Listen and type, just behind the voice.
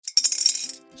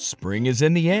Spring is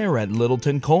in the air at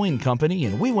Littleton Coin Company,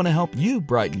 and we want to help you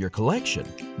brighten your collection.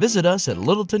 Visit us at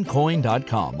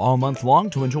littletoncoin.com all month long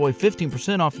to enjoy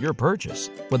 15% off your purchase.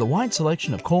 With a wide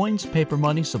selection of coins, paper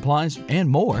money, supplies, and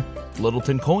more,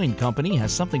 Littleton Coin Company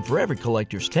has something for every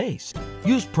collector's taste.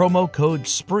 Use promo code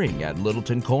SPRING at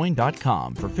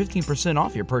littletoncoin.com for 15%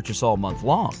 off your purchase all month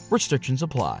long. Restrictions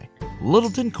apply.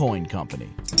 Littleton Coin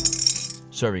Company.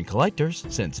 Serving collectors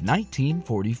since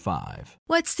 1945.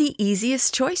 What's the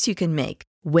easiest choice you can make?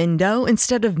 Window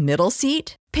instead of middle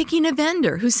seat? Picking a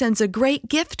vendor who sends a great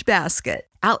gift basket?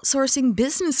 Outsourcing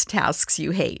business tasks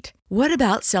you hate? What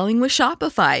about selling with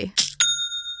Shopify?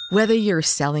 Whether you're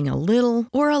selling a little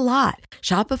or a lot,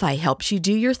 Shopify helps you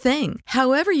do your thing,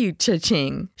 however you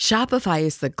cha-ching. Shopify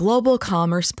is the global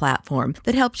commerce platform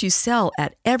that helps you sell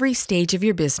at every stage of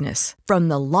your business. From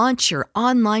the launch your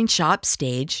online shop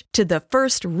stage to the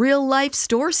first real-life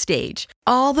store stage,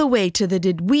 all the way to the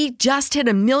did we just hit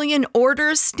a million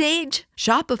orders stage?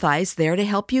 Shopify's there to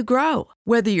help you grow.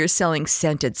 Whether you're selling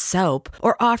scented soap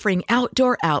or offering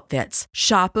outdoor outfits,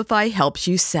 Shopify helps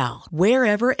you sell.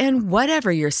 Wherever and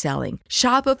whatever you're selling,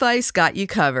 Shopify's got you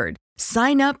covered.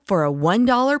 Sign up for a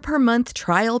 $1 per month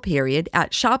trial period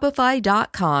at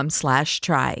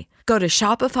shopify.com/try. Go to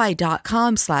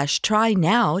shopify.com/try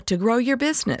now to grow your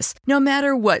business, no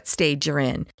matter what stage you're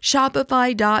in.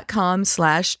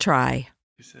 Shopify.com/try.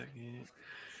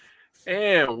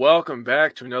 And welcome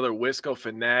back to another Wisco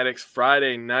Fanatics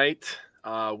Friday night.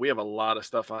 We have a lot of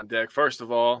stuff on deck. First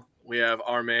of all, we have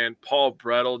our man Paul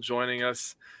Brettel joining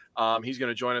us. He's going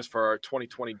to join us for our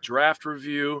 2020 draft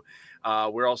review.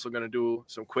 We're also going to do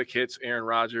some quick hits. Aaron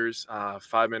Rodgers,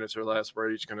 5 minutes or less. We're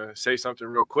each going to say something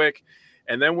real quick.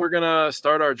 And then we're going to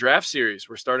start our draft series.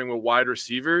 We're starting with wide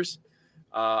receivers.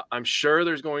 I'm sure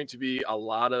there's going to be a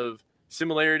lot of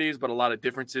similarities, but a lot of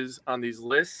differences on these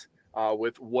lists.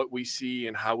 With what we see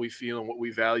and how we feel and what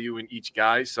we value in each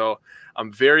guy. So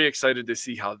I'm very excited to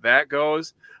see how that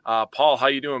goes. Paul, how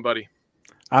you doing, buddy?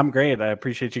 I'm great. I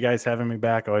appreciate you guys having me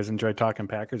back. I always enjoy talking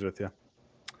Packers with you.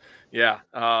 Yeah.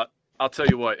 I'll tell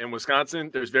you what, in Wisconsin,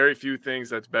 there's very few things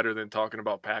that's better than talking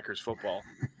about Packers football.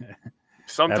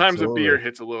 Sometimes Absolutely. a beer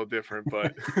hits a little different,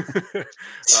 but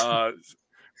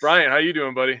Brian, how you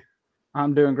doing, buddy?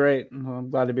 I'm doing great. I'm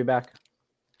glad to be back.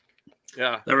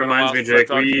 Yeah. That reminds me, Jake,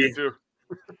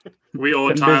 we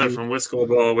owe Tyler from Wisco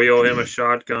Ball. We owe him a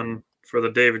shotgun for the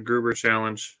David Gruber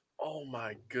challenge. Oh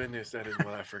my goodness, that is what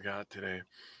I forgot today.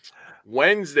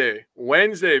 Wednesday,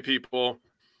 people.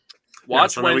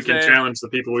 Watch so Wednesday. We can challenge the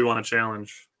people we want to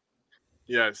challenge.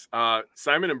 Yes.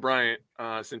 Simon and Bryant,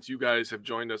 since you guys have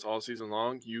joined us all season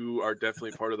long, you are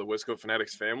definitely part of the Wisco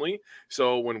Fanatics family.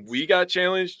 So when we got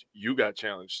challenged, you got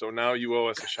challenged. So now you owe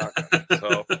us a shotgun.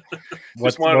 So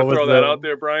just wanted to throw that out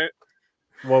there, Bryant.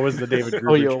 What was the David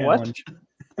Gruber challenge?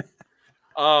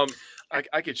 I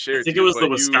could share. I think it was the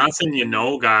Wisconsin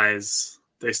guys.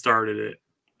 They started it.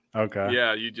 Okay.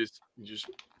 Yeah, you just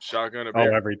shotgun a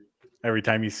beer. Oh, every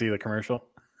time you see the commercial?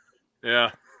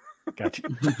 Yeah. Gotcha.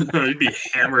 You'd be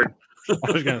hammered. I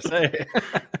was gonna say.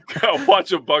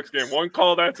 Watch a Bucks game. One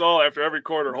call, that's all. After every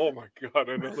quarter. Oh my god,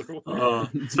 another one.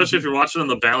 Especially if you're watching on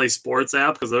the Bally Sports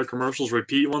app, because their commercials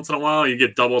repeat once in a while. You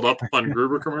get doubled up on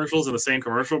Gruber commercials in the same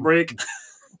commercial break.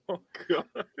 Oh god.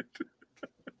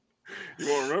 You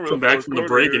won't remember. Come back from the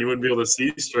break and you wouldn't be able to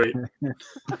see straight.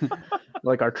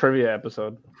 Like our trivia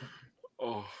episode.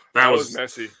 Oh, that was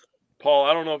messy. Paul,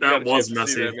 I don't know if you got a chance to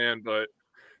see that, man, but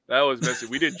that was messy.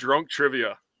 We did drunk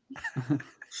trivia.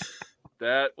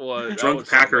 That was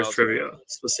Packers trivia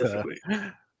specifically.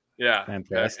 Yeah,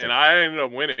 fantastic. And I ended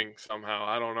up winning somehow.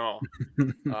 I don't know.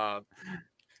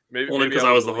 Maybe because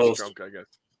I was the host. Drunk, I guess.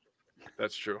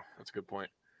 That's true. That's a good point.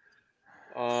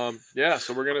 Yeah.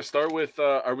 So we're gonna start with.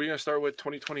 Are we gonna start with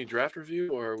 2020 draft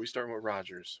review, or are we starting with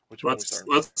Rodgers? Which one?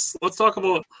 Let's talk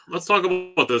about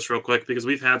this real quick, because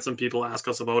we've had some people ask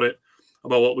us about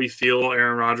what we feel about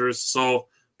Aaron Rodgers. So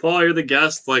Paul, you're the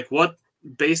guest. Like, what,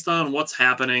 based on what's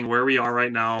happening, where we are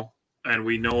right now, and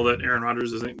we know that Aaron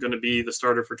Rodgers isn't going to be the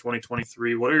starter for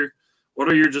 2023. What are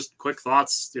your just quick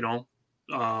thoughts,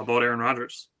 about Aaron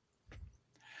Rodgers?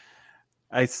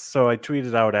 I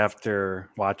tweeted out after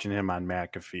watching him on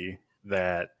McAfee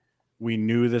that we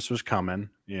knew this was coming,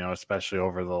 especially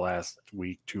over the last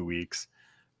week, 2 weeks,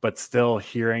 but still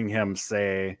hearing him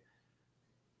say,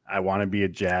 I want to be a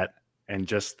Jet, and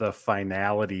just the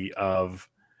finality of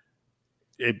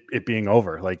it being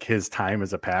over, like his time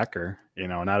as a Packer,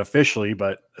 not officially,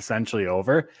 but essentially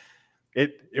over.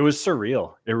 It was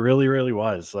surreal. It really, really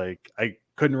was. Like, I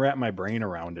couldn't wrap my brain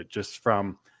around it, just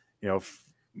from,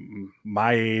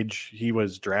 my age. He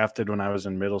was drafted when I was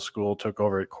in middle school, took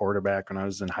over at quarterback when I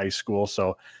was in high school.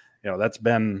 So, that's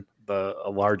been a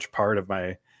large part of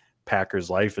my Packers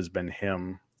life has been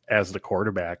him as the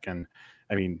quarterback. And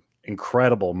I mean,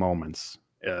 incredible moments,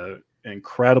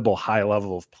 incredible high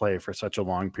level of play for such a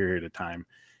long period of time.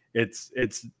 It's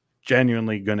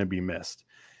genuinely going to be missed.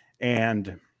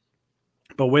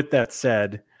 But with that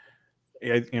said,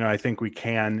 I think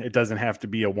it doesn't have to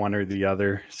be a one or the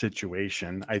other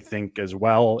situation. I think as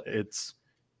well, it's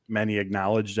many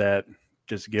acknowledge that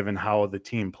just given how the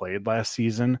team played last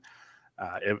season,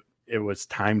 it was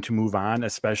time to move on,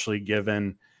 especially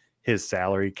given his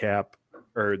salary cap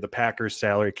or the Packers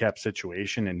salary cap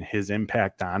situation and his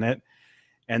impact on it.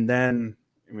 And then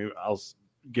I'll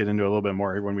get into a little bit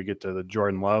more when we get to the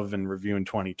Jordan Love and review in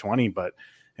 2020, but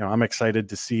I'm excited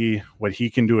to see what he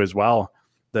can do as well.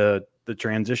 The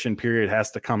transition period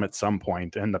has to come at some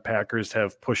point, and the Packers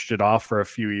have pushed it off for a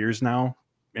few years now,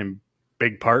 in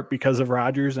big part because of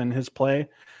Rodgers and his play.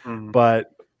 Mm-hmm.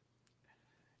 But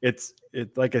it's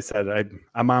like I said,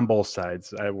 I'm on both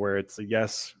sides. Where it's a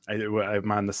yes,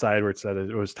 I'm on the side where it said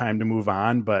it was time to move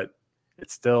on, but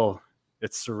it's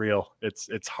surreal.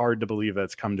 It's hard to believe that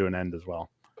it's come to an end as well.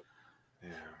 Yeah.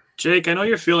 Jake, I know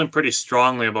you're feeling pretty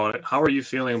strongly about it. How are you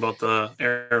feeling about the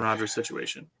Aaron Rodgers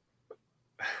situation?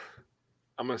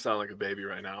 I'm going to sound like a baby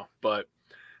right now, but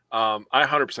I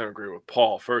 100% agree with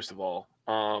Paul. First of all,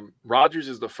 Rodgers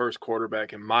is the first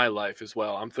quarterback in my life as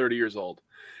well. I'm 30 years old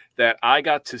that I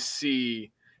got to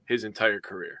see his entire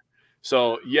career.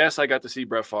 So, yes, I got to see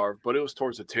Brett Favre, but it was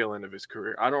towards the tail end of his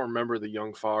career. I don't remember the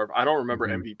young Favre. I don't remember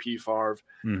MVP Favre.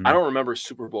 Mm-hmm. I don't remember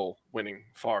Super Bowl winning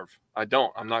Favre. I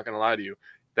don't. I'm not going to lie to you.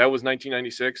 That was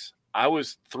 1996. I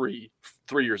was three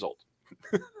years old.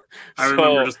 I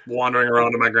remember just wandering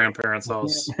around to my grandparents'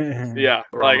 house. Yeah,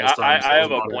 like I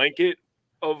have a blanket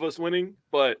of us winning,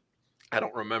 but I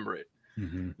don't remember it.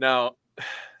 Mm-hmm. Now,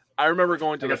 I remember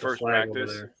going to the first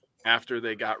practice after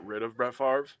they got rid of Brett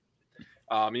Favre.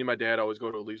 Me and my dad always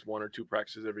go to at least one or two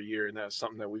practices every year, and that's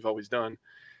something that we've always done.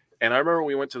 And I remember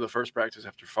we went to the first practice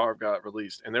after Favre got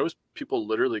released, and there was people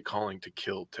literally calling to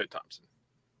kill Ted Thompson.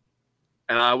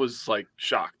 And I was like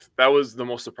shocked. That was the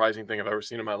most surprising thing I've ever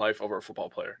seen in my life over a football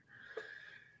player.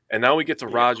 And now we get to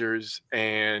Rodgers,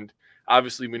 and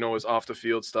obviously we know his off the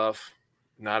field stuff.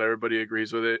 Not everybody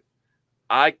agrees with it.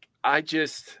 I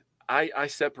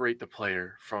separate the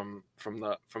player from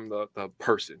the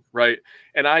person, right?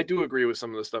 And I do agree with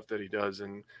some of the stuff that he does.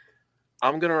 And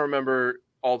I'm gonna remember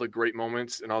all the great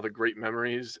moments and all the great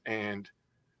memories. And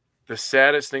the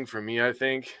saddest thing for me, I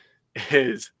think,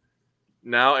 is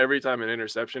now every time an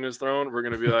interception is thrown, we're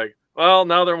going to be like, well,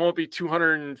 now there won't be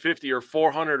 250 or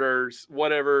 400 or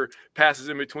whatever passes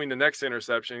in between the next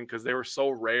interception because they were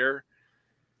so rare.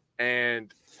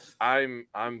 And I'm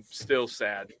still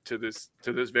sad to this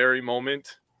very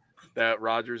moment that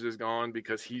Rodgers is gone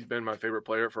because he's been my favorite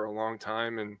player for a long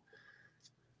time. And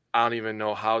I don't even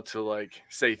know how to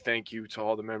say thank you to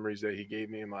all the memories that he gave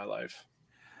me in my life.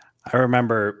 I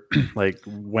remember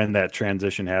when that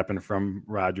transition happened from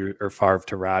Rodgers or Favre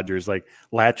to Rodgers,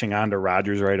 latching on to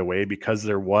Rodgers right away because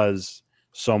there was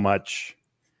so much,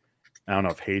 I don't know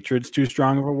if hatred's too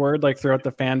strong of a word, throughout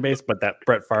the fan base, but that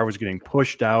Brett Favre was getting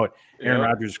pushed out. Aaron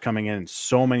Rodgers was coming in and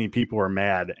so many people were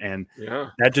mad. And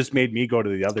that just made me go to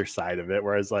the other side of it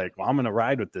where I was like, well, I'm going to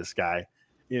ride with this guy,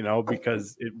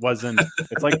 because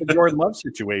it's like the Jordan Love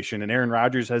situation. And Aaron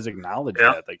Rodgers has acknowledged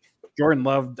that. Jordan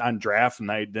Love on draft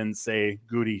night didn't say,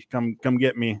 Goody, come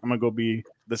get me. I'm going to go be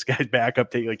this guy's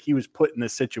backup. He was put in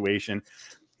this situation.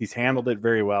 He's handled it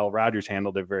very well. Rodgers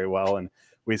handled it very well. And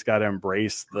we just got to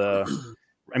embrace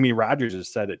Rodgers has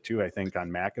said it too, I think,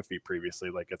 on McAfee previously.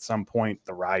 At some point,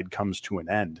 the ride comes to an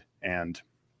end. And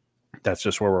that's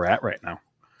just where we're at right now.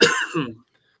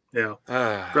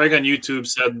 Yeah. Greg on YouTube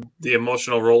said the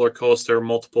emotional roller coaster,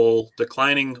 multiple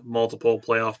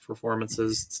playoff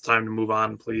performances. It's time to move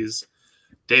on, please.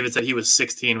 David said he was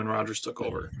 16 when Rodgers took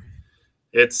over.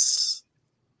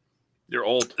 You're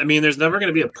old. There's never going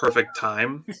to be a perfect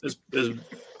time, is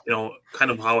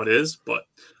kind of how it is. But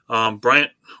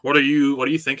Bryant, what are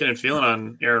you thinking and feeling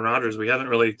on Aaron Rodgers? We haven't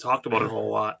really talked about it a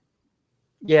whole lot.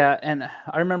 Yeah, and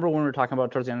I remember when we were talking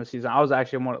about towards the end of the season, I was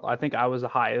actually I think I was the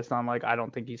highest on I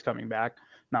don't think he's coming back.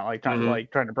 Not trying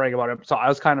to brag about it. So I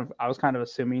was kind of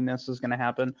assuming this was going to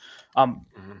happen. A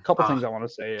couple things I want to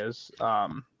say is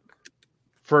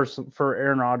first for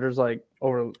Aaron Rodgers,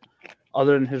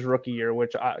 other than his rookie year,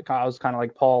 which I was kind of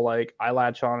like Paul, I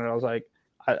latched on and I was like,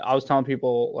 I was telling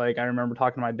people, I remember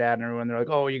talking to my dad and everyone, they're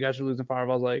like, oh, you guys are losing Favre. I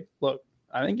was like, look,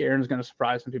 I think Aaron's going to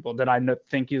surprise some people. Did I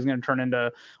think he was going to turn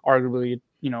into arguably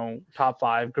top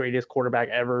 5 greatest quarterback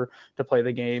ever to play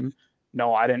the game.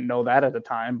 No, I didn't know that at the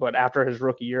time, but after his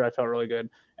rookie year, I felt really good.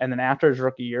 And then after his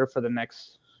rookie year, for the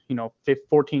next,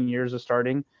 14 years of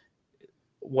starting,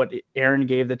 what Aaron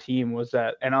gave the team was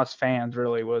that, and us fans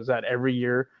really, was that every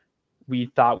year we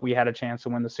thought we had a chance to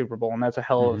win the Super Bowl. And that's a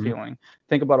hell of a feeling.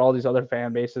 Think about all these other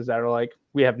fan bases that are like,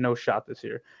 we have no shot this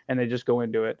year. And they just go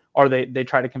into it. Or they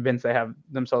try to convince they have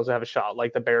themselves to have a shot,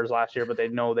 like the Bears last year, but they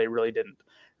know they really didn't.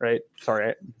 Right.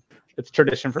 Sorry. It's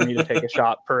tradition for me to take a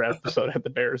shot per episode at the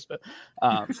Bears. But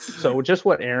so just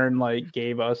what Aaron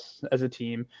gave us as a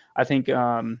team, I think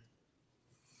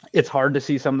it's hard to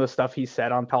see some of the stuff he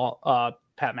said on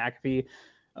Pat McAfee.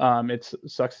 It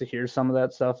sucks to hear some of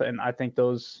that stuff, and I think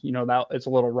those, that it's a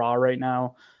little raw right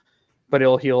now, but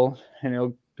it'll heal and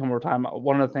it'll come over time.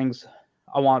 One of the things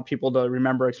I want people to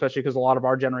remember, especially because a lot of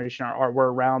our generation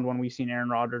were around when we seen Aaron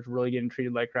Rodgers really getting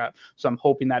treated like crap. So I'm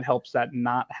hoping that helps that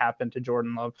not happen to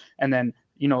Jordan Love. And then,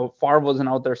 Favre wasn't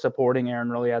out there supporting Aaron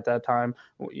really at that time.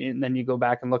 And then you go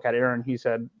back and look at Aaron. He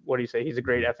said, what do you say? He's a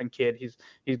great effing kid. He's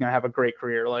going to have a great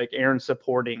career. Like, Aaron's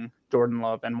supporting Jordan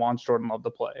Love and wants Jordan Love to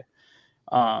play.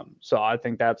 So I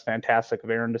think that's fantastic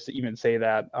of Aaron to even say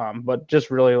that. But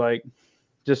just really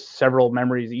just several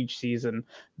memories each season,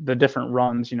 the different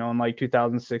runs, in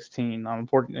 2016.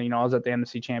 Unfortunately, I was at the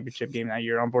NFC Championship game that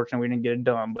year. Unfortunately, we didn't get it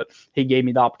done, but he gave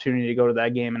me the opportunity to go to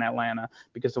that game in Atlanta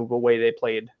because of the way they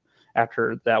played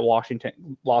after that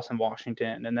loss in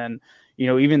Washington. And then,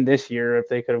 even this year, if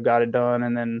they could have got it done.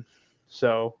 And then,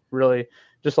 so really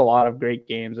just a lot of great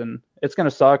games, and it's going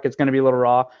to suck. It's going to be a little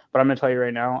raw, but I'm going to tell you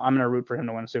right now, I'm going to root for him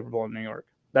to win a Super Bowl in New York.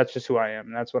 That's just who I am.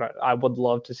 And that's what I would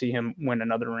love to see him win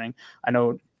another ring. I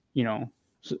know,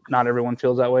 not everyone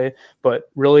feels that way, but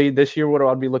really this year, what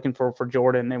I'd be looking for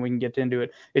Jordan, and we can get into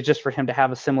it, it's just for him to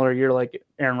have a similar year like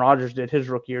Aaron Rodgers did his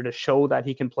rookie year, to show that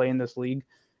he can play in this league.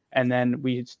 And then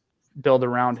we build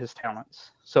around his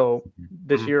talents. So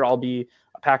this year I'll be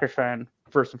a Packers fan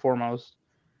first and foremost,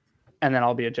 and then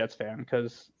I'll be a Jets fan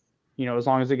because, as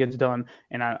long as it gets done.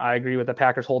 And I agree with the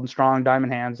Packers holding strong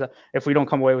diamond hands. If we don't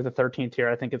come away with the 13th here,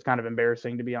 I think it's kind of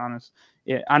embarrassing, to be honest.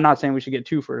 I'm not saying we should get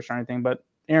 2 firsts or anything, but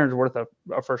Aaron's worth a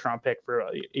first round pick for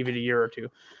even a year or 2.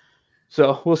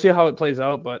 So we'll see how it plays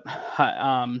out. But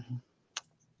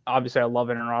obviously I love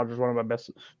Aaron Rodgers, one of my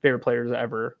favorite players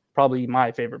ever, probably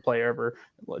my favorite player ever,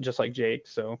 just like Jake.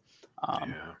 So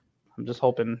I'm just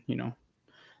hoping,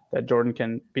 that Jordan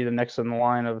can be the next in the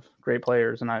line of great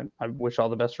players. And I wish all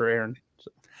the best for Aaron. So.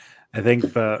 I think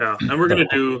and we're going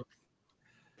to do,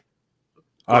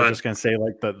 I was just going to say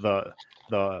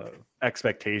the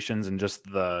expectations and just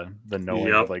the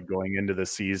knowing of going into the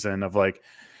season of all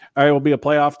right, we'll be a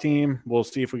playoff team. We'll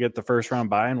see if we get the first round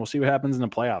bye, and we'll see what happens in the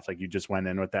playoffs. You just went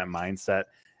in with that mindset,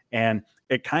 and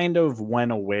it kind of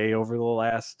went away over the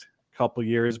last couple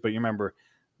years. But you remember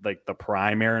the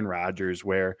prime Aaron Rodgers,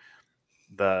 where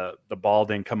the ball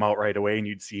didn't come out right away and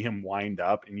you'd see him wind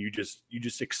up, and you just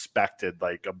expected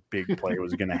a big play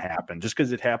was going to happen just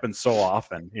because it happens so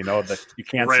often, that you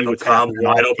can't see what's happening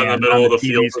wide open in the middle of the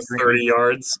field for 30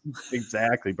 yards.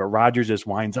 Exactly. But Rodgers just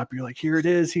winds up. You're like, here it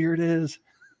is.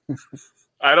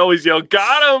 I'd always yell,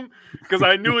 got him, because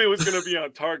I knew he was going to be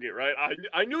on target, right?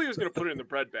 I knew he was going to put it in the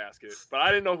bread basket, but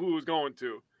I didn't know who he was going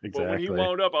to. Exactly. But when he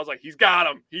wound up, I was like, he's got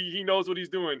him. He knows what he's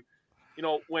doing.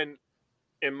 When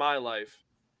in my life,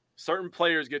 certain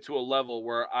players get to a level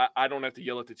where I don't have to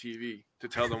yell at the TV to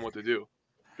tell them what to do,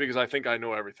 because I think I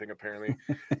know everything, apparently.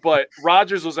 But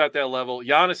Rodgers was at that level.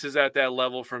 Giannis is at that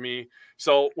level for me.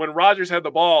 So when Rodgers had the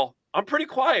ball, I'm pretty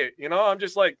quiet. I'm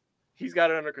just like, he's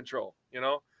got it under control,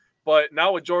 But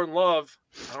now with Jordan Love,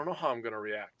 I don't know how I'm going to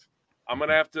react. I'm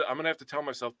gonna have to tell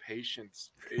myself patience.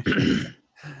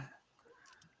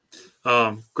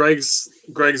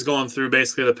 Greg's going through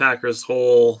basically the Packers'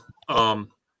 whole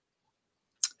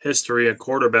history at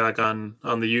quarterback on the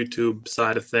YouTube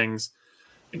side of things.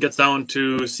 It gets down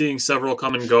to seeing several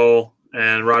come and go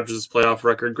and Rodgers' playoff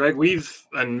record. Greg,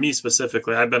 and me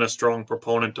specifically, I've been a strong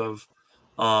proponent of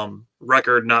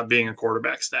record not being a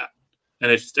quarterback stat,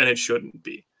 and it shouldn't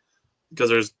be, because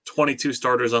there's 22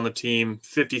 starters on the team,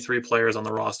 53 players on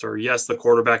the roster. Yes, the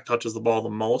quarterback touches the ball the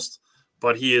most,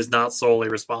 but he is not solely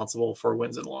responsible for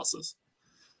wins and losses.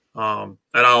 And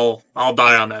I'll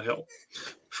die on that hill.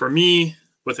 For me,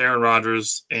 with Aaron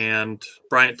Rodgers, and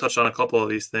Bryant touched on a couple of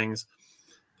these things,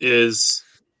 is,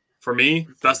 for me,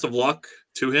 best of luck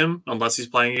to him unless he's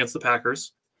playing against the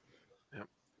Packers. Yep.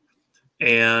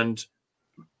 And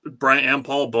Bryant and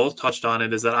Paul both touched on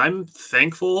it, is that I'm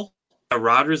thankful that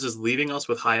Rodgers is leaving us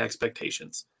with high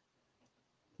expectations.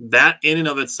 That in and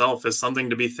of itself is something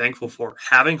to be thankful for,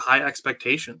 having high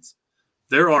expectations.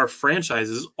 There are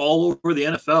franchises all over the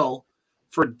NFL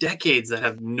for decades that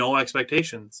have no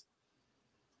expectations,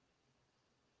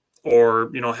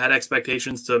 or, had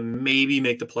expectations to maybe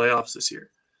make the playoffs this year.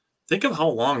 Think of how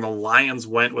long the Lions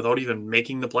went without even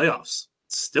making the playoffs.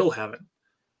 Still haven't.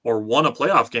 Or won a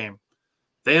playoff game.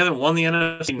 They haven't won the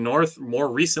NFC North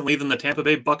more recently than the Tampa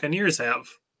Bay Buccaneers have.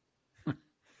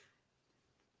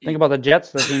 Think about the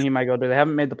Jets, the team he might go to. They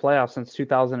haven't made the playoffs since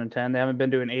 2010. They haven't been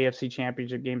to an AFC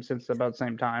championship game since about the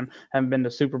same time. Haven't been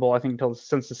to Super Bowl, I think,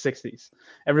 since the 60s.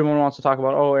 Everyone wants to talk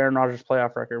about, Aaron Rodgers'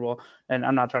 playoff record. Well, and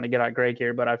I'm not trying to get out Greg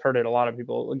here, but I've heard it a lot of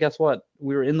people. Well, guess what?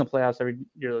 We were in the playoffs every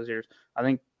year those years. I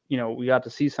think, we got to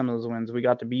see some of those wins. We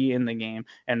got to be in the game,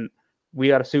 and we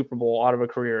got a Super Bowl out of a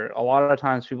career. A lot of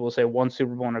times people will say one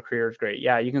Super Bowl in a career is great.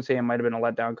 Yeah, you can say it might have been a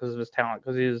letdown because of his talent,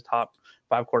 because he is top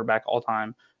 5 quarterback all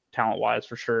time, talent-wise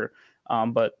for sure.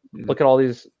 But look at all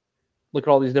these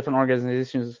different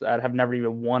organizations that have never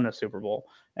even won a Super Bowl,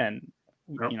 and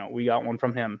we got one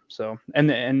from him. So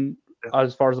and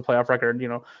as far as the playoff record,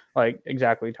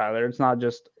 exactly, Tyler. It's not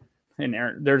just in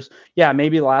Aaron.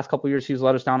 Maybe the last couple of years he's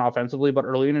let us down offensively, but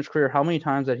early in his career, how many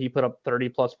times did he put up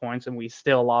 30+ points and we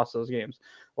still lost those games?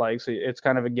 So it's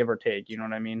kind of a give or take. You know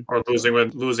what I mean? Or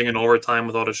losing in overtime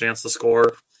without a chance to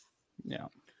score. Yeah.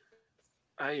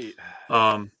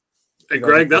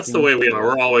 Greg, that's the way we are.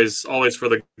 We're always for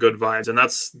the good vibes, and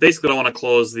that's basically what I want to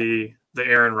close the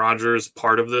Aaron Rodgers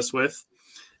part of this with.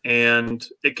 And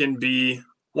it can be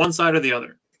one side or the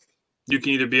other. You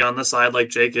can either be on the side like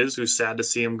Jake is, who's sad to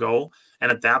see him go,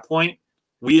 and at that point,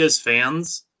 we as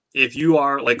fans, if you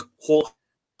are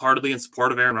wholeheartedly in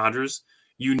support of Aaron Rodgers,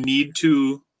 you need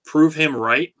to prove him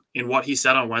right in what he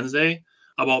said on Wednesday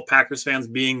about Packers fans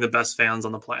being the best fans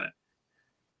on the planet.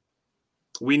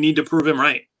 We need to prove him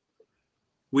right.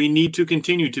 We need to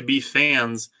continue to be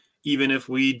fans, even if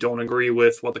we don't agree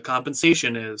with what the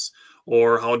compensation is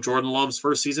or how Jordan Love's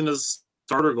first season as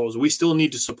starter goes. We still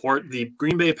need to support the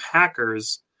Green Bay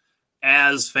Packers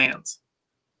as fans,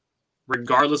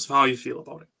 regardless of how you feel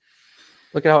about it.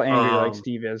 Look at how angry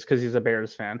Steve is because he's a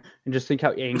Bears fan. And just think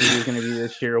how angry he's going to be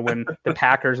this year when the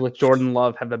Packers with Jordan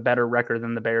Love have a better record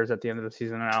than the Bears at the end of the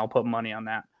season, and I'll put money on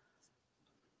that.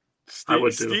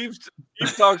 Steve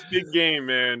talks big game,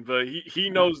 man, but he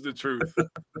knows the truth.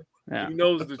 Yeah. He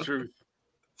knows the truth.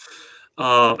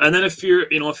 And then if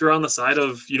you're on the side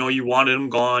of, you wanted him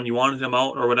gone, you wanted him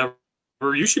out or whatever,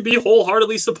 you should be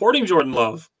wholeheartedly supporting Jordan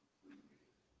Love.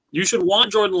 You should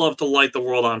want Jordan Love to light the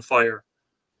world on fire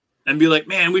and be like,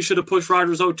 man, we should have pushed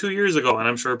Rodgers out 2 years ago. And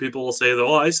I'm sure people will say,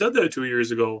 I said that 2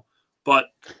 years ago. But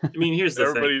here's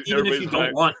the thing. Even if you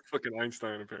don't want fucking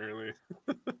Einstein, apparently.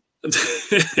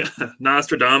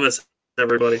 Nostradamus,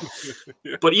 everybody.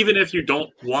 Yeah. But even if you don't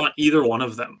want either one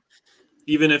of them,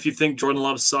 even if you think Jordan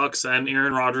Love sucks and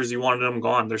Aaron Rodgers, you wanted him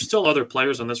gone, there's still other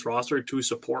players on this roster to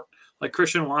support, like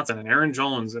Christian Watson and Aaron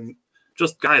Jones and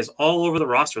just guys all over the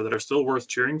roster that are still worth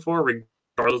cheering for,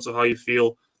 regardless of how you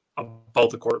feel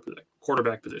about the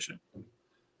quarterback position.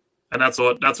 And that's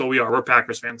what we are. We're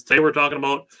Packers fans. Today we're talking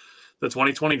about the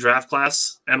 2020 draft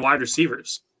class and wide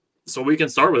receivers. So we can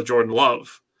start with Jordan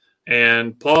Love.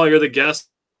 And Paul, you're the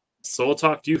guest, so we'll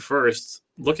talk to you first.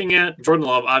 Looking at Jordan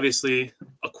Love, obviously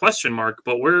a question mark,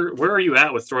 but where are you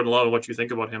at with Jordan Love and what you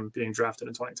think about him being drafted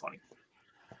in 2020?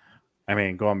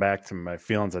 Going back to my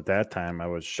feelings at that time, I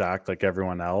was shocked like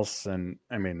everyone else. And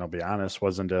I'll be honest,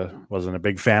 wasn't a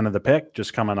big fan of the pick,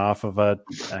 just coming off of I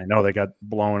know they got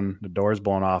the doors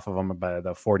blown off of them by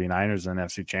the 49ers in the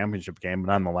NFC Championship game,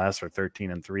 but nonetheless, they're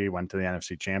 13-3, went to the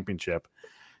NFC Championship.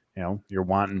 You're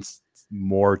wanting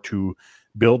more to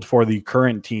build for the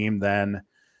current team than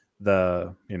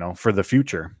for the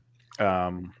future.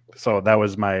 So that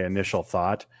was my initial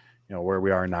thought. Where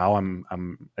we are now,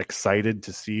 I'm excited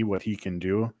to see what he can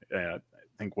do. I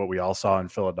think what we all saw in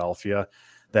Philadelphia,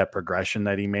 that progression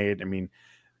that he made.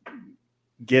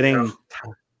 Getting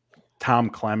Tom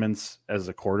Clements as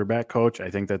a quarterback coach, I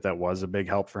think that was a big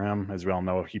help for him. As we all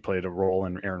know, he played a role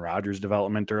in Aaron Rodgers'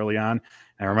 development early on.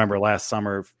 And I remember last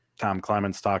summer, Tom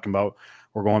Clements talking about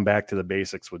we're going back to the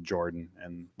basics with Jordan.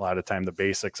 And a lot of time the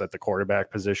basics at the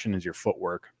quarterback position is your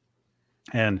footwork.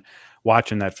 And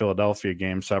watching that Philadelphia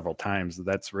game several times,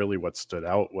 that's really what stood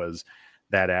out, was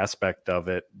that aspect of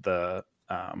it, the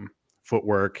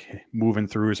footwork, moving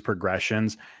through his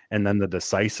progressions, and then the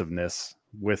decisiveness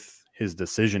with his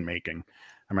decision-making.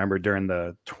 I remember during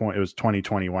it was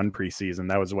 2021 preseason,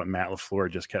 that was what Matt LaFleur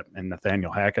just kept, and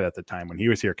Nathaniel Hackett at the time when he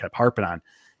was here, kept harping on.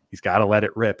 He's got to let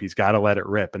it rip. He's got to let it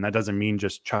rip. And that doesn't mean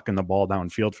just chucking the ball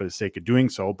downfield for the sake of doing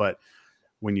so. But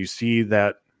when you see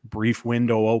that brief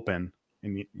window open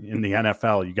in the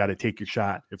NFL, you got to take your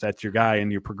shot. If that's your guy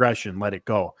and your progression, let it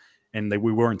go. and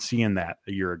we weren't seeing that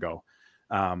a year ago.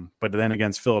 But then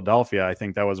against Philadelphia, I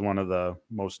think that was one of the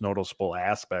most noticeable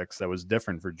aspects that was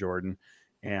different for Jordan,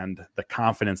 and the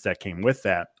confidence that came with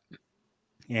that.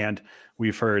 And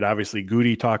we've heard, obviously,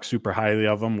 Goody talk super highly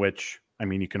of him, which, I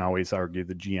mean, you can always argue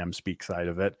the GM speak side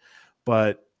of it.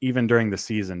 But even during the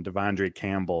season, Devondre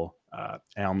Campbell,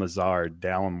 Al Mazard,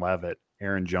 Dallin Levitt,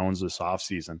 Aaron Jones this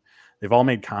offseason, they've all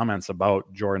made comments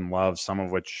about Jordan Love, some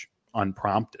of which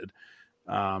unprompted,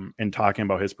 in talking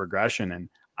about his progression. And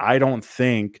I don't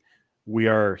think we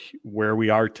are where we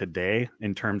are today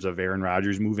in terms of Aaron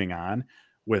Rodgers moving on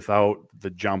without the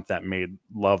jump that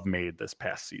Love made this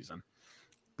past season.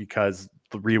 Because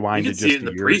the rewind you to can see it in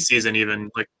the preseason,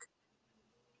 even like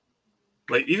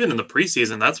even in the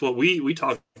preseason, that's what we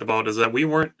talked about, is that we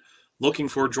weren't looking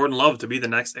for Jordan Love to be the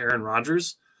next Aaron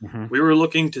Rodgers. Mm-hmm. We were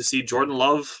looking to see Jordan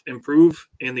Love improve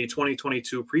in the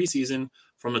 2022 preseason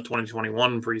from the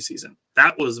 2021 preseason.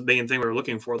 That was the main thing we were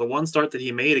looking for. The one start that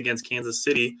he made against Kansas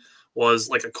City was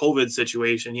like a COVID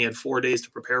situation. He had 4 days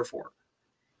to prepare for.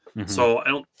 Mm-hmm. So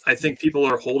I think people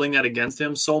are holding that against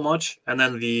him so much. And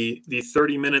then the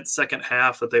 30-minute second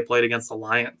half that they played against the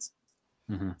Lions,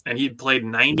 mm-hmm. and he played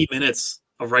 90 minutes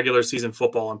of regular season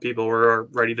football, and people were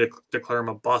ready to declare him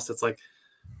a bust. It's like,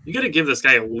 you got to give this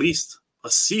guy at least a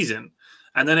season.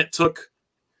 And then it took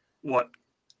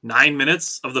 9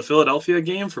 minutes of the Philadelphia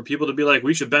game for people to be like,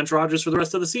 we should bench Rodgers for the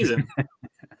rest of the season.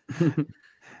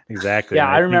 Exactly. Yeah,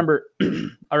 I remember.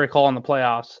 I recall in the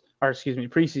playoffs,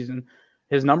 preseason,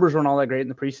 his numbers weren't all that great in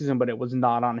the preseason, but it was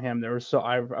not on him. There was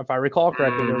if I recall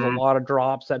correctly, there was a lot of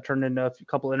drops that turned into a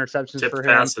couple interceptions Tipped for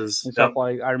him passes and stuff.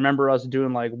 Like, I remember us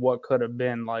doing like what could have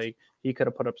been, like he could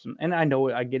have put up some. And I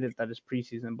get it that it's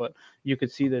preseason, but you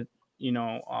could see that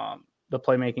the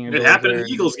playmaking. It happened in the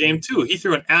Eagles game too. He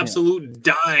threw an absolute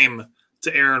dime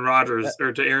to Aaron Rodgers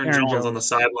or to Aaron Jones on the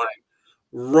sideline,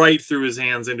 right through his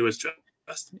hands into his chest.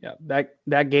 Yeah,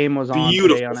 that game was on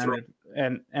today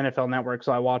on NFL Network,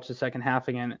 so I watched the second half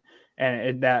again,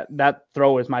 and that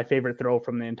throw is my favorite throw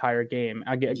from the entire game.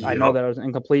 I know that it was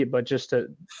incomplete, but just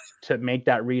to make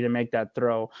that read and make that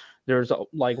throw, there's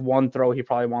like one throw he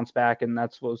probably wants back, and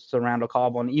was to Randall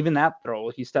Cobb. And even that throw,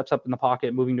 he steps up in the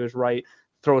pocket, moving to his right,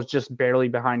 throws just barely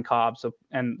behind Cobb. So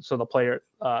the player,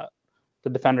 the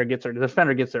defender gets there. The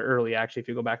defender gets there early, actually, if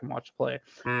you go back and watch the play.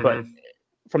 Mm-hmm. But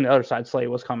from the other side, Slay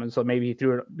was coming, so maybe he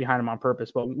threw it behind him on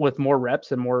purpose. But with more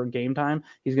reps and more game time,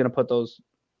 he's going to put those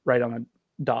right on the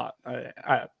dot,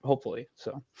 hopefully.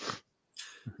 So,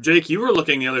 Jake, you were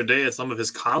looking the other day at some of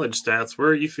his college stats. Where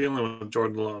are you feeling with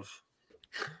Jordan Love?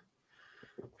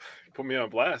 Put me on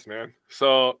blast, man.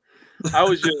 So I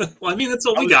was just well, I mean, that's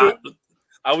what we got.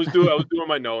 I was doing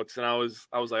my notes, and I was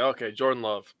like, okay, Jordan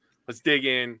Love, let's dig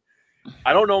in.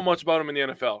 I don't know much about him in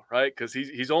the NFL, right? Because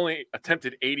he's only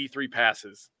attempted 83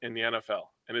 passes in the NFL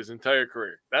in his entire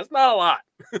career. That's not a lot.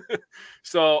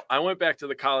 So I went back to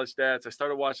the college stats. I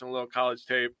started watching a little college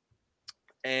tape,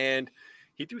 and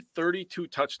he threw 32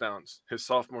 touchdowns his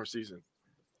sophomore season.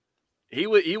 He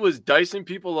was dicing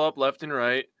people up left and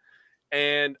right,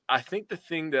 and I think the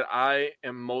thing that I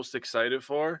am most excited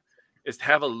for is to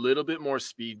have a little bit more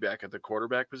speed back at the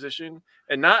quarterback position,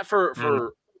 and not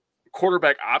for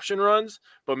quarterback option runs,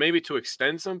 but maybe to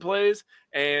extend some plays.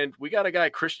 And we got a guy,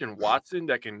 Christian Watson,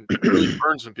 that can really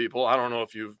burn some people. I don't know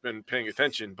if you've been paying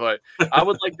attention, but I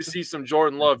would like to see some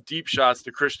Jordan Love deep shots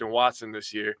to Christian Watson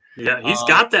this year. Yeah, he's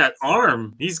got that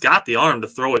arm. He's got the arm to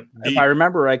throw it deep. If I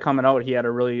remember right, coming out, he had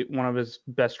one of his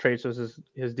best traits was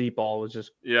his deep ball was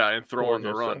just and throwing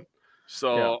the run.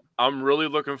 So I'm really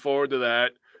looking forward to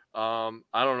that. I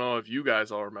don't know if you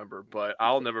guys all remember, but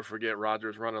I'll never forget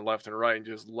Rodgers running left and right and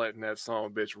just letting that son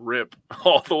of a bitch rip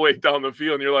all the way down the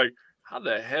field. And you're like, how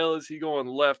the hell is he going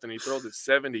left and he throws it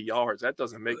 70 yards? That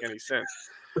doesn't make any sense.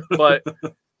 But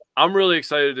I'm really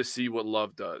excited to see what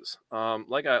Love does.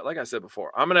 Like I said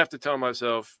before, I'm going to have to tell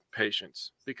myself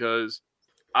patience, because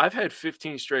I've had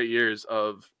 15 straight years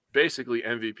of basically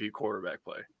MVP quarterback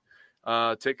play.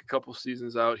 Take a couple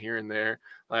seasons out here and there.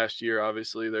 Last year,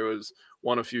 obviously, there was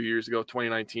one a few years ago,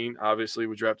 2019. Obviously,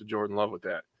 we drafted Jordan Love with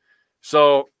that.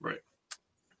 So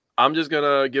I'm just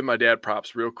going to give my dad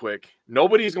props real quick.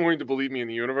 Nobody's going to believe me in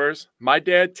the universe. My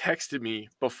dad texted me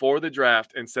before the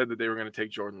draft and said that they were going to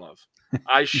take Jordan Love.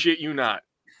 I shit you not.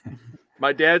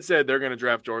 My dad said they're going to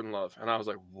draft Jordan Love. And I was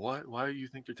like, what? Why do you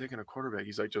think they're taking a quarterback?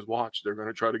 He's like, just watch. They're going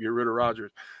to try to get rid of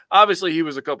Rodgers. Obviously, he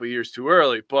was a couple years too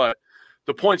early, but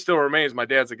the point still remains, my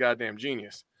dad's a goddamn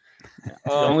genius.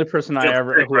 The only person who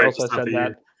else I said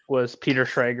that was Peter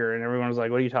Schrager, and everyone was like,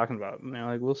 what are you talking about? And they're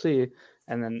like, we'll see.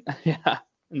 And then,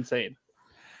 insane.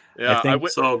 Yeah, I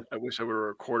wish I would have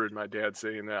recorded my dad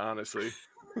saying that, honestly.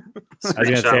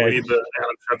 Screenshot. We need the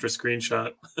Adam Schefter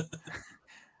screenshot.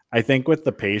 I think with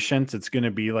the patience, it's going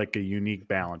to be like a unique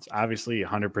balance. Obviously,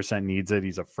 100% needs it.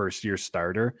 He's a first-year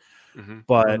starter.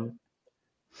 But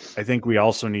I think we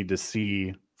also need to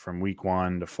see from week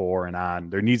 1 to 4 and on,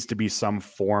 there needs to be some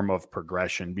form of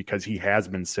progression because he has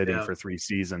been sitting for 3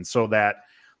 seasons. So that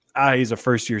he's a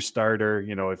first-year starter.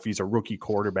 You know, if he's a rookie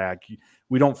quarterback,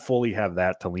 we don't fully have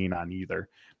that to lean on either.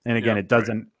 And again,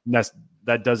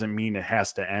 that doesn't mean it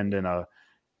has to end in a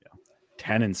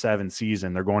 10-7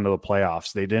 season. They're going to the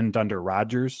playoffs. They didn't under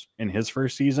Rodgers in his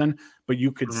first season, but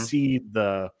you could see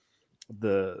the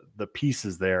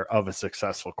pieces there of a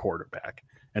successful quarterback.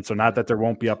 And so not that there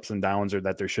won't be ups and downs or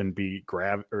that there shouldn't be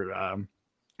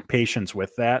patience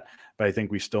with that, but I think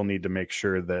we still need to make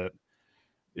sure that,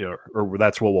 you know, or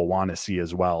that's what we'll want to see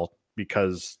as well,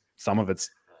 because some of it's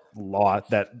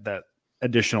that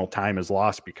additional time is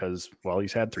lost because, well,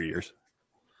 he's had 3 years.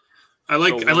 I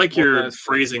like your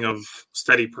phrasing of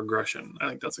steady progression. I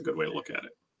think that's a good way to look at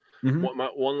it.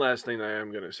 One last thing that I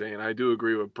am going to say, and I do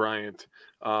agree with Bryant.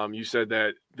 You said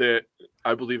that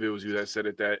I believe it was you that said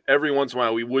it, that every once in a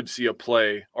while we would see a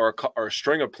play or a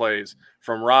string of plays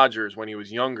from Rodgers when he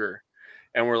was younger,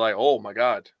 and we're like, oh my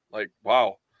God, like,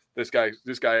 wow, this guy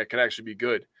can actually be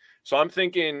good. So I'm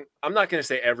thinking, I'm not going to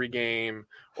say every game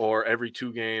or every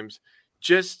 2 games,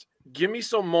 just give me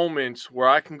some moments where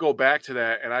I can go back to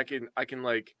that and I can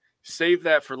like save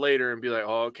that for later and be like,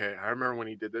 oh, okay, I remember when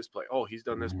he did this play. Oh, he's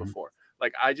done this before.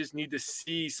 Like, I just need to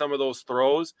see some of those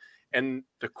throws and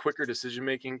the quicker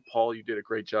decision-making. Paul, you did a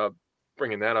great job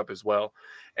bringing that up as well.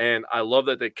 And I love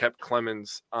that they kept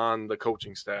Clemens on the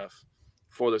coaching staff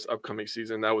for this upcoming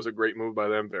season. That was a great move by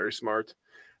them. Very smart.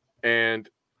 And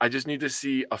I just need to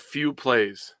see a few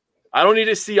plays. I don't need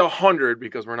to see 100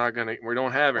 because we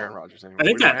don't have Aaron Rodgers anymore. I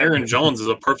think that Aaron Jones is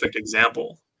a perfect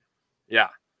example. Yeah.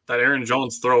 That Aaron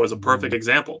Jones throw is a perfect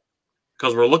example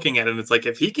because we're looking at it and it's like,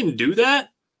 if he can do that,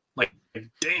 like,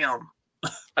 damn.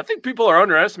 I think people are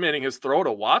underestimating his throw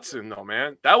to Watson, though,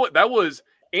 man. That was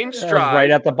in stride,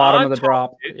 right at the bottom of the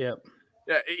drop. Yep.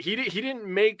 Yeah, he didn't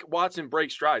make Watson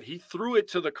break stride. He threw it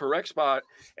to the correct spot,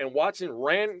 and Watson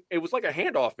ran. It was like a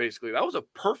handoff, basically. That was a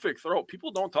perfect throw.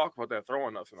 People don't talk about that throw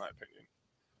enough, in my opinion.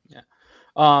 Yeah.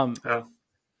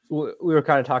 We were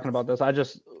kind of talking about this.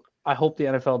 I hope the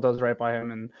NFL does right by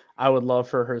him, and I would love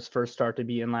for his first start to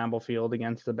be in Lambeau Field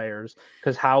against the Bears,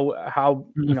 because how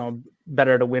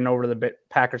better to win over the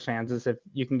Packers fans is if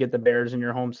you can get the Bears in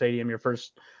your home stadium, your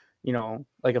first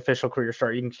like official career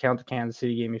start. You can count the Kansas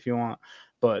City game if you want,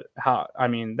 but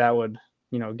that would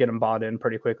get them bought in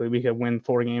pretty quickly. We could win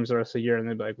 4 games the rest of the year, and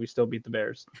they'd be like, we still beat the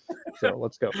Bears, so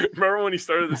let's go. Remember when he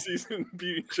started the season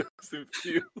beating Justin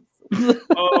Fields?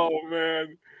 Oh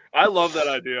man. I love that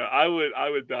idea. I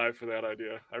would die for that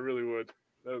idea. I really would.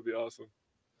 That would be awesome.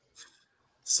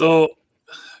 So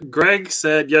Greg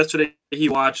said yesterday he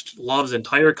watched Love's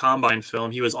entire combine film.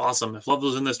 He was awesome. If Love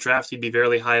was in this draft, he'd be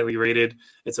very highly rated.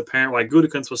 It's apparent why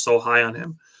Gutekunst was so high on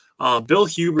him. Bill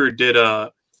Huber did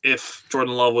if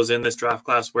Jordan Love was in this draft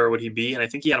class, where would he be? And I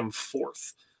think he had him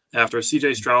 4th after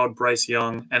CJ Stroud, Bryce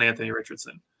Young, and Anthony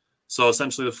Richardson. So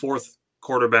essentially the 4th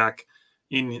quarterback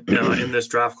in this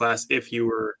draft class if you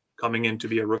were coming in to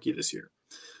be a rookie this year.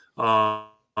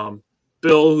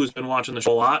 Bill, who's been watching the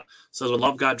show a lot, says when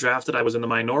Love got drafted, I was in the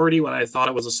minority when I thought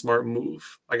it was a smart move.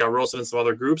 I got roasted in some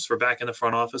other groups for back in the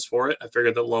front office for it. I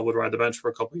figured that Love would ride the bench for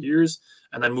a couple of years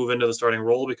and then move into the starting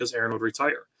role because Aaron would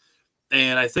retire.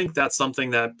 And I think that's something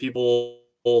that people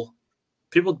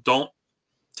don't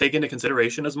take into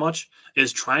consideration as much,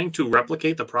 is trying to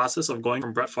replicate the process of going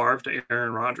from Brett Favre to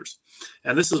Aaron Rodgers.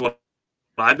 And this is what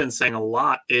I've been saying a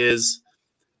lot is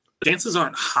chances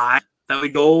aren't high that we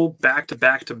go back to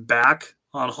back to back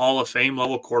on Hall of Fame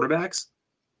level quarterbacks.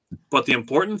 But the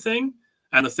important thing,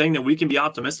 and the thing that we can be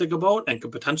optimistic about and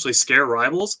could potentially scare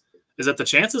rivals, is that the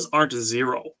chances aren't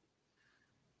 0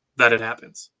 that it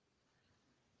happens.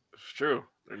 It's true.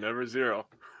 They're never 0.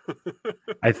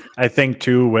 I think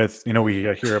too, with we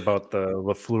hear about the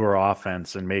LaFleur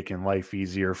offense and making life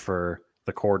easier for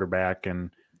the quarterback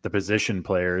and the position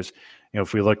players.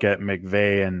 If we look at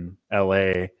McVay in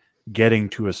LA getting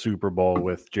to a Super Bowl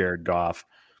with Jared Goff,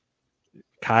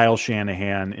 Kyle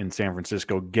Shanahan in San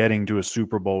Francisco getting to a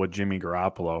Super Bowl with Jimmy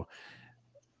Garoppolo.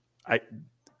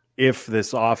 If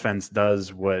this offense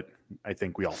does what I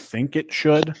think we all think it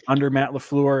should under Matt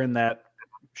LaFleur and that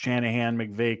Shanahan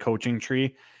McVay coaching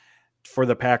tree, for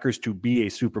the Packers to be a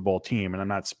Super Bowl team, and I'm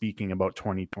not speaking about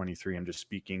 2023, I'm just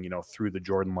speaking, through the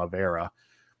Jordan Love era,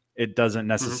 it doesn't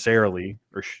necessarily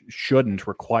or shouldn't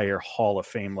require Hall of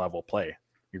Fame level play.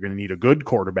 You're going to need a good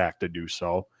quarterback to do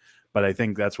so, But I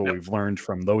think that's what we've learned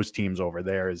from those teams over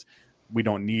there is we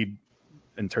don't need,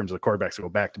 in terms of the quarterbacks, to go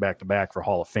back to back to back for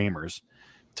Hall of Famers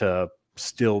to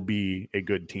still be a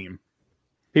good team.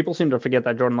 People seem to forget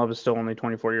that Jordan Love is still only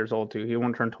 24 years old, too. He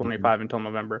won't turn 25 until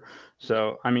November.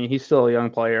 So, I mean, he's still a young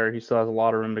player. He still has a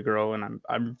lot of room to grow, and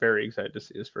I'm very excited to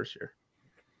see his first year.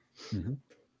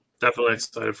 Definitely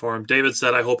excited for him. David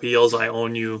said, I hope he yells, I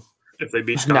own you if they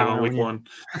beat Chicago in week 1.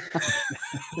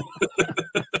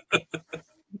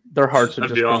 Their hearts would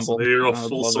That'd just be awesome. crumble. You're a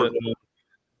full circle.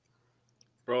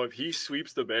 Bro, if he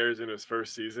sweeps the Bears in his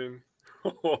first season,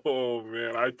 oh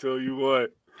man, I tell you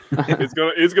what,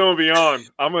 it's gonna be on.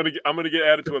 I'm gonna get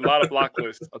added to a lot of block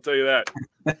lists. I'll tell you that.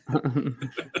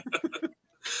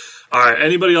 All right.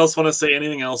 Anybody else want to say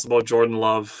anything else about Jordan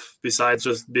Love besides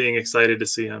just being excited to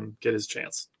see him get his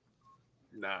chance?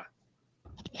 Nah.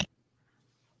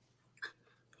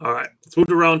 All right. Let's move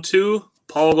to round 2.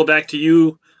 Paul, we'll go back to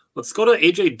you. Let's go to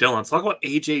A.J. Dillon. Let's talk about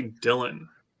A.J. Dillon.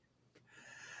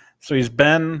 So he's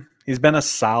been a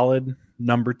solid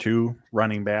number 2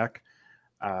 running back,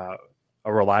 a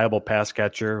reliable pass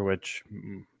catcher, which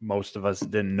most of us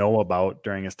didn't know about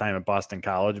during his time at Boston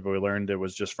College, but we learned it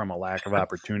was just from a lack of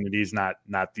opportunities, not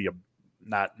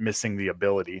missing the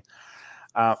ability.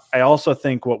 I also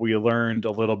think what we learned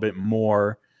a little bit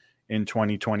more in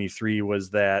 2023 was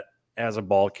that as a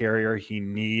ball carrier, he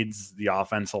needs the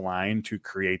offensive line to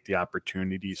create the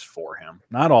opportunities for him.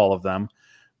 Not all of them,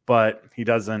 but he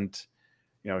doesn't,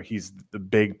 he's the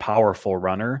big, powerful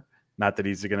runner. Not that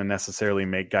he's going to necessarily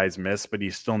make guys miss, but he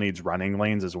still needs running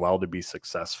lanes as well to be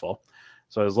successful.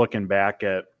 So I was looking back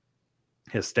at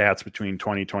his stats between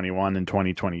 2021 and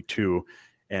 2022,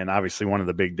 and obviously one of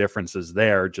the big differences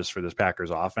there just for this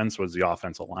Packers offense was the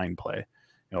offensive line play.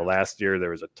 Last year there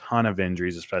was a ton of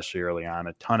injuries, especially early on,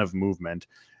 a ton of movement.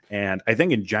 And I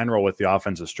think in general with the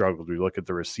offensive struggles, we look at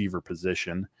the receiver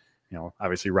position,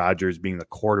 obviously Rodgers being the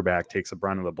quarterback takes the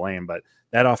brunt of the blame, but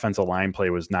that offensive line play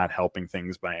was not helping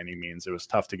things by any means. It was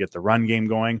tough to get the run game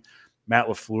going. Matt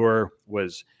LaFleur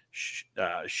was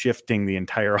shifting the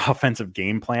entire offensive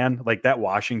game plan. Like that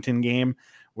Washington game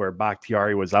where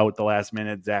Bakhtiari was out the last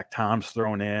minute, Zach Tom's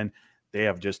thrown in. They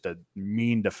have just a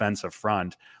mean defensive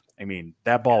front. I mean,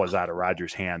 that ball was out of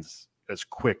Rodgers' hands as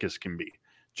quick as can be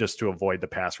just to avoid the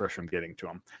pass rush from getting to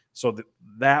him. So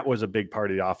that was a big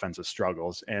part of the offensive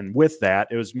struggles. And with that,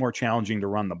 it was more challenging to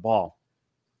run the ball.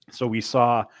 So we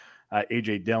saw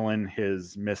A.J. Dillon,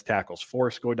 his missed tackles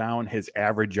force go down, his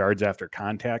average yards after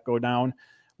contact go down,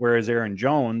 whereas Aaron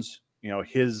Jones,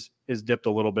 his dipped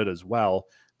a little bit as well,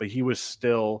 but he was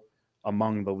still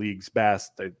among the league's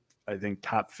best. I think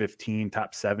top 15,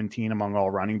 top 17 among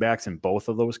all running backs in both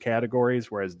of those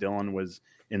categories, whereas Dillon was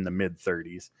in the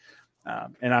mid-30s.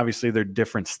 And obviously they're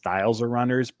different styles of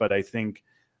runners, but I think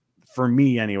for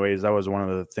me anyways, that was one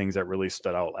of the things that really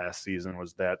stood out last season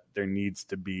was that there needs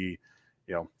to be,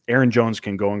 Aaron Jones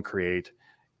can go and create.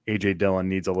 A.J. Dillon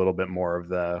needs a little bit more of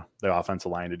the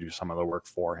offensive line to do some of the work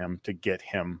for him to get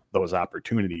him those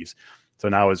opportunities. So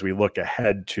now as we look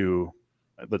ahead to,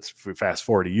 let's fast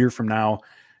forward a year from now,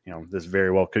 this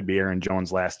very well could be Aaron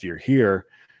Jones' last year here.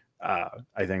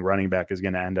 I think running back is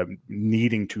going to end up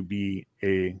needing to be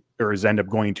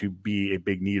going to be a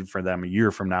big need for them a year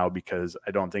from now, because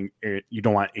I don't think you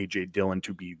don't want A.J. Dillon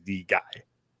to be the guy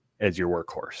as your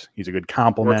workhorse. He's a good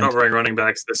complement. We're covering running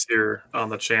backs this year on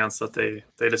the chance that they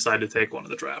decide to take one in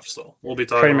the draft. So we'll be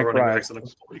talking about running backs in a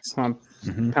couple weeks. I'm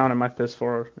pounding my fist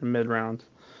for in mid-round.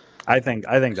 I think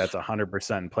that's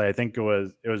 100% in play. I think it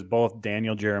was both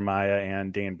Daniel Jeremiah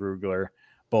and Dan Brugler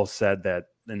both said that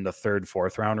in the 3rd,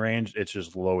 4th round range, it's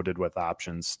just loaded with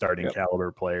options, starting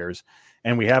caliber players.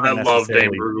 And we haven't I love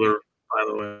Dan Brugler, by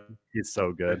the way. He's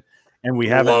so good. And we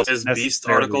haven't love his Beast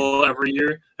article every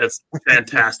year. It's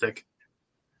fantastic.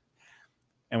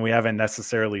 And we haven't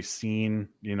necessarily seen,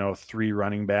 3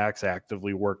 running backs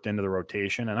actively worked into the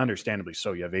rotation. And understandably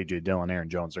so, you have A.J. Dillon, Aaron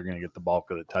Jones, they're going to get the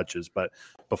bulk of the touches. But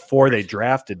before they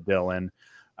drafted Dillon,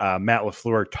 Matt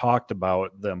LaFleur talked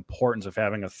about the importance of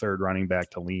having a 3rd running back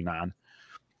to lean on.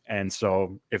 And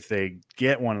so if they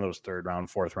get one of those 3rd round,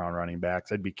 4th round running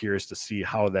backs, I'd be curious to see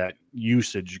how that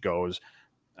usage goes,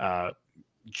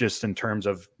 just in terms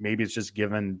of maybe it's just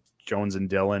given Jones and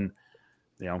Dillon,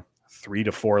 3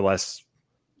 to 4 less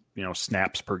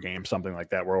snaps per game, something like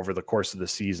that, where over the course of the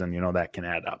season, that can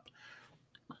add up.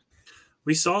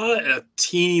 We saw a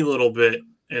teeny little bit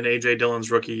in A.J. Dillon's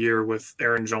rookie year with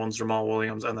Aaron Jones, Jamal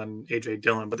Williams, and then A.J.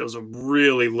 Dillon, but there was a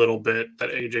really little bit that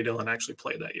A.J. Dillon actually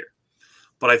played that year.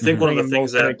 But I think one of the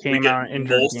things that came out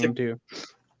injured game too.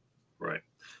 Right.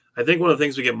 I think one of the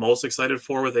things we get most excited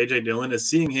for with A.J. Dillon is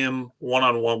seeing him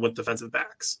one-on-one with defensive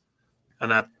backs.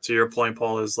 And that, to your point,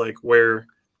 Paul, is like where,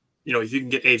 if you can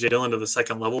get A.J. Dillon to the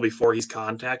second level before he's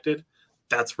contacted,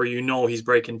 that's where he's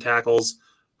breaking tackles,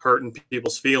 hurting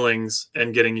people's feelings,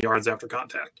 and getting yards after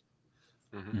contact.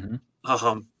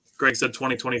 Mm-hmm. Greg said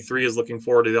 2023 is looking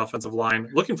forward to the offensive line,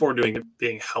 looking forward to it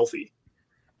being healthy.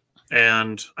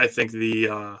 And I think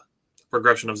the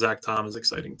progression of Zach Tom is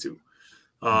exciting too.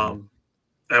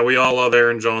 And we all love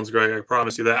Aaron Jones, Greg. I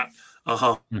promise you that.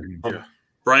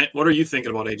 Bryant, what are you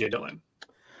thinking about A.J. Dillon?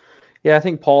 Yeah, I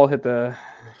think Paul hit the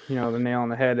nail on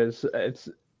the head.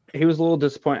 He was a little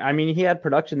disappointed. I mean, he had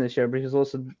production this year, but he was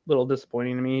a little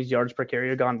disappointing to me. His yards per carry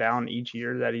have gone down each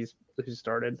year that he's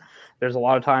started. There's a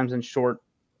lot of times in short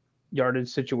yardage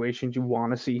situations you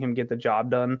want to see him get the job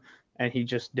done, and he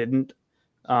just didn't.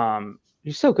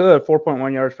 He's still good,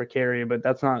 4.1 yards per carry, but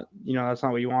that's not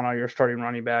what you want out of your starting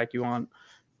running back. You want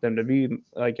them to be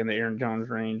like in the Aaron Jones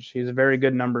range. He's a very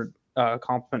good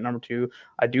complement number 2.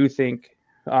 I do think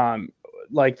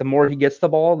like the more he gets the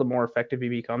ball, the more effective he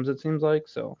becomes, it seems like.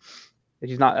 So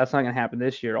that's not going to happen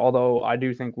this year. Although I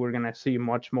do think we're going to see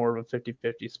much more of a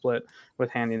 50-50 split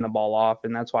with handing the ball off.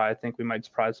 And that's why I think we might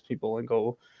surprise people and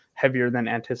go heavier than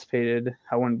anticipated.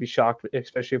 I wouldn't be shocked,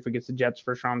 especially if we get the Jets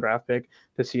first round draft pick,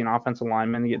 to see an offensive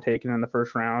lineman get taken in the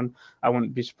first round. I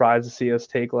wouldn't be surprised to see us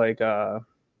take like the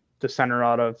center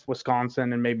out of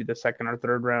Wisconsin and maybe the second or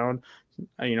third round.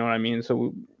 You know what I mean?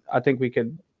 So I think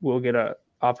we'll get a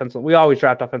offensive. We always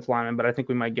draft offensive linemen, but I think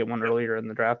we might get one earlier in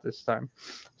the draft this time.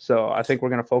 So I think we're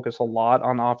going to focus a lot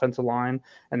on the offensive line,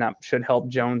 and that should help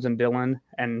Jones and Dillon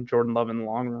and Jordan Love in the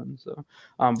long run. So,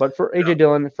 but for A.J.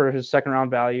 Dillon, for his second round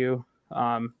value,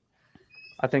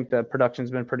 I think the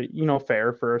production's been pretty,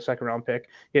 fair for a second round pick.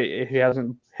 He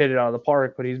hasn't hit it out of the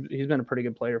park, but he's been a pretty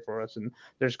good player for us. And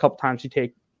there's a couple times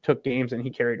he took games and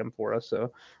he carried them for us.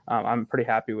 So I'm pretty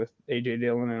happy with A.J.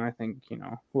 Dillon, and I think,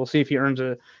 we'll see if he earns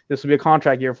this will be a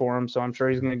contract year for him. So I'm sure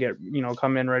he's going to get,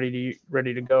 come in ready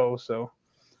to go. So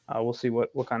we'll see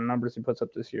what kind of numbers he puts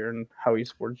up this year and how he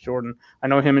supports Jordan. I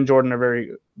know him and Jordan are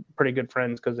pretty good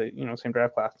friends because they, same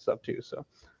draft class and stuff too. So,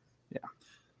 yeah.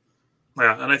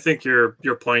 Yeah, and I think your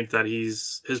point that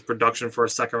his production for a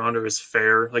second rounder is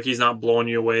fair. Like, he's not blowing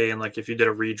you away, and like if you did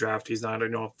a redraft, he's not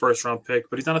a first round pick,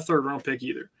 but he's not a third round pick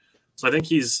either. So I think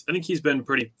he's been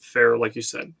pretty fair, like you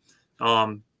said.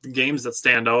 Games that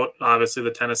stand out, obviously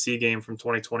the Tennessee game from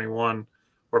 2021,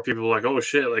 where people were like, "Oh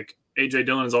shit!" Like A.J.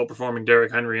 Dillon is outperforming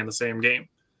Derrick Henry in the same game,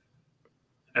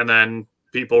 and then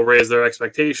people raised their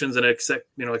expectations and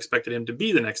expected him to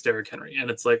be the next Derrick Henry,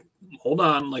 and it's like, hold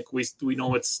on, like we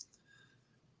know it's.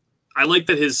 I like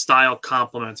that his style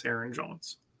complements Aaron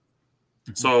Jones.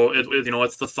 Mm-hmm. So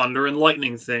it's the thunder and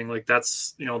lightning thing. Like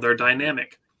that's, they're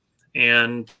dynamic.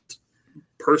 And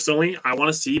personally, I want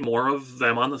to see more of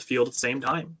them on the field at the same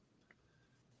time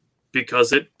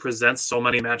because it presents so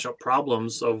many matchup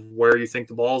problems of where you think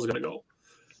the ball is going to go.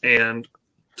 And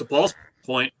to Paul's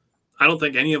point, I don't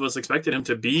think any of us expected him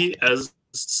to be as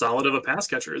solid of a pass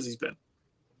catcher as he's been.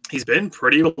 He's been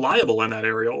pretty reliable in that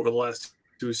area over the last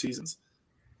 2 seasons.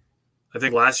 I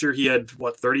think last year he had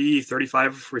 30,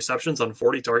 35 receptions on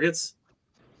 40 targets.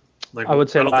 Like, I would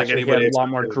say last year he had a lot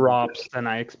more drops than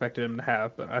I expected him to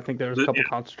have, but I think there was a couple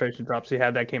concentration drops he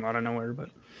had that came out of nowhere. But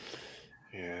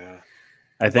yeah,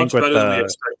 I think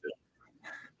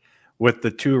with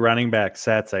the 2 running back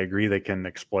sets, I agree they can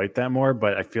exploit that more,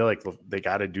 but I feel like they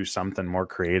got to do something more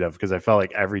creative because I felt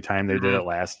like every time they did it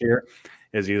last year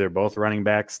is either both running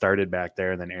backs started back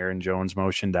there, then Aaron Jones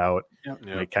motioned out,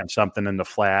 they catch something in the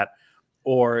flat.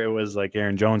 Or it was like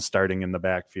Aaron Jones starting in the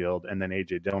backfield and then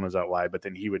A.J. Dillon was out wide, but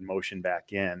then he would motion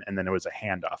back in and then it was a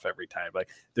handoff every time. Like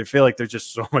they feel like there's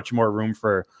just so much more room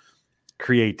for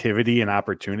creativity and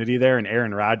opportunity there. And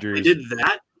Aaron Rodgers did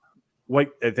that. What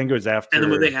I think it was after. And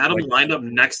then when they had him lined up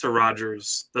next to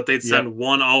Rodgers, that they'd send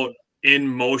one out in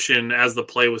motion as the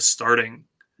play was starting.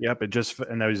 Yep,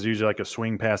 and that was usually like a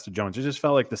swing pass to Jones. It just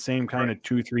felt like the same kind of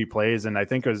 2-3 plays. And I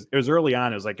think it was early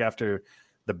on. It was like after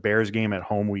the Bears game at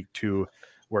home week 2,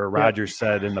 where Rodgers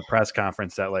said in the press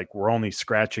conference that like we're only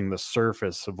scratching the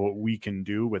surface of what we can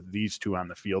do with these 2 on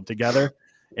the field together.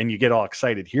 And you get all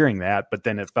excited hearing that, but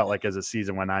then it felt like as the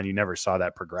season went on, you never saw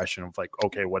that progression of like,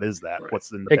 okay, what is that? Right.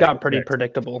 What's in the It got pretty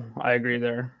predictable. I agree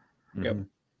there. Mm-hmm. Yep.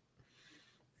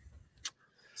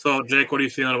 So Jake, what are you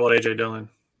feeling about A.J. Dillon?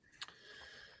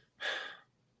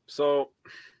 So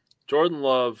Jordan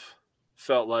Love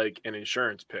felt like an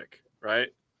insurance pick, right?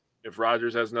 If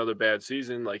Rodgers has another bad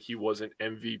season, like he wasn't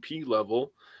MVP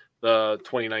level the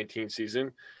 2019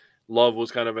 season, Love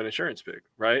was kind of an insurance pick,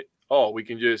 right? Oh, we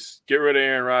can just get rid of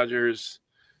Aaron Rodgers.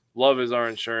 Love is our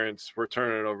insurance. We're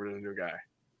turning it over to the new guy.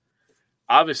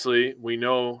 obviously, we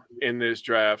know in this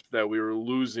draft that we were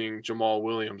losing Jamal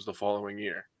Williams the following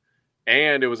year,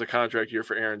 and it was a contract year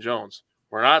for Aaron Jones.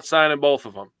 We're not signing both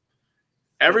of them.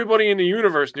 Everybody in the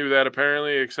universe knew that,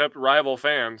 apparently, except rival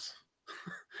fans.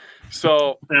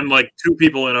 So, and like 2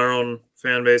 people in our own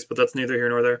fan base, but that's neither here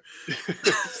nor there.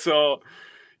 So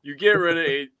you get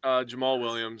rid of Jamal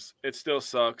Williams. It still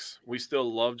sucks. We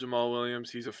still love Jamal Williams.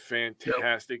 He's a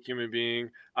fantastic human being.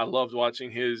 I loved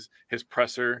watching his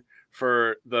presser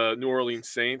for the New Orleans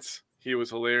Saints. He was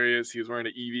hilarious. He was wearing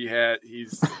an EV hat.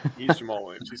 He's Jamal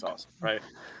Williams. He's awesome, right?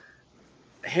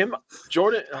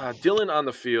 Dylan on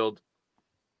the field,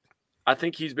 I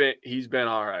think he's been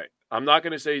all right. I'm not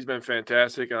going to say he's been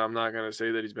fantastic, and I'm not going to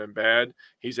say that he's been bad.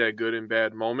 He's had good and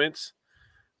bad moments.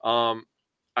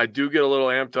 I do get a little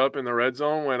amped up in the red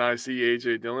zone when I see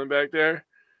A.J. Dillon back there.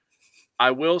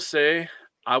 I will say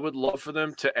I would love for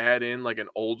them to add in like an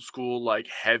old school, like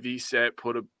heavy set,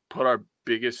 put our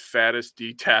biggest, fattest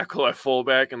D tackle at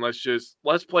fullback, and let's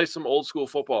play some old school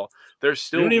football. There's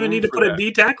still you don't even need to put a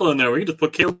D tackle in there. We can just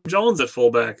put Caleb Jones at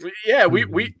fullback. Yeah,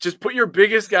 we just put your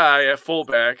biggest guy at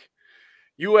fullback.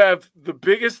 You have the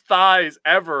biggest thighs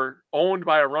ever owned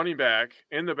by a running back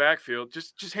in the backfield.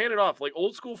 Just hand it off. Like,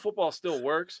 old school football still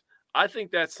works. I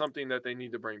think that's something that they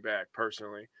need to bring back,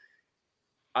 personally.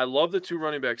 I love the 2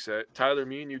 running back set. Tyler,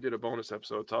 me and you did a bonus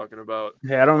episode talking about.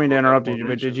 Hey, I don't mean to interrupt you,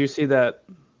 but did you see that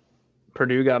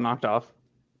Purdue got knocked off?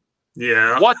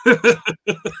 Yeah. What?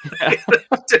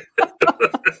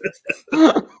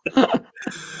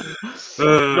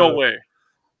 No way.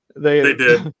 They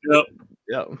did. Yep.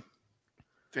 Yep.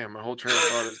 Damn, my whole train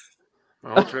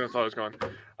of thought is gone.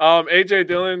 A.J.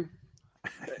 Dillon,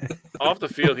 off the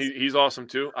field, he's awesome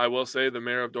too. I will say, the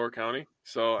mayor of Door County.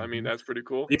 So, I mean, that's pretty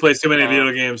cool. He plays too many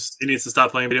video games. He needs to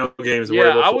stop playing video games.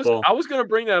 Yeah, I was going to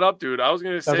bring that up, dude. I was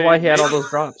going to say. That's why he had all those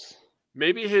drops.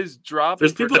 Maybe his drop.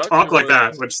 There's people that talk like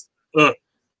that, which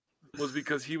was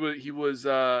because he was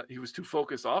too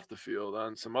focused off the field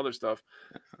on some other stuff.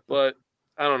 But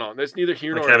I don't know. That's neither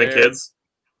here nor there. Having kids.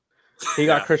 He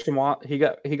got Christian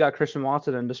Christian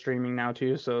Watson into streaming now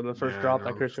too. So the first drop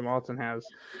that Christian Watson has,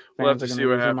 we'll have to see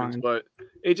what happens. But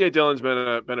A.J. Dillon's been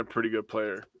a pretty good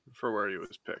player for where he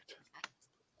was picked.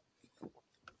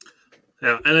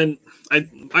 Yeah, and then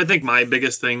I think my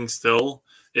biggest thing still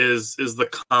is the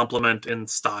complement in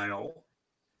style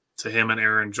to him and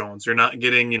Aaron Jones. You're not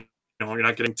getting you're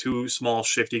not getting 2 small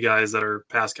shifty guys that are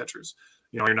pass catchers.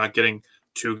 You're not getting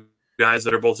 2 guys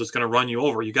that are both just going to run you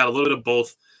over. You got a little bit of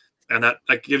both. And that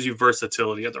gives you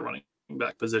versatility at the running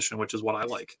back position, which is what I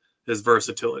like, is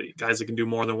versatility. Guys that can do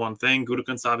more than one thing.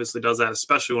 Gutekunst obviously does that,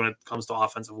 especially when it comes to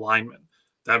offensive linemen.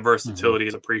 That versatility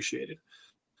is appreciated.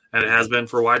 And it has been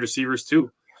for wide receivers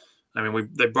too. I mean,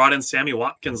 they brought in Sammy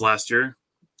Watkins last year,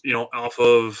 off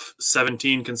of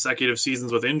 17 consecutive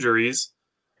seasons with injuries,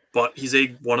 but he's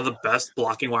one of the best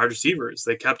blocking wide receivers.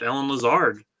 They kept Allen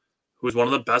Lazard, who was one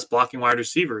of the best blocking wide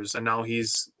receivers, and now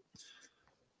he's,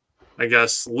 I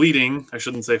guess, leading, I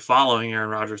shouldn't say following Aaron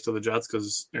Rodgers to the Jets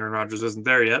because Aaron Rodgers isn't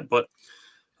there yet, but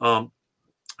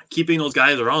keeping those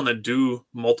guys around that do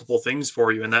multiple things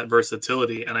for you and that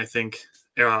versatility. And I think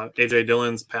A.J.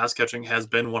 Dillon's pass catching has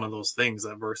been one of those things,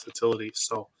 that versatility.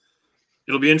 So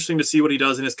it'll be interesting to see what he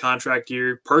does in his contract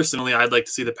year. Personally, I'd like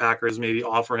to see the Packers maybe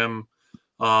offer him,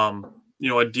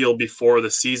 a deal before the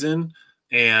season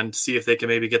and see if they can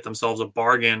maybe get themselves a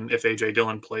bargain if A.J.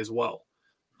 Dillon plays well.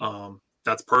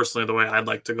 That's personally the way I'd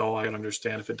like to go. I can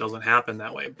understand if it doesn't happen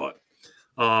that way. But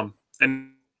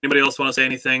and anybody else want to say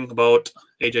anything about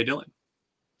A.J. Dillon?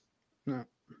 No.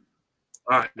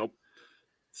 All right. Nope.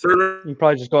 You can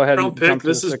probably just go ahead and pick.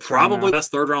 This is probably the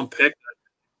best 3rd round pick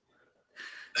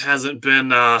that hasn't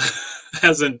been a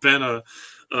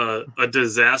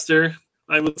disaster,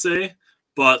 I would say.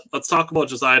 But let's talk about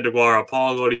Josiah DeGuara.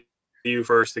 Paul, I'll go to you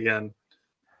first again.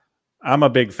 I'm a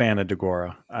big fan of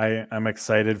DeGuara. I'm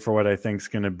excited for what I think is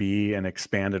going to be an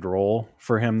expanded role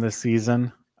for him this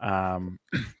season.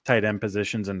 Tight end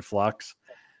positions in flux.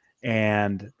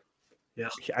 And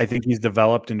I think he's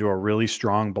developed into a really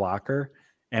strong blocker.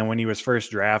 And when he was first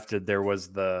drafted, there was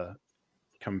the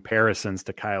comparisons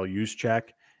to Kyle Juszczyk.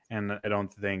 And I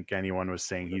don't think anyone was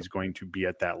saying he's going to be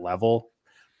at that level.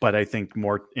 But I think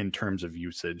more in terms of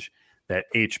usage, that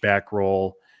H-back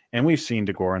role. And we've seen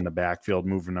DeGuara in the backfield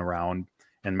moving around,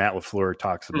 and Matt LaFleur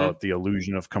talks about the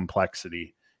illusion of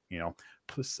complexity.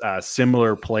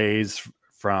 Similar plays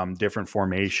from different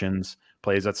formations,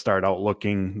 plays that start out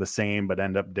looking the same but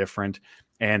end up different,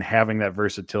 and having that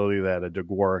versatility that a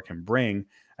DeGuara can bring,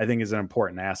 I think is an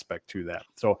important aspect to that.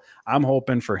 So I'm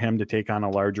hoping for him to take on a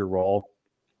larger role.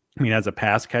 I mean, as a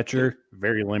pass catcher,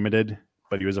 very limited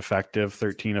but he was effective,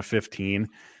 13 of 15.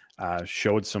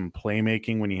 Showed some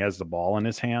playmaking when he has the ball in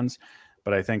his hands.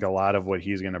 But I think a lot of what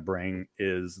he's going to bring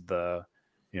is the,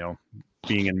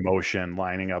 being in motion,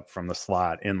 lining up from the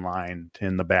slot, in line,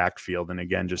 in the backfield. And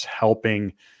again, just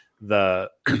helping to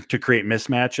create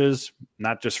mismatches,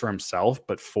 not just for himself,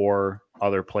 but for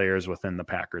other players within the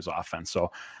Packers offense.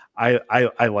 So I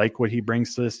like what he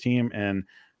brings to this team, and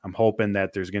I'm hoping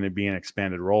that there's going to be an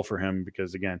expanded role for him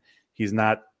because, again, he's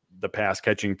not the pass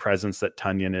catching presence that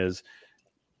Tonyan is.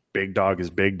 Big dog is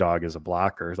big dog as a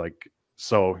blocker.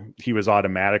 So he was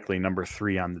automatically number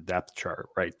 3 on the depth chart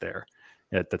right there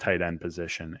at the tight end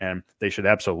position. And they should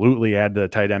absolutely add the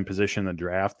tight end position in the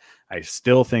draft. I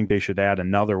still think they should add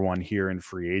another one here in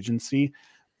free agency,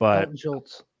 but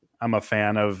I'm a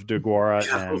fan of DeGuara,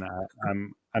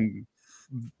 and I'm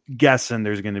guessing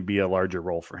there's going to be a larger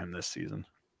role for him this season.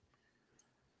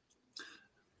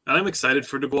 I'm excited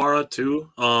for DeGuara too.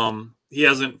 He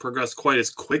hasn't progressed quite as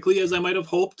quickly as I might have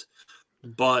hoped,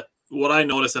 but what I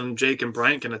noticed, and Jake and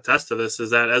Bryant can attest to this, is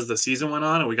that as the season went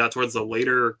on and we got towards the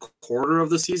later quarter of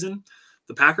the season,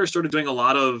 the Packers started doing a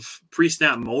lot of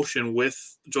pre-snap motion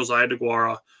with Josiah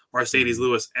DeGuara, Mercedes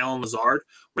Lewis, Allen Lazard,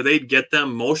 where they'd get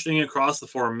them motioning across the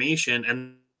formation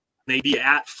and they'd be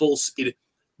at full speed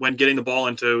when getting the ball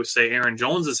into, say, Aaron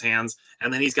Jones's hands,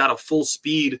 and then he's got a full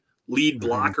speed lead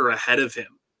blocker ahead of him.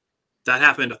 That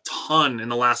happened a ton in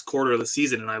the last quarter of the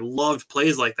season, and I loved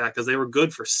plays like that because they were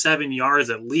good for 7 yards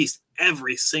at least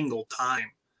every single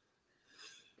time.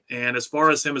 And as far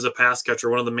as him as a pass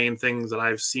catcher, one of the main things that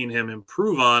I've seen him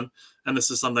improve on, and this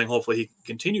is something hopefully he can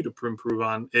continue to improve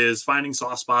on, is finding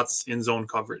soft spots in zone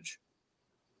coverage.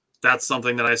 That's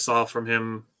something that I saw from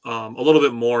him a little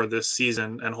bit more this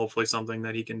season, and hopefully something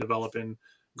that he can develop in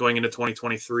going into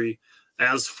 2023.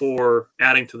 As for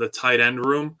adding to the tight end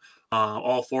room,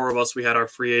 all 4 of us, we had our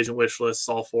free agent wish lists.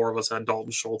 All 4 of us had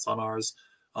Dalton Schultz on ours.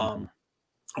 A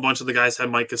bunch of the guys had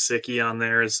Mike Gesicki on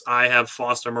theirs. I have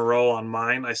Foster Moreau on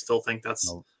mine. I still think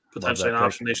that's potentially an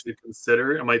option they should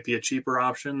consider. It might be a cheaper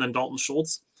option than Dalton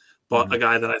Schultz, but a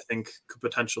guy that I think could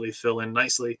potentially fill in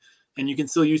nicely. And you can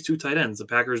still use 2 tight ends. The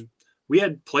Packers, we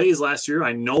had plays last year.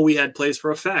 I know we had plays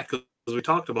for a fact because we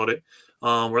talked about it,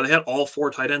 where they had all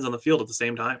 4 tight ends on the field at the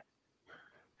same time.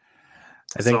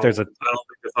 I don't think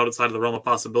it's outside of the realm of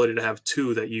possibility to have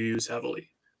 2 that you use heavily.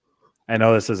 I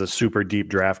know this is a super deep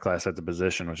draft class at the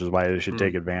position, which is why they should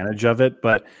take advantage of it.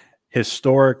 But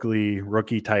historically,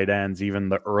 rookie tight ends, even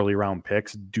the early round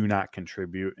picks, do not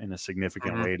contribute in a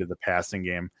significant way to the passing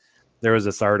game. There was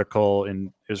this article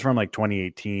it was from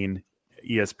 2018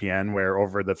 ESPN, where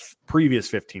over the previous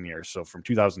 15 years, so from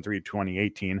 2003 to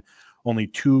 2018, only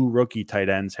 2 rookie tight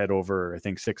ends had over, I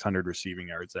think, 600 receiving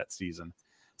yards that season.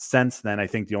 Since then, I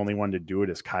think the only one to do it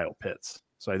is Kyle Pitts.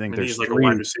 So I think there's he's 3 a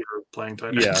wide receiver playing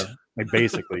tight end. Yeah,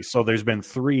 basically. So there's been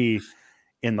 3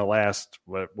 in the last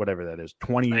whatever that is,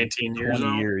 19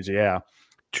 years,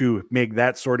 to make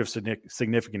that sort of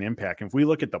significant impact. And if we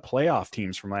look at the playoff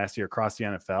teams from last year across the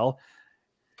NFL,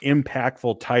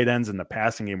 impactful tight ends in the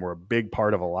passing game were a big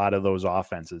part of a lot of those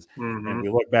offenses. And we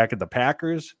look back at the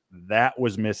Packers, that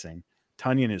was missing.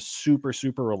 Tonyan is super,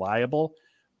 super reliable,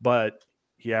 but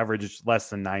he averaged less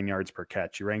than 9 yards per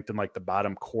catch. He ranked in the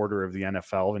bottom quarter of the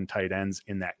NFL in tight ends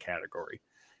in that category.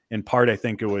 In part, I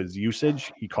think it was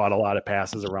usage. He caught a lot of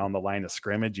passes around the line of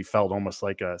scrimmage. He felt almost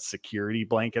like a security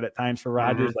blanket at times for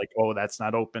Rodgers, oh, that's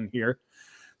not open here.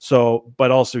 So,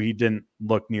 but also he didn't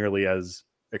look nearly as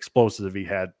explosive as he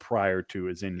had prior to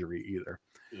his injury either.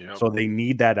 Yep. So they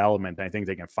need that element. I think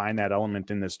they can find that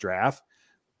element in this draft,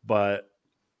 but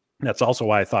that's also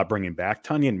why I thought bringing back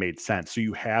Tonyan made sense. So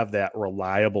you have that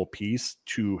reliable piece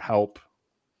to help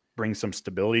bring some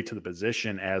stability to the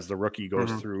position as the rookie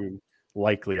goes through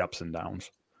likely ups and downs.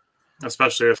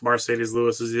 Especially if Mercedes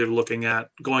Lewis is either looking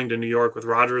at going to New York with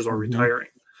Rodgers or retiring.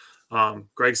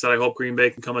 Greg said, I hope Green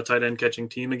Bay can become a tight end catching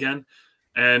team again.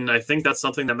 And I think that's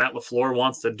something that Matt LaFleur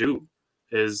wants to do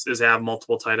is have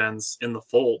multiple tight ends in the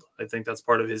fold. I think that's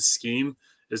part of his scheme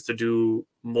is to do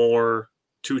more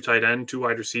 2 tight end, 2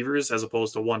 wide receivers, as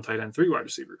opposed to 1 tight end, 3 wide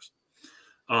receivers.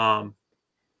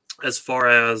 As far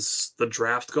as the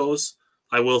draft goes,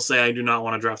 I will say I do not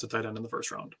want to draft a tight end in the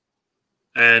first round.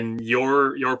 And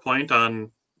your point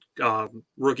on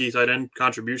rookie tight end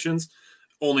contributions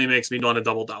only makes me want to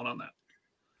double down on that.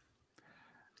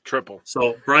 Triple.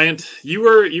 So, Bryant, you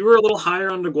were a little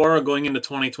higher on DeGuara going into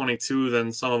 2022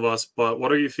 than some of us, but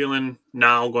what are you feeling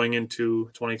now going into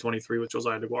 2023 with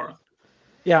Josiah DeGuara?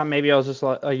 Yeah, maybe I was just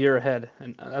a year ahead,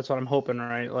 and that's what I'm hoping,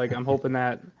 right? I'm hoping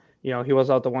that he was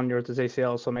out the 1 year with his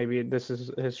ACL, so maybe this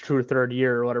is his true third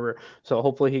year or whatever. So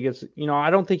hopefully he gets, I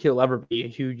don't think he'll ever be a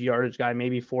huge yardage guy,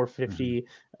 maybe 450,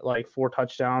 like 4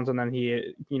 touchdowns, and then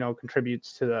he,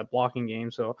 contributes to the blocking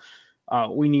game. So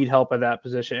we need help at that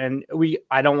position. And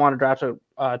I don't want to draft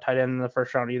a tight end in the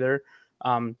first round either.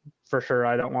 For sure,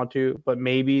 I don't want to, but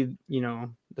maybe,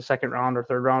 the second round or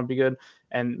third round would be good.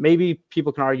 And maybe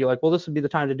people can argue like, well, this would be the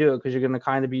time to do it because you're going to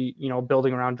kind of be,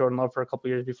 building around Jordan Love for a couple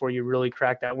of years before you really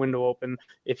crack that window open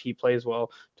if he plays well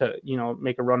to,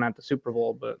 make a run at the Super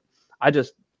Bowl. But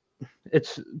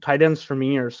it's tight ends for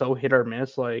me are so hit or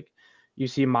miss. Like, you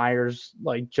see Myers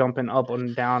like jumping up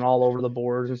and down all over the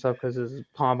boards and stuff because his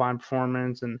combine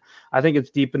performance. And I think it's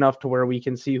deep enough to where we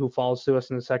can see who falls to us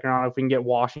in the second round. If we can get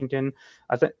Washington,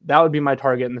 I think that would be my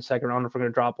target in the second round if we're going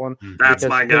to drop one. That's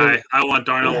my guy. I want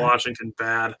Darnell Washington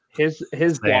bad. His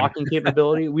blocking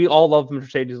capability. We all love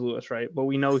Mercedes Lewis, right? But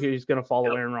we know he's going to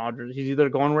follow Aaron Rodgers. He's either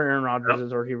going where Aaron Rodgers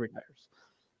is or he retires.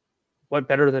 What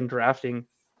better than drafting?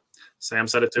 Sam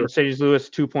said it too. Mercedes Lewis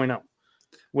 2.0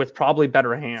 with probably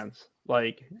better hands.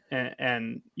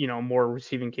 And more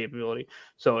receiving capability.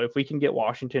 So if we can get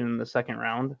Washington in the second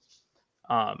round,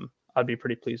 I'd be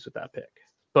pretty pleased with that pick.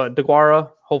 But DeGuara,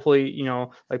 hopefully,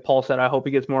 like Paul said, I hope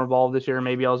he gets more involved this year.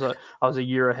 Maybe I was a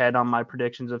year ahead on my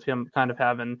predictions of him kind of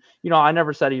having, I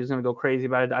never said he was going to go crazy,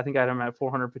 but I think I had him at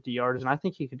 450 yards, and I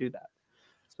think he could do that.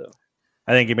 So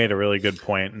I think you made a really good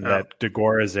point in that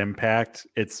DeGuara's impact,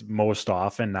 it's most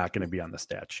often not going to be on the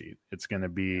stat sheet. It's going to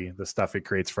be the stuff it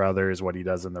creates for others, what he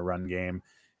does in the run game,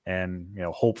 and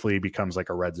hopefully he becomes like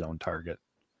a red zone target.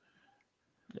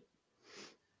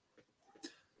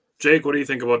 Jake, what do you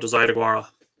think about Josiah DeGuara?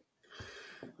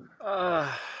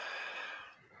 I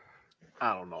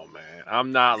don't know, man.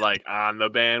 I'm not like on the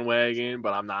bandwagon,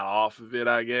 but I'm not off of it,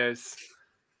 I guess.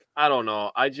 I don't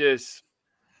know. I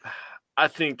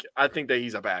think that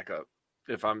he's a backup,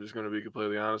 if I'm just going to be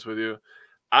completely honest with you.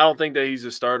 I don't think that he's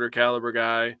a starter caliber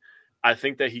guy. I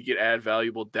think that he could add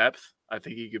valuable depth. I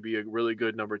think he could be a really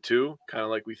good number 2, kind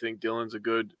of like we think Dylan's a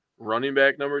good running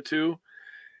back number 2.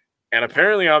 And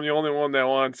apparently I'm the only one that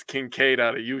wants Kincaid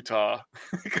out of Utah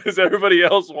because everybody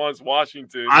else wants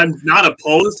Washington. I'm not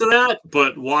opposed to that,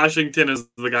 but Washington is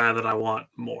the guy that I want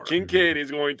more. Kincaid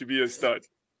is going to be a stud.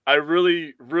 I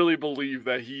really, really believe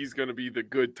that he's going to be the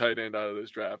good tight end out of this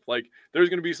draft. Like, there's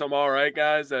going to be some all right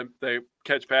guys that they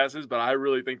catch passes, but I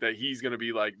really think that he's going to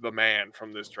be like the man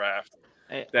from this draft.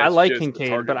 I like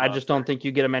Kincaid, but I just don't think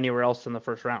you get him anywhere else in the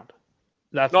first round.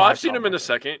 I've seen him in the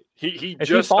second. He if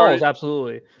just he falls,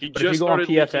 started, and if you go on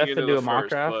PFF and do a mock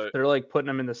draft, they're like putting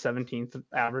him in the 17th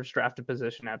average drafted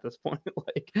position at this point.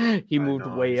 Like, he moved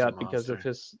way up because of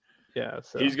his. Yeah,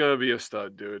 so he's gonna be a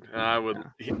stud, dude. And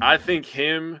I think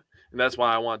him, and that's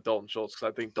why I want Dalton Schultz,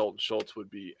 because I think Dalton Schultz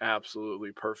would be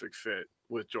absolutely perfect fit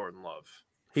with Jordan Love.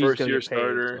 First year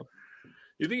starter. So.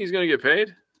 You think he's gonna get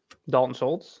paid? Dalton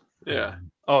Schultz? Yeah.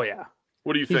 Oh yeah.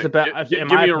 What do you think? Give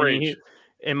me a range.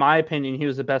 In my opinion, he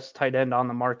was the best tight end on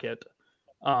the market,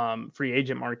 free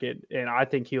agent market, and I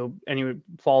think he would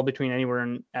fall between anywhere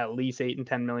in at least $8 and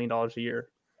 $10 million a year.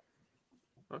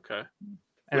 Okay.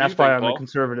 And that's probably on the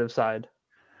conservative side.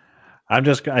 I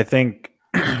think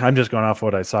I'm just going off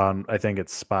what I saw. I think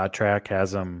it's Spot Track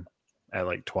has him at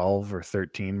like 12 or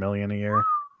 13 million a year.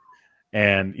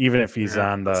 And even if he's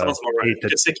on the right.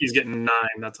 Gesicki's getting 9,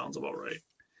 that sounds about right.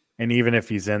 And even if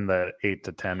he's in the 8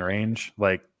 to 10 range,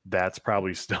 like that's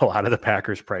probably still out of the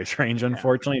Packers price range,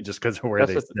 unfortunately, just because of where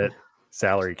they sit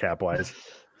salary cap wise.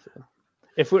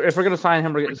 If we're going to sign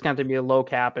him, it's going to be a low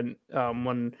cap, and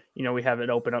when we have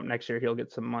it open up next year, he'll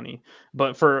get some money.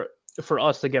 But for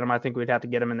us to get him, I think we'd have to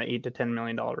get him in the $8 to $10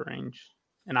 million range,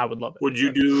 and I would love it. Would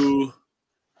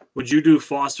you do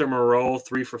Foster Moreau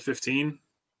 3 for 15?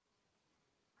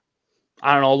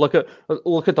 I don't know.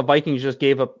 Look at the Vikings just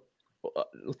gave up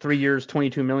 3 years,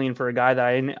 $22 million for a guy that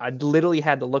I literally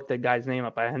had to look that guy's name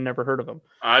up. I had never heard of him.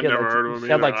 I've never heard of him. He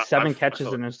had like 7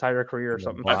 catches in his entire career or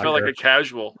something. I felt like a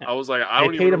casual. I was like, I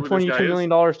paid him $22 million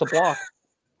to block.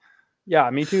 Yeah,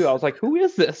 me too. I was like, who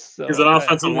is this? So, he's an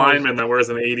offensive lineman that wears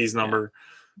an 80s number.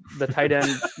 The tight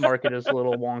end market is a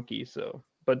little wonky. So,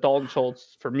 but Dalton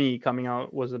Schultz for me coming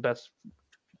out was the best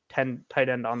 10 tight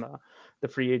end on the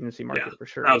free agency market for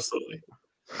sure. Absolutely.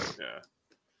 Yeah.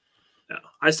 Yeah,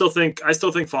 I still think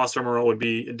Foster Moreau would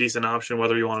be a decent option,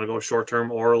 whether you want to go short term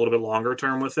or a little bit longer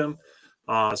term with him,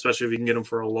 especially if you can get him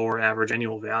for a lower average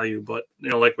annual value. But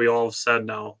like we all have said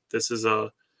now, this is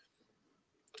a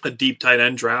deep tight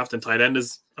end draft, and tight end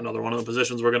is another one of the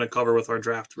positions we're going to cover with our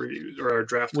draft reviews or our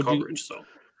draft coverage.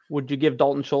 Would you give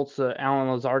Dalton Schultz the Allen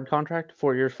Lazard contract,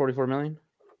 4 years, $44 million?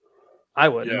 I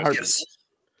would. Yes.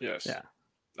 Yeah.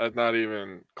 That's not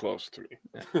even close to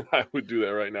me. I would do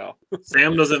that right now.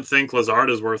 Sam doesn't think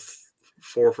Lazard is worth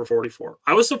 4 for 44.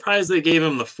 I was surprised they gave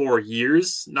him the 4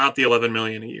 years, not the $11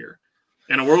 million a year.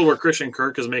 In a world where Christian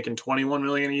Kirk is making $21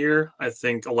 million a year, I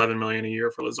think $11 million a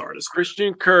year for Lazard is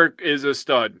Christian Kirk is a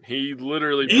stud. He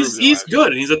literally he's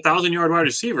good, and he's a 1,000-yard wide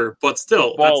receiver, but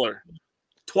still, baller.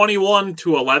 21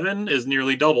 to 11 is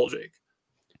nearly double, Jake.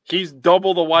 He's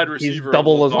double the wide receiver. He's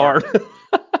double Lazard.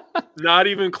 Not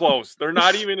even close. They're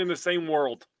not even in the same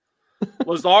world.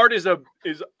 Lazard is a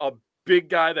big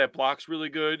guy that blocks really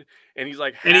good, and he's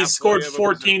like, and he's scored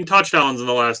 14 touchdowns in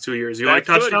the last 2 years. You like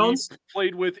touchdowns? He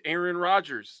played with Aaron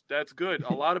Rodgers. That's good.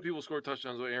 A lot of people score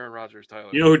touchdowns with Aaron Rodgers, Tyler.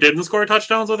 You know who didn't score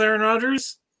touchdowns with Aaron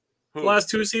Rodgers? Who? The last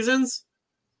 2 seasons?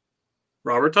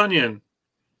 Robert Tonyan.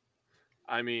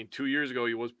 I mean, 2 years ago,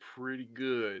 he was pretty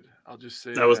good. I'll just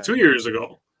say that was 2 years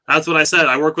ago. That's what I said.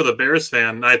 I work with a Bears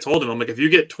fan, and I told him, I'm like, if you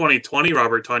get 2020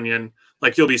 Robert Tonyan,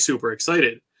 like, you'll be super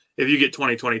excited. If you get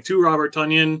 2022 Robert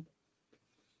Tonyan,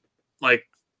 like,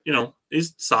 you know,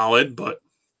 he's solid, but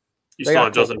you still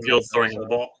have Justin Fields throwing the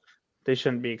ball. They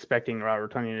shouldn't be expecting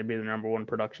Robert Tonyan to be the number one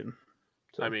production.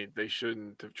 So. I mean, they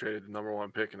shouldn't have traded the number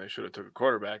 1 pick, and they should have took a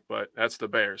quarterback, but that's the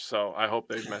Bears, so I hope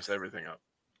they mess everything up.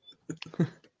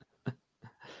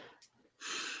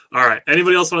 All right.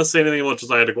 Anybody else want to say anything about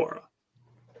Josiah DeGuara?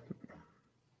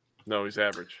 No, he's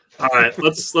average. All right,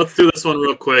 let's do this one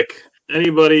real quick.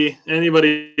 Anybody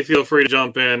feel free to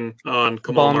jump in on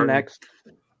Kamal Martin. Next.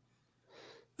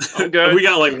 We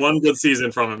got like 1 good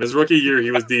season from him. His rookie year,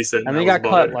 he was decent. And he got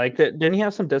cut. Like, didn't he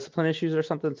have some discipline issues or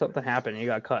something? Something happened. He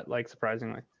got cut, like,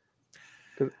 surprisingly.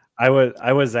 I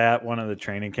was at one of the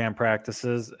training camp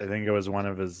practices. I think it was one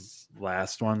of his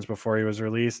last ones before he was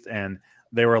released, and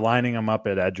they were lining him up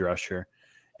at edge rusher.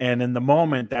 And in the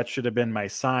moment, that should have been my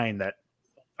sign that,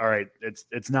 all right,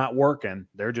 it's not working.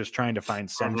 They're just trying to find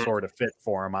some sort of fit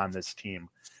for him on this team.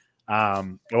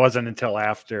 It wasn't until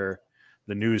after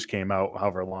the news came out,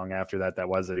 however long after that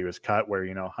was, that he was cut, where,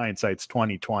 you know, hindsight's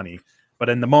 2020. But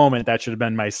in the moment, that should have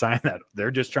been my sign that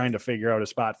they're just trying to figure out a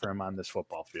spot for him on this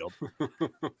football field.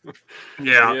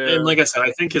 Yeah. And like I said,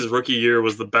 I think his rookie year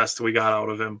was the best we got out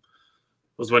of him,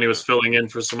 was when he was filling in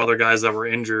for some other guys that were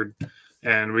injured,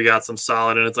 and we got some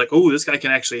solid. And it's like, oh, this guy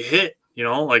can actually hit. You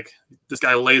know, like, this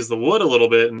guy lays the wood a little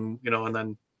bit, and, you know, and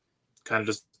then kind of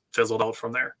just fizzled out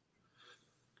from there.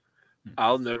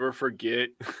 I'll never forget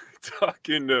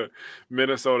talking to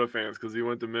Minnesota fans, because he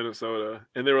went to Minnesota,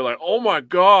 and they were like, oh my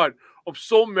God, I'm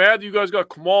so mad that you guys got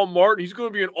Kamal Martin. He's going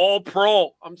to be an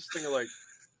all-pro. I'm just thinking, like,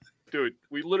 dude,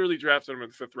 we literally drafted him in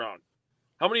the 5th round.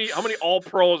 How many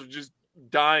all-pros are just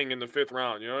dying in the 5th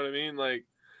round? You know what I mean? Like,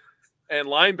 and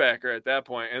linebacker at that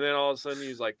point. And then all of a sudden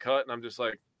he's like cut, and I'm just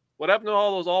like, what happened to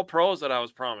all those all-pros that I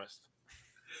was promised?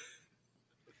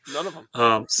 None of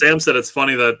them. Sam said it's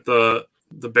funny that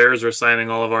the Bears are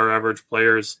signing all of our average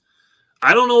players.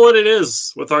 I don't know what it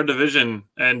is with our division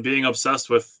and being obsessed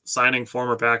with signing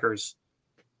former Packers.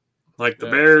 Like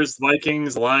the Bears,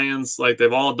 Vikings, Lions, like,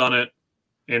 they've all done it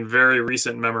in very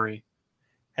recent memory.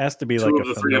 Has to be 2 like of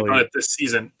a the 3 have done it this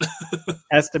season.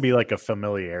 Has to be like a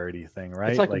familiarity thing,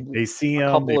 right? Like they see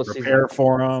them, they prepare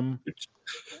for them.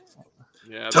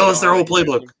 Yeah, tell us their whole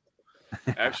playbook.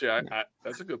 Actually, I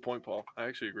that's a good point, Paul. I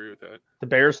actually agree with that. The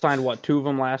Bears signed 2 of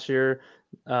them last year.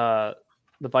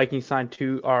 The Vikings signed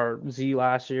Z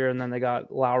last year, and then they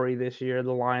got Lowry this year.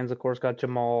 The Lions, of course, got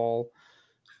Jamal.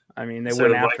 I mean, they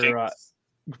went after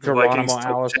Geronimo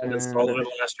Allison Sullivan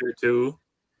last year too.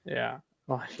 Yeah,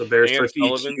 the Bears took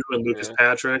EQ and Lucas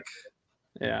Patrick.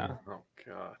 Yeah. Oh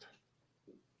God.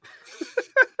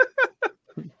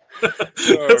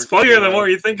 It's funnier the more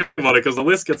you think about it, because the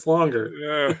list gets longer.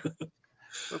 Yeah.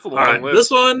 That's a long All right,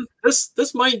 list.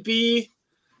 This might be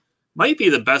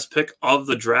the best pick of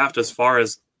the draft as far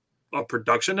as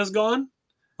production has gone.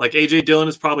 Like, AJ Dillon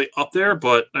is probably up there,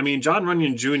 but I mean, John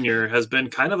Runyon Jr. has been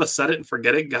kind of a set it and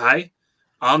forget it guy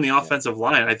on the offensive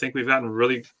line. I think we've gotten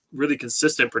really, really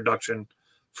consistent production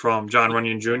from John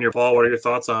Runyon Jr. Paul, what are your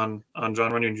thoughts on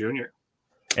John Runyon Jr.?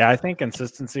 Yeah, I think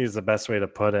consistency is the best way to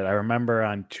put it. I remember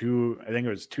on 2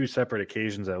 separate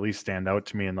occasions that at least stand out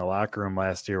to me in the locker room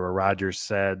last year, where Rodgers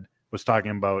was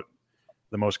talking about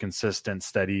the most consistent,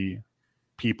 steady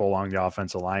people along the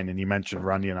offensive line, and he mentioned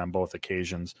Runyon on both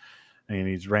occasions. I mean,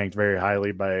 he's ranked very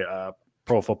highly by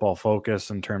Pro Football Focus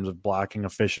in terms of blocking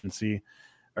efficiency,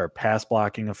 or pass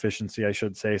blocking efficiency, I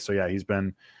should say. So yeah, he's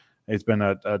been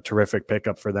a terrific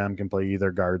pickup for them. Can play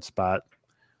either guard spot.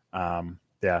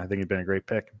 Yeah, I think he's been a great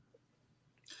pick.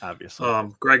 Obviously,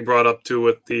 Greg brought up too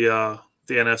with the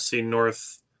NFC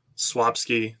North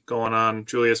swapski going on.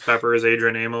 Julius Peppers,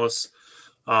 Adrian Amos.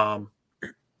 I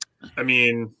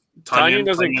mean, Tanyan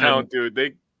doesn't count,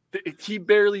 dude. He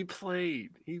barely played.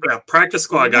 Practice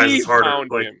squad guys is harder.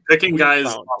 Like picking guys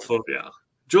off of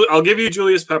I'll give you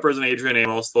Julius Peppers and Adrian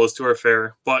Amos. Those two are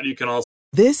fair, but you can also.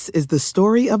 This is the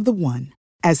story of the one.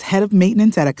 As head of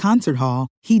maintenance at a concert hall,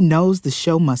 he knows the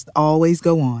show must always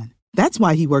go on. That's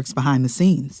why he works behind the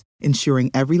scenes, ensuring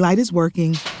every light is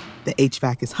working, the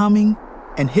HVAC is humming,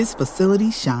 and his facility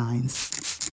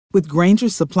shines. With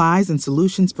Grainger's supplies and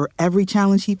solutions for every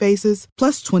challenge he faces,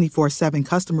 plus 24/7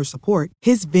 customer support,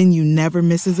 his venue never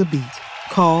misses a beat.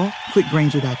 Call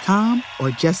quickgrainger.com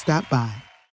or just stop by.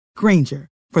 Grainger,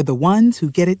 for the ones who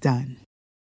get it done.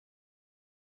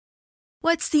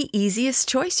 What's the easiest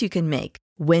choice you can make?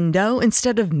 Window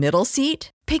instead of middle seat?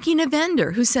 Picking a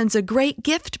vendor who sends a great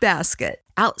gift basket?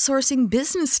 Outsourcing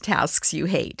business tasks you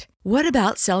hate? What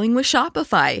about selling with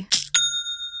Shopify?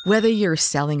 Whether you're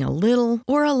selling a little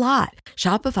or a lot,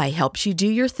 Shopify helps you do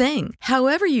your thing,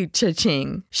 however you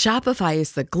cha-ching. Shopify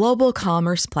is the global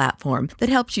commerce platform that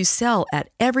helps you sell at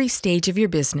every stage of your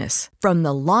business. From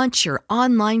the launch your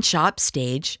online shop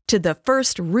stage to the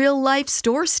first real-life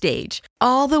store stage,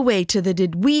 all the way to the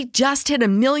did we just hit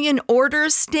 1 million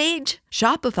orders stage.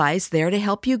 Shopify's there to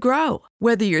help you grow.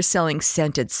 Whether you're selling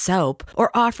scented soap or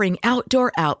offering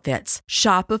outdoor outfits,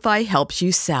 Shopify helps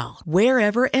you sell.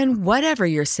 Wherever and whatever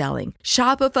you're selling,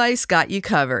 Shopify's got you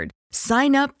covered.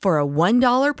 Sign up for a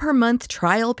 $1 per month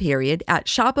trial period at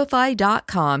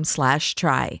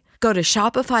shopify.com/try. Go to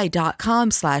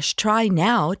shopify.com/try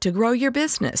now to grow your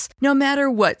business, no matter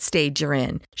what stage you're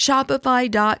in.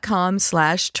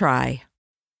 Shopify.com/try.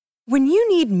 When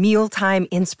you need mealtime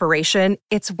inspiration,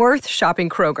 it's worth shopping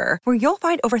Kroger, where you'll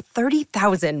find over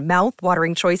 30,000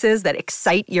 mouth-watering choices that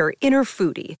excite your inner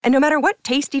foodie. And no matter what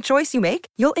tasty choice you make,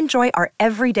 you'll enjoy our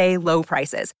everyday low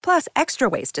prices, plus extra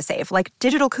ways to save, like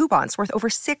digital coupons worth over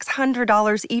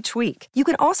 $600 each week. You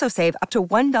can also save up to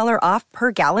 $1 off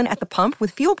per gallon at the pump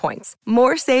with fuel points.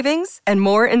 More savings and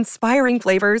more inspiring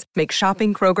flavors make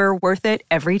shopping Kroger worth it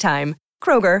every time.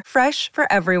 Kroger, fresh for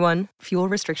everyone. Fuel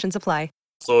restrictions apply.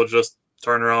 So just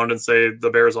turn around and say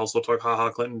the Bears also took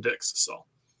Clinton Dix. So,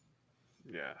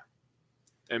 yeah.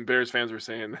 And Bears fans were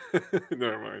saying,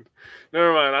 never mind. I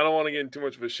don't want to get in too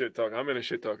much of a shit talk. I'm in a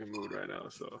shit talking mood right now.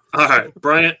 So, all right,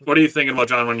 Bryant, what are you thinking about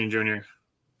Jon Runyan Jr.?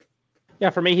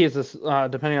 Yeah, for me, he's this.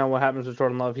 Depending on what happens with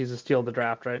Jordan Love, he's a steal of the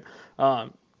draft, right?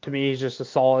 To me, he's just a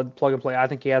solid plug and play. I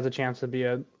think he has a chance to be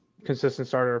a consistent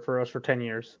starter for us for 10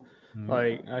 years.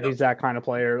 He's that kind of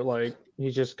player. Like,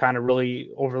 he's just kind of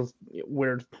really over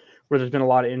where there's been a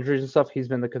lot of injuries and stuff. He's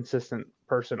been the consistent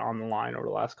person on the line over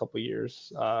the last couple of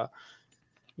years. So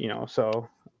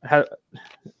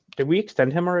did we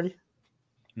extend him already?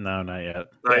 No, not yet.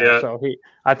 Not yet. So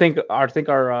I think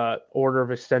our order of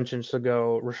extensions should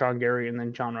go Rashawn Gary and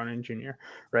then Jon Runyan Jr.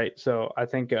 Right. So I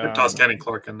think toss Kenny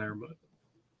Clark in there, but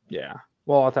yeah.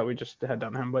 Well, I thought we just had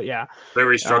done him, but yeah, they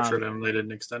restructured him. They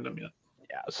didn't extend him yet.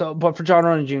 Yeah. So, but for Jon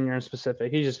Runyan Jr. in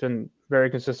specific, he's just been very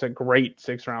consistent. Great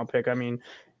 6th-round pick. I mean,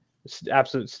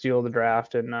 absolute steal of the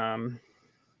draft, and I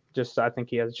think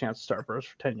he has a chance to start for us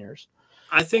for 10 years.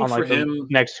 I think unlike for him,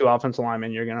 next 2 offensive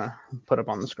linemen you're gonna put up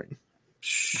on the screen.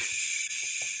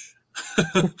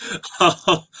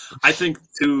 I think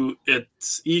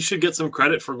he should get some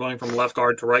credit for going from left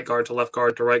guard to right guard to left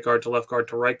guard to right guard to left guard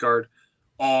to right guard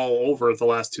all over the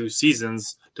last 2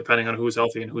 seasons, depending on who's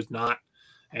healthy and who's not,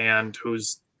 and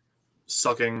who's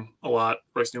sucking a lot,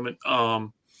 Bryce Newman,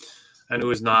 and who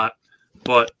is not.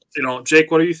 But Jake,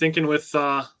 what are you thinking with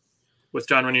Jon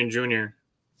Runyan Jr.?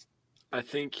 I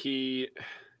think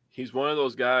he's one of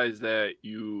those guys that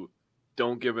you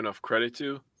don't give enough credit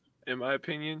to, in my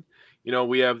opinion.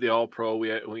 We have the All-Pro.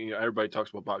 Everybody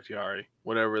talks about Bakhtiari.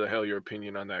 Whatever the hell your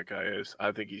opinion on that guy is,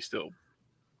 I think he's still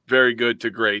very good to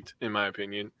great, in my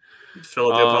opinion.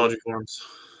 Fill out the apology forms.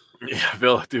 Yeah,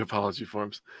 fill out the apology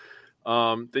forms.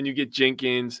 Then you get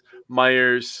Jenkins,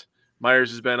 Myers.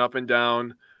 Myers has been up and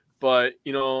down, but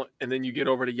and then you get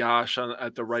over to Yash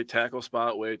at the right tackle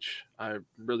spot, which I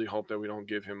really hope that we don't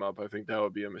give him up. I think that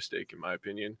would be a mistake, in my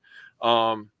opinion.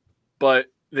 But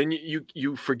then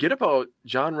you forget about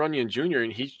Jon Runyan Jr.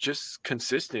 and he's just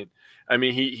consistent. I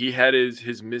mean, he had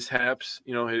his mishaps,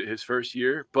 his first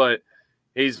year, but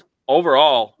he's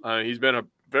overall he's been a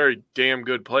very damn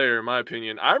good player, in my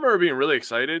opinion. I remember being really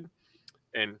excited,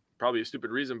 and probably a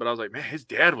stupid reason, but I was like, man, his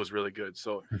dad was really good.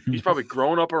 So he's probably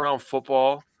grown up around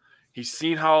football. He's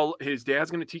seen how his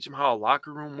dad's going to teach him how a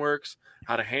locker room works,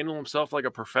 how to handle himself like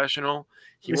a professional.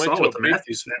 He went to the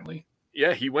Matthews family.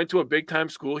 Yeah, he went to a big-time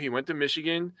school. He went to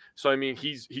Michigan. So, I mean,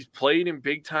 he's played in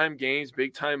big-time games,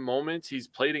 big-time moments. He's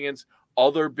played against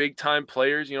other big time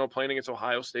players, playing against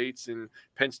Ohio States and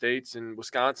Penn States and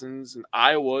Wisconsin's and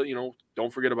Iowa.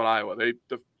 Don't forget about Iowa.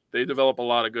 They develop a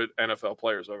lot of good NFL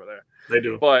players over there. They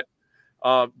do. But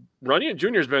Runyon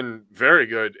Jr. has been very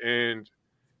good, and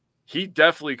he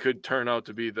definitely could turn out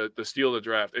to be the steal of the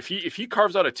draft. If he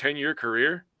carves out a 10-year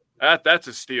career, that's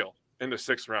a steal in the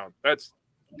 6th round. That's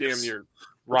damn near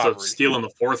robbery. It's a steal in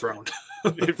the 4th round.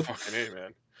 Fucking A,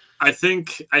 man. I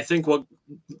think what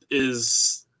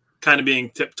is kind of being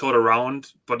tiptoed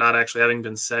around, but not actually having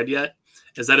been said yet,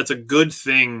 is that it's a good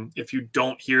thing if you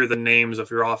don't hear the names of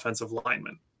your offensive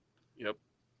linemen. Yep.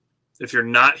 If you're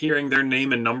not hearing their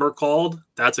name and number called,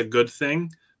 that's a good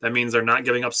thing. That means they're not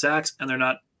giving up sacks and they're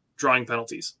not drawing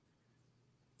penalties.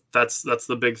 That's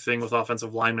the big thing with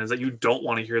offensive linemen, is that you don't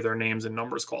want to hear their names and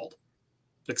numbers called,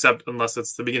 except unless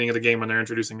it's the beginning of the game when they're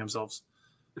introducing themselves.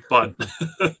 But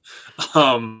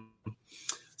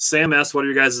Sam asked, what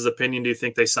are your guys' opinion? Do you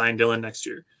think they sign Dillon next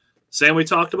year? Sam, we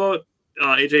talked about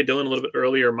A.J. Dillon a little bit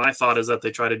earlier. My thought is that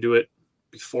they try to do it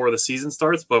before the season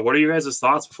starts. But what are your guys'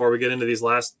 thoughts before we get into these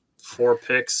last 4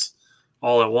 picks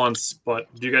all at once?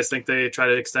 But do you guys think they try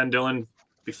to extend Dillon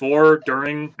before,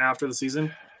 during, after the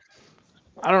season?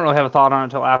 I don't really have a thought on it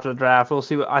until after the draft. We'll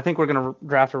see. I think we're going to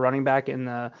draft a running back in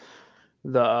the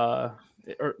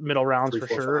middle rounds 3, for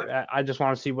 4, sure. 5. I just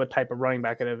want to see what type of running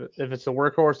back it is. If it's the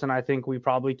workhorse, then I think we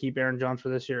probably keep Aaron Jones for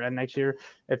this year and next year.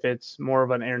 If it's more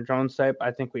of an Aaron Jones type,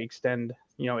 I think we extend,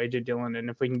 A.J. Dillon. And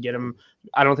if we can get him,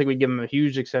 I don't think we give him a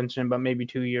huge extension, but maybe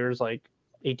 2 years, like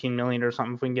 $18 million or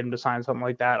something. If we can get him to sign something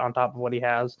like that on top of what he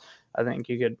has, I think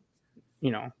you could,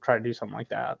 try to do something like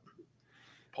that.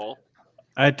 Paul?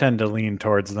 I tend to lean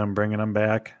towards them bringing him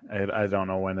back. I don't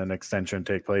know when an extension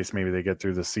take place. Maybe they get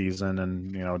through the season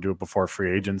and, do it before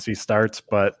free agency starts.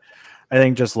 But I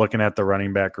think just looking at the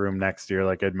running back room next year,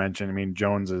 like I'd mentioned,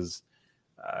 Jones's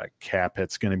cap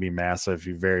hit's going to be massive.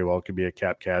 He very well could be a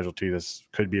cap casualty. This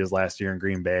could be his last year in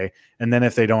Green Bay. And then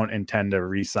if they don't intend to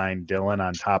re-sign Dillon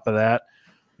on top of that,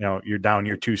 you're down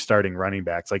your 2 starting running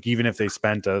backs. Like even if they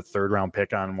spent a 3rd-round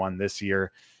pick on one this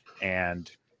year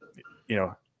and,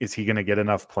 is he going to get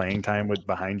enough playing time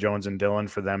behind Jones and Dillon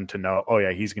for them to know, oh,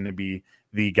 yeah, he's going to be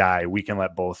the guy. We can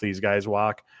let both these guys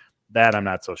walk? That I'm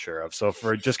not so sure of. So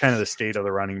for just kind of the state of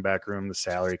the running back room, the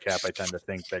salary cap, I tend to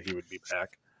think that he would be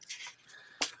back.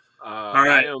 All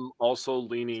right. I am also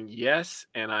leaning yes,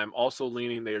 and I'm also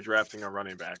leaning they are drafting a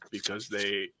running back because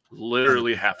they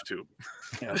literally have to.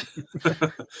 Yeah.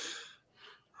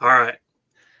 All right.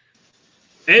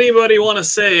 Anybody want to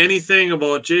say anything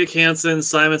about Jake Hansen,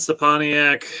 Simon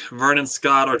Stepaniak, Vernon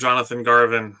Scott, or Jonathan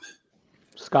Garvin?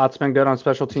 Scott's been good on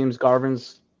special teams.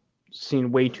 Garvin's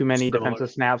seen way too many defensive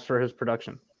snaps for his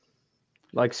production.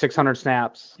 Like 600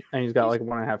 snaps, and he's got like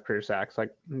 1.5 career sacks.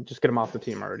 Like, just get him off the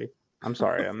team already. I'm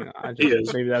sorry.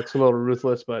 Maybe that's a little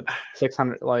ruthless, but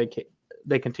 600, like,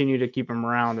 they continue to keep him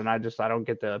around, and I don't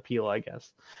get the appeal, I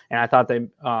guess. And I thought they,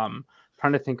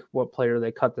 trying to think what player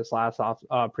they cut this last off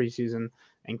preseason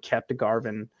and kept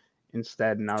Garvin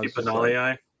instead. And I was keeping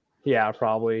Ollie. Yeah,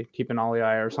 probably keeping Ollie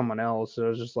or someone else. So it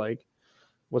was just like,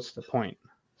 what's the point?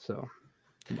 So.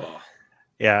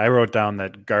 Yeah, I wrote down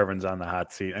that Garvin's on the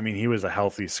hot seat. I mean, he was a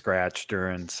healthy scratch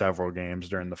during several games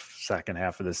during the second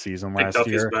half of the season last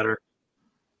year. Better.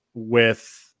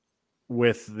 With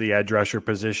the edge rusher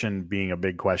position being a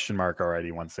big question mark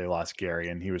already once they lost Gary,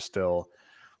 and he was still,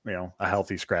 a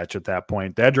healthy scratch at that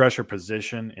point. The edge rusher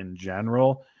position in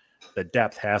general, the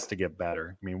depth has to get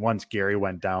better. I mean, once Gary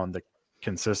went down, the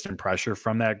consistent pressure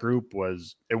from that group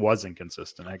wasn't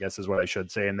consistent, I guess is what I should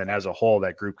say. And then as a whole,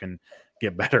 that group can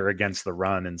get better against the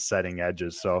run and setting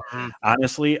edges. So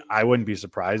honestly, I wouldn't be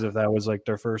surprised if that was like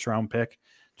their 1st-round pick,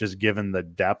 just given the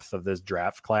depth of this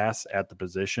draft class at the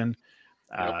position.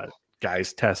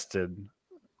 Guys tested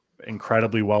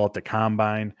incredibly well at the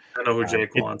combine. I know who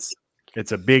Jake wants.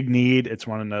 It's a big need. It's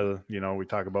one of the, we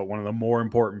talk about one of the more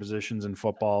important positions in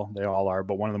football. They all are,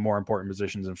 but one of the more important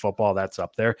positions in football, that's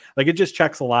up there. Like, it just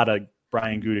checks a lot of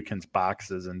Brian Gutekunst's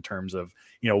boxes in terms of,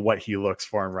 what he looks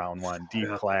for in round 1, deep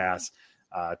class,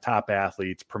 top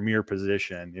athletes, premier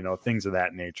position, things of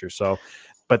that nature. So,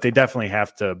 but they definitely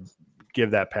have to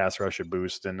give that pass rush a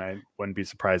boost. And I wouldn't be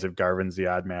surprised if Garvin's the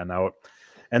odd man out.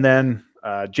 And then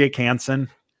Jake Hansen,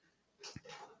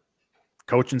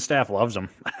 coach and staff loves him.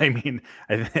 I mean,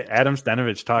 Adam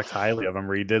Stenavich talks highly of him,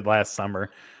 where he did last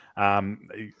summer. I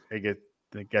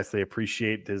guess they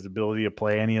appreciate his ability to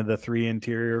play any of the 3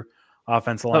 interior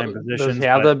offensive line positions. Does he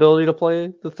have the ability to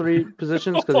play the 3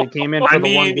 positions? Because he came in for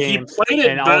the one game. He played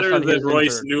it better than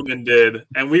Royce Newman did.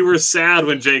 And we were sad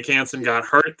when Jake Hansen got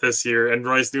hurt this year and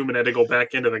Royce Newman had to go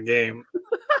back into the game.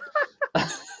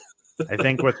 I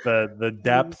think with the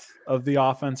depth of the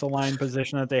offensive line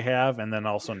position that they have, and then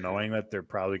also knowing that they're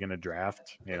probably going to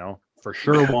draft, for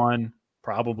sure one,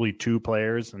 probably two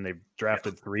players, and they've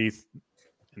drafted three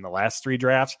in the last three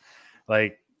drafts.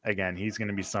 Like, again, he's going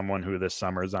to be someone who this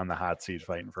summer is on the hot seat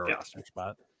fighting for a roster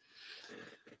spot.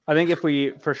 I think if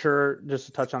we for sure, just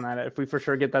to touch on that, if we for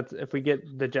sure get that, if we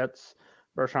get the Jets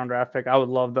first round draft pick, I would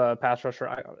love the pass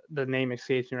rusher. The name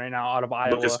escapes me right now, out of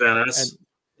Iowa. Lucas Van Ness.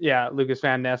 Yeah, Lucas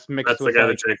Van Ness mixed That's with the guy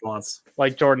that Jake wants.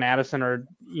 like Jordan Addison or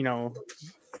in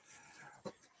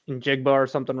Jigba or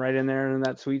something right in there in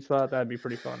that sweet spot. That'd be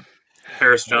pretty fun.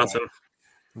 Harris Johnson.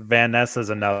 Van Ness is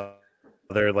another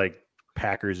like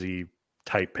Packersy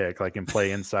type pick, like can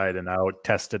play inside and out,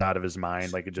 tested out of his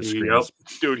mind, like it just screams.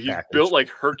 Dude, he's Packers. built like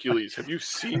Hercules. Have you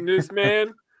seen this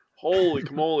man? Holy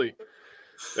camole.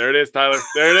 There it is, Tyler.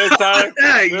 There it is, Tyler.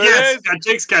 Hey, yes, got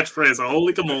Jake's catchphrase.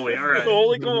 Holy camole. All right.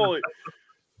 Holy camole.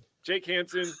 Jake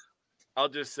Hansen, I'll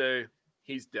just say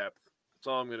he's depth. That's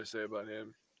all I'm gonna say about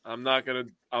him. I'm not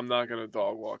gonna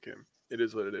dog walk him. It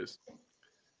is what it is.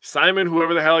 Simon,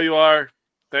 whoever the hell you are,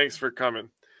 thanks for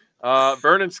coming.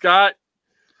 Vernon Scott.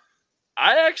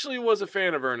 I actually was a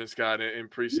fan of Vernon Scott in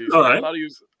preseason. Right. I thought he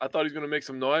was going to make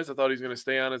some noise. I thought he was going to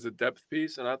stay on as a depth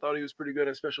piece, and I thought he was pretty good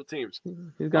at special teams.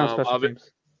 He's got special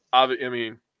teams. I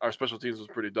mean, our special teams was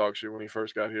pretty dog shit when he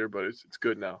first got here, but it's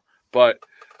good now. But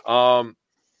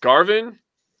Garvin,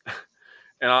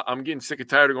 and I'm getting sick and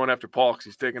tired of going after Paul because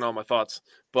he's taking all my thoughts.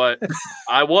 But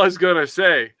I was going to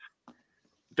say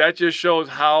that just shows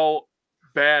how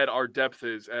bad our depth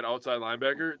is at outside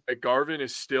linebacker. That Garvin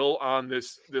is still on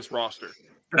this roster,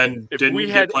 and didn't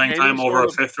get playing time over a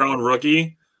 5th-round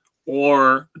rookie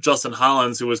or Justin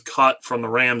Hollins, who was cut from the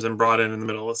Rams and brought in the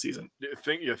middle of the season.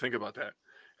 Think about that.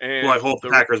 And I hope the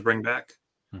Packers bring back.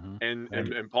 Mm-hmm.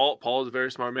 And Paul is a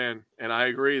very smart man, and I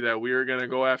agree that we are going to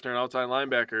go after an outside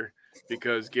linebacker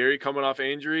because Gary coming off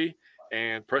injury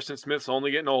and Preston Smith's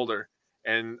only getting older,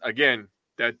 and again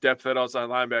that depth at outside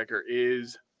linebacker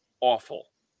is awful.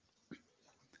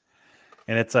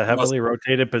 And it's a heavily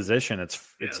rotated position. It's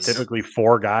typically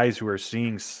 4 guys who are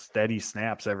seeing steady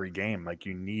snaps every game. Like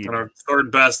you need. And our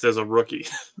third best is a rookie.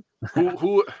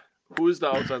 Who is the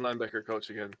outside linebacker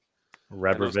coach again?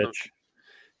 Rebrovich.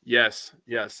 Yes.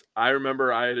 I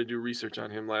remember I had to do research on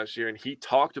him last year, and he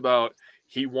talked about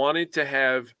he wanted to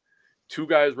have 2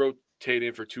 guys rotate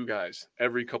in for 2 guys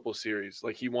every couple series.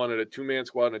 Like he wanted a 2-man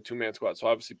squad and a 2-man squad. So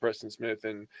obviously Preston Smith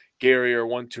and Gary are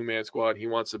 1 2-man squad. He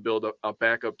wants to build a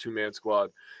backup 2-man squad.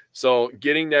 So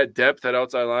getting that depth at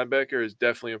outside linebacker is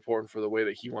definitely important for the way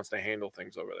that he wants to handle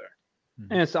things over there.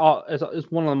 And it's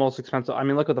one of the most expensive. I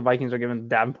mean, look what the Vikings are giving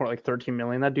Davenport, like $13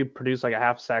 million. That dude produced like a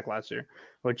half sack last year,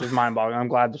 which is mind-boggling. I'm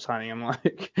glad they're signing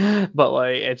him.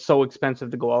 But it's so expensive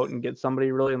to go out and get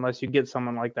somebody really, unless you get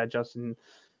someone like that Justin.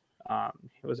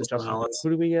 Was it Justin Hollins?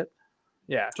 Who did we get?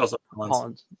 Yeah, Justin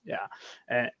Hollins. Yeah,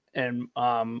 and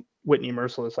Whitney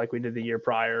Merciless like we did the year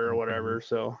prior or whatever. Mm-hmm.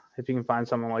 So if you can find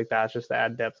someone like that, just to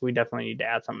add depth, we definitely need to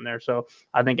add something there. So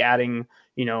I think adding,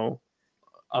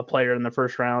 a player in the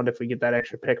first round, if we get that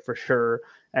extra pick for sure,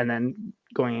 and then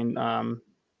going in,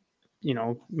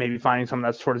 maybe finding someone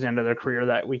that's towards the end of their career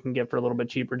that we can get for a little bit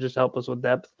cheaper just to help us with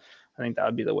depth. I think that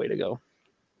would be the way to go.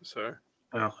 Sir.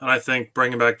 Yeah, and I think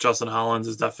bringing back Justin Hollins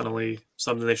is definitely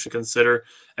something they should consider.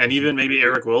 And even maybe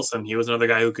Eric Wilson. He was another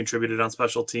guy who contributed on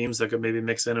special teams that could maybe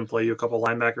mix in and play you a couple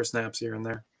linebacker snaps here and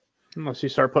there. Unless you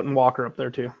start putting Walker up there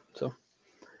too. So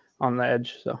on the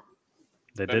edge. So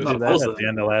they did do that at the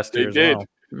end of last year as well.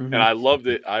 Mm-hmm. And I loved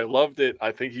it.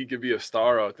 I think he could be a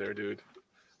star out there, dude.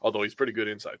 Although he's pretty good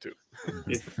inside too.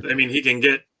 He can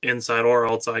get inside or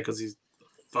outside because he's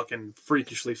fucking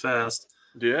freakishly fast.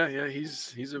 Yeah,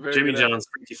 he's a very Jimmy John's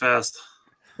freaky fast.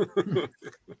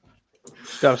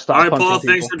 Gotta stop. All right, Paul,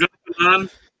 thanks for jumping on.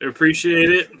 I appreciate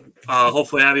it.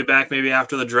 Hopefully have you back maybe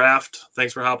after the draft.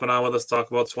 Thanks for hopping on with us,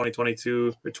 talk about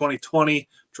 2020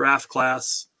 draft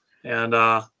class, and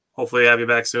hopefully have you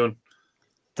back soon.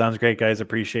 Sounds great, guys.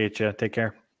 Appreciate you. Take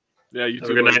care. Yeah, you have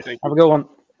too. A good night. Have a good one.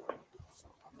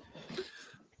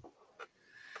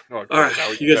 All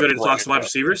right, you guys ready to talk some wide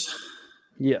receivers?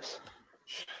 Yes.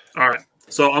 All right.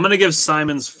 So I'm going to give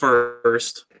Simons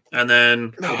first, and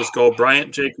then we'll just go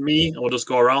Bryant, Jake, me, and we'll just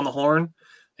go around the horn.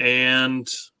 And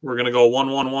we're going to go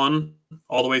 1-1-1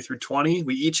 all the way through 20.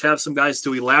 We each have some guys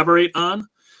to elaborate on.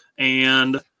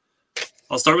 And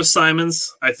I'll start with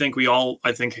Simons. I think we all,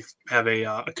 have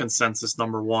a consensus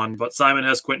number 1. But Simon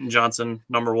has Quentin Johnson,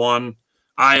 number 1.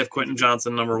 I have Quentin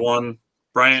Johnson, number 1.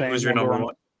 Bryant, who's your number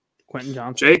 1? Quentin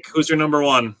Johnson. Jake, who's your number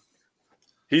 1?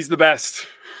 He's the best.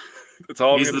 That's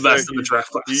all. He's the best in the draft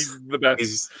class. He's the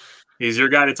best. He's your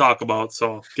guy to talk about.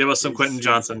 So give us some Quentin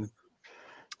Johnson.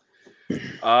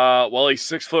 Well, he's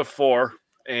 6'4",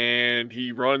 and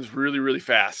he runs really, really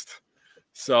fast.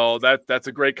 So that's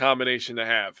a great combination to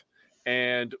have.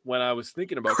 And when I was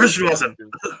thinking about Christian Watson,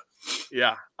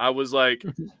 yeah, I was like,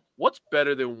 what's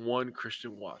better than one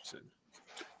Christian Watson?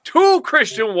 Two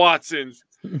Christian Watsons.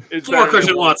 Four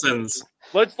Christian Watsons.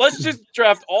 Let's just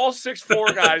draft all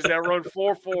 6'4" guys that run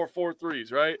 4.4,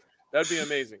 4.3s, right? That'd be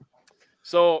amazing.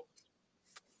 So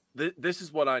this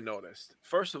is what I noticed.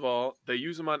 First of all, they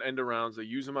use him on end arounds. They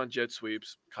use him on jet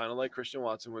sweeps, kind of like Christian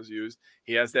Watson was used.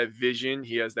 He has that vision.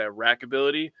 He has that rack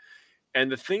ability.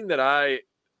 And the thing that I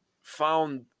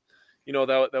found,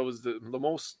 that was the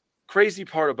most crazy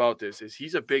part about this is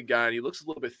he's a big guy and he looks a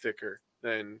little bit thicker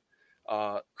than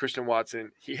Christian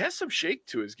Watson. He has some shake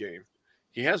to his game.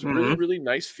 He has really, really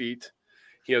nice feet.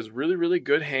 He has really, really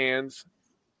good hands,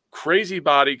 crazy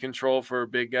body control for a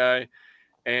big guy.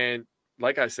 And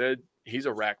like I said, he's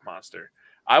a rack monster.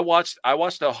 I watched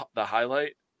the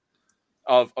highlight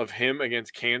of him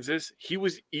against Kansas. He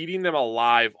was eating them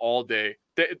alive all day.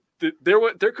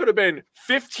 There could have been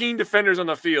 15 defenders on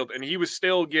the field, and he was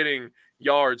still getting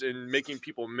yards and making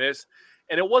people miss.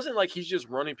 And it wasn't like he's just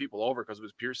running people over because of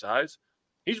his pure size.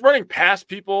 He's running past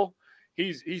people.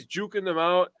 He's juking them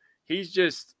out. He's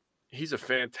a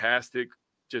fantastic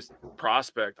just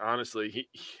prospect. Honestly,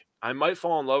 I might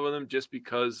fall in love with him just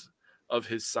because of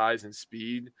his size and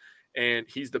speed, and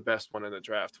he's the best one in the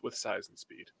draft with size and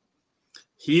speed.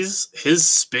 His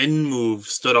spin move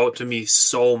stood out to me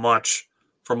so much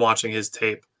from watching his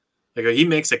tape. Like he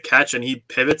makes a catch and he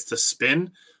pivots to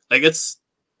spin. Like it's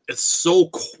so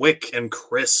quick and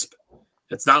crisp.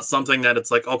 It's not something that it's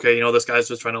like, okay, this guy's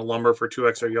just trying to lumber for 2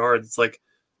 extra yards. It's like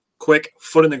quick,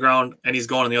 foot in the ground, and he's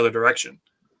going in the other direction.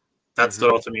 That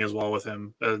stood out to me as well with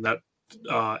him. And that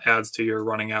adds to your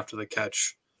running after the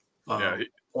catch.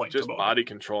 Point just body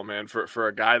control, man. For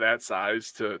a guy that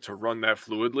size to run that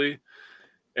fluidly,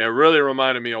 it really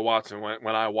reminded me of Watson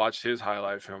when I watched his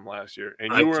highlight film last year.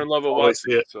 And you were in love with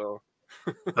Watson, so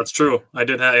that's true. I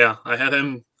did have, I had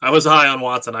him. I was high on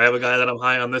Watson. I have a guy that I'm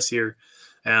high on this year,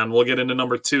 and we'll get into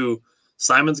number 2.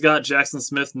 Simon's got Jackson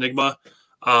Smith, Nigma.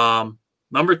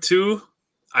 Number 2,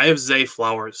 I have Zay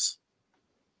Flowers.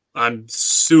 I'm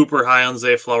super high on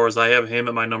Zay Flowers. I have him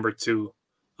at my number 2.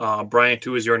 Bryant,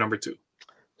 who is your number 2?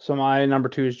 So my number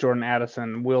 2 is Jordan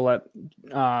Addison. We'll let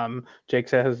Jake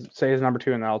say his number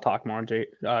 2, and then I'll talk more on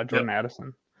Jordan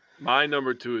Addison. My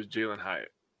number 2 is Jalen Hyatt.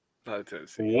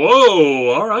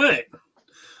 Whoa! All right.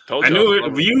 I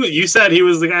knew you said he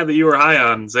was the guy that you were high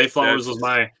on. Zay Flowers was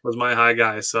my high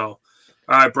guy. So, all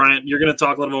right, Bryant, you're going to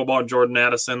talk a little bit about Jordan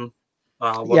Addison.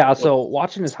 So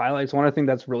watching his highlights, one of the things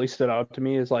that's really stood out to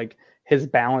me is like his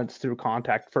balance through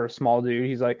contact for a small dude.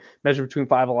 He's like measured between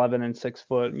 5'11" and 6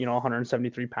 foot,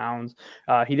 173 pounds.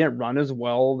 He didn't run as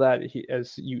well that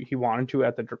he wanted to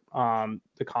at the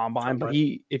combine, but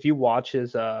if you watch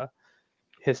his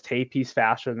tape, he's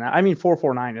faster than that. I mean,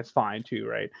 4.49 is fine too,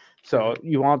 right? So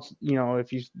you want,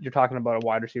 if you're talking about a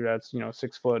wide receiver that's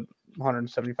 6 foot,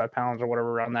 175 pounds or whatever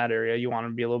around that area, you want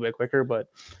him to be a little bit quicker. But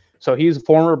so he's a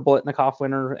former Blitnikoff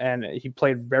winner, and he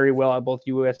played very well at both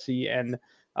USC and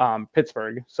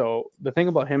Pittsburgh. So the thing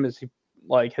about him is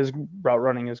his route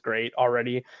running is great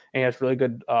already, and he has really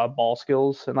good ball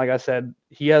skills. And like I said,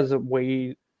 he has a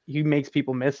way. He makes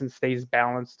people miss and stays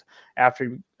balanced after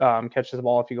he catches the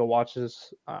ball. If you go watch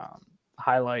his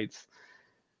highlights.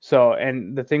 So,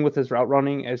 and the thing with his route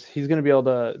running is he's going to be able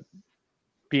to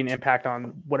be an impact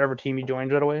on whatever team he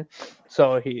joins right away.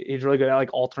 So he's really good at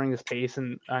altering his pace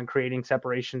and creating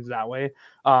separations that way.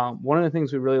 One of the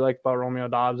things we really like about Romeo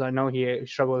Doubs, I know he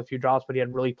struggled with a few drops, but he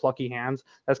had really plucky hands.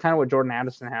 That's kind of what Jordan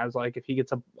Addison has. Like if he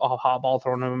gets a hot ball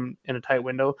thrown to him in a tight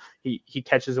window, he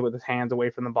catches it with his hands away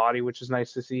from the body, which is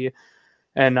nice to see.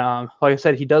 And like I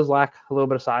said, he does lack a little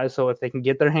bit of size. So if they can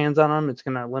get their hands on him, it's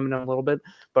going to limit him a little bit.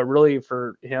 But really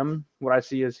for him, what I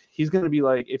see is he's going to be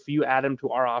like, if you add him to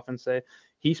our offense,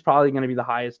 he's probably going to be the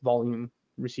highest volume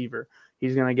receiver.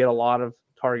 He's going to get a lot of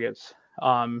targets.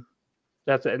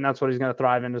 That's what he's going to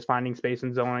thrive in, is finding space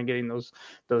in zone and getting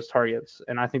those targets.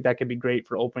 And I think that could be great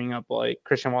for opening up like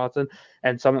Christian Watson.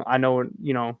 And I know,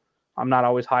 I'm not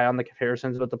always high on the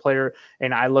comparisons, but the player,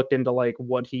 and I looked into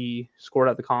what he scored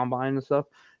at the combine and stuff.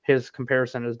 His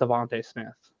comparison is Devontae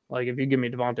Smith. Like if you give me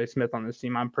Devontae Smith on this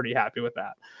team, I'm pretty happy with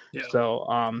that. Yeah. So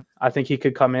I think he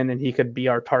could come in and he could be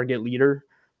our target leader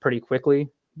pretty quickly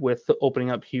with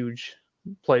opening up huge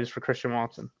plays for Christian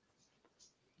Watson.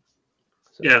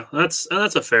 So. Yeah, that's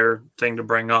a fair thing to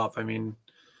bring up. I mean,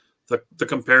 the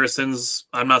comparisons,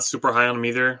 I'm not super high on them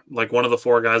either. Like one of the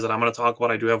 4 guys that I'm going to talk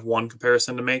about, I do have one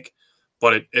comparison to make,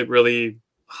 but it really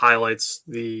highlights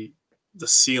the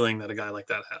ceiling that a guy like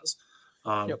that has.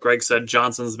 Greg said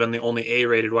Johnson's been the only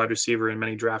A-rated wide receiver in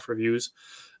many draft reviews,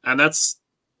 and that's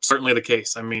certainly the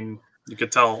case. I mean, you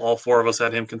could tell all four of us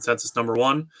had him consensus number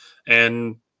one,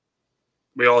 and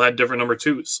we all had different number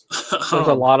twos. There's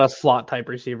a lot of slot type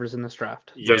receivers in this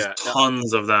draft. There's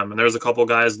tons of them, and there's a couple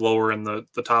guys lower in the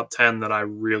top 10 that I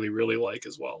really, really like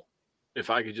as well. If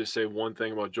I could just say one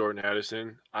thing about Jordan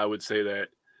Addison, I would say that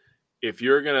if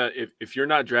you're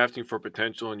not drafting for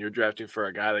potential and you're drafting for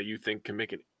a guy that you think can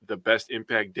make the best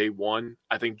impact day one,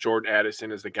 I think Jordan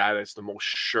Addison is the guy that's the most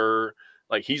sure.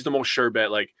 Like, he's the most sure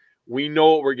bet. Like, we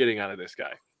know what we're getting out of this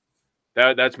guy.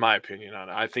 That's my opinion on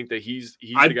it. I think that he's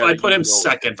I'd put him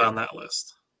second on that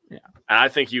list. Yeah, and I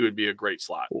think he would be a great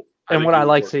slot. And what I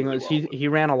like seeing is he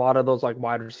ran a lot of those like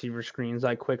wide receiver screens,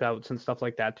 like quick outs and stuff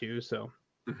like that too. So.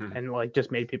 And like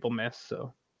just made people miss.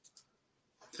 So,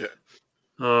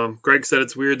 yeah. Greg said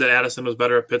it's weird that Addison was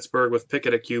better at Pittsburgh with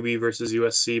Pickett at QB versus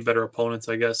USC, better opponents,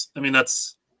 I guess. I mean,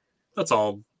 that's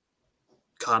all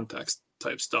context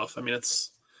type stuff. I mean,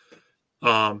 it's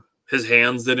his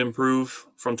hands did improve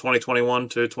from 2021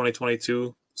 to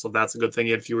 2022, so that's a good thing.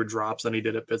 He had fewer drops than he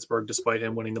did at Pittsburgh, despite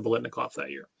him winning the Biletnikoff that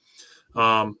year.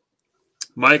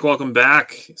 Mike, welcome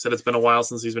back. He said it's been a while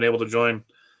since he's been able to join.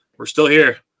 We're still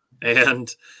here. And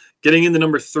getting into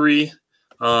number 3,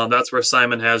 that's where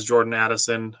Simon has Jordan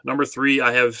Addison. Number 3,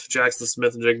 I have Jackson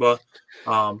Smith and Jigba.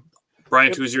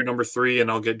 Brian, who's your number 3?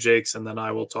 And I'll get Jake's, and then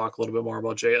I will talk a little bit more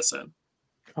about JSN.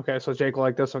 Okay, so Jake will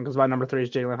like this one because my number 3 is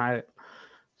Jalen Hyatt.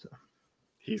 So.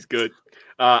 He's good.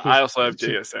 I also have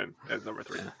JSN as number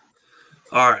 3.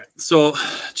 All right, so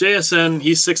JSN,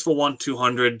 he's 6'1",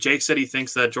 200. Jake said he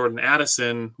thinks that Jordan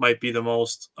Addison might be the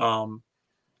most,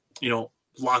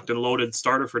 locked and loaded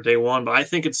starter for day one, but I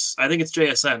think it's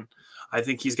JSN. I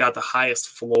think he's got the highest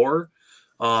floor.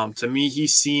 To me, he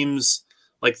seems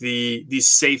like the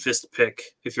safest pick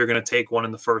if you're going to take one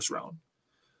in the first round.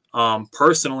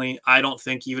 Personally, I don't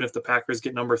think even if the Packers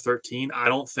get number 13, I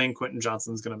don't think Quentin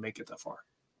Johnston's going to make it that far.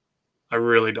 I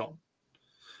really don't.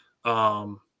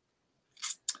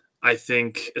 I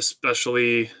think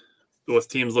especially with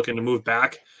teams looking to move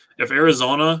back, if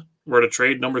Arizona were to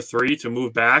trade number 3 to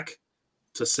move back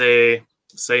to say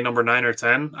number 9 or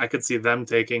 10, I could see them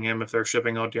taking him if they're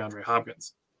shipping out DeAndre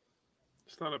Hopkins.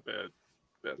 It's not a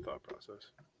bad thought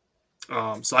process.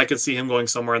 So I could see him going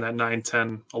somewhere in that 9,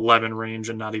 10, 11 range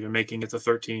and not even making it to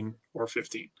 13 or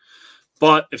 15.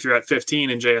 But if you're at 15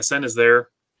 and JSN is there,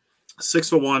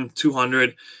 6'1",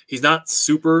 200, he's not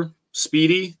super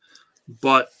speedy,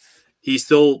 but he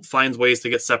still finds ways to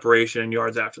get separation and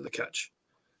yards after the catch.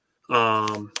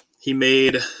 He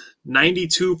made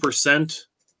 92%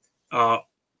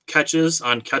 catches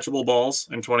on catchable balls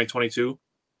in 2022,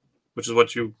 which is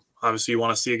what you want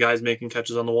to see guys making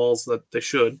catches on the walls that they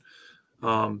should.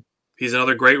 He's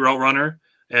another great route runner,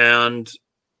 and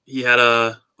he had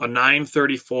a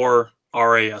 934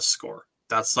 RAS score.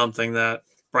 That's something that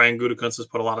Brian Gutekunst has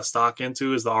put a lot of stock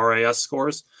into, is the RAS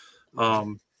scores.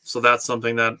 So that's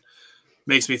something that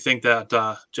makes me think that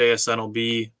JSN will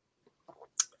be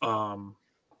a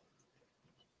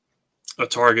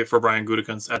target for Brian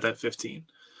Gutekunst at that 15.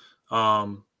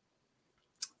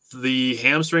 The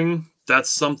hamstring, that's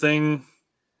something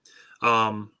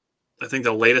I think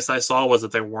the latest I saw was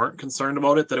that they weren't concerned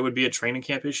about it, that it would be a training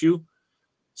camp issue.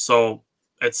 So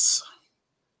I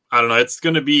don't know. It's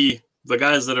going to be the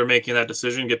guys that are making that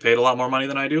decision get paid a lot more money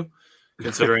than I do,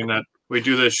 considering that we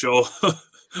do this show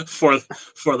for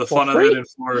the fun of it and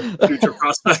for future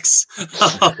prospects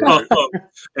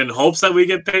in hopes that we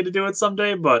get paid to do it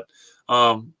someday. But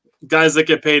guys that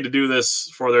get paid to do this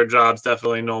for their jobs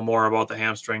definitely know more about the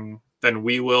hamstring than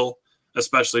we will,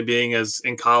 especially being as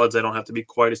in college, they don't have to be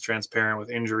quite as transparent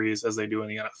with injuries as they do in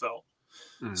the NFL.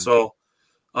 Mm-hmm. So,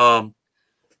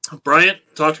 Bryant,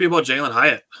 talk to me about Jalen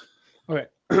Hyatt. Okay.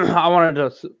 I wanted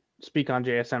to speak on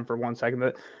JSN for 1 second.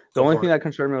 The only thing that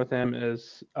concerned me with him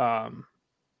is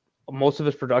most of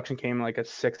his production came in like a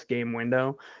 6-game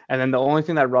window. And then the only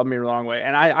thing that rubbed me the wrong way,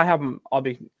 and I have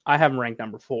him ranked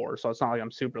number 4, so it's not like I'm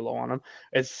super low on him.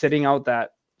 It's sitting out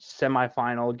that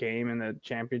semifinal game in the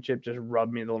championship just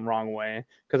rubbed me the wrong way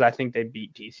because I think they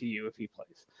beat TCU if he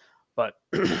plays. But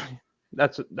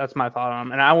that's my thought on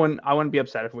him. And I wouldn't be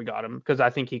upset if we got him because I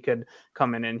think he could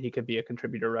come in and he could be a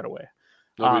contributor right away.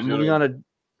 Nobody's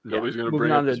going to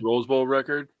bring up his Rose Bowl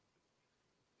record.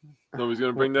 Nobody's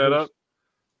going to bring that up.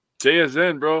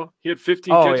 JSN, bro. He had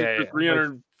 15 catches for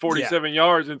 347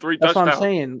 yards and 3 touchdowns. That's what I'm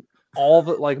saying.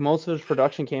 Most of his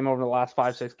production came over the last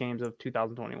 5-6 games of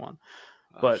 2021.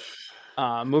 But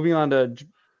moving on to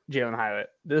Jalen Hyatt,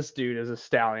 this dude is a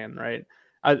stallion, right?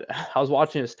 I was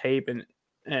watching his tape, and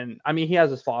and I mean, he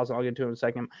has his flaws, and I'll get to him in a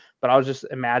second, but I was just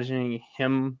imagining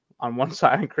him on one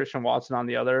side and Christian Watson on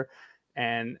the other,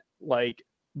 and like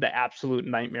the absolute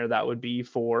nightmare that would be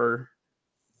for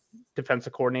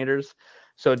defensive coordinators.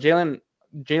 So Jalen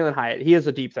Hyatt, he is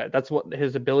a deep threat. That's what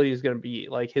his ability is going to be.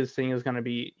 Like his thing is going to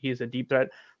be, he's a deep threat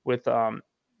with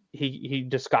he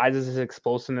disguises his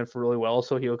explosiveness really well.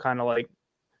 So he'll kind of like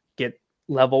get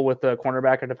level with the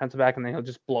cornerback or defensive back, and then he'll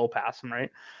just blow past him,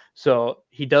 right? So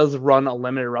he does run a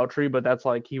limited route tree, but that's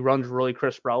like he runs really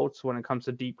crisp routes when it comes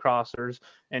to deep crossers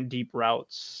and deep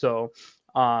routes. So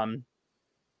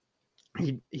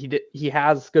he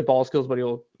has good ball skills, but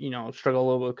he'll struggle a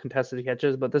little with contested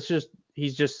catches. But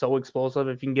he's just so explosive.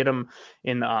 If you can get him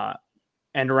in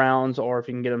end rounds, or if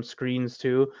you can get him screens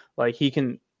too, like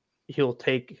he'll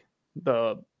take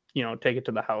take it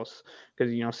to the house,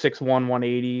 because 6'1",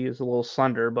 180 is a little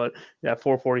slender, but that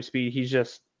 440 speed, he's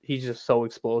just so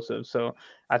explosive. So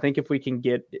I think if we can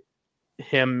get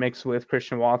him mixed with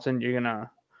Christian Watson, you're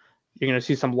gonna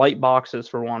see some light boxes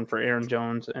for Aaron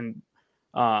Jones and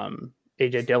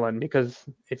AJ Dillon, because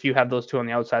if you have those two on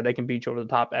the outside, they can beat you over the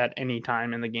top at any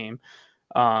time in the game.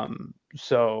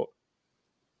 So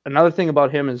another thing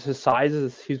about him is his size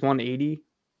he's 180,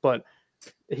 but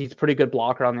he's a pretty good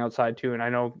blocker on the outside too. And I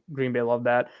know Green Bay loved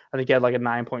that. I think he had like a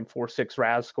 9.46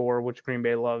 RAS score, which Green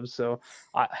Bay loves. So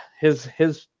his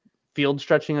field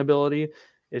stretching ability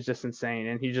is just insane.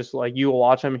 And he just, like, you will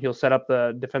watch him, he'll set up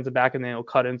the defensive back and then he'll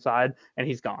cut inside and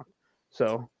he's gone.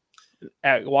 So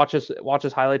watch his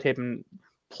highlight tape, and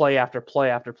play after play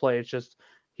after play. It's just,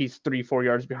 he's 3-4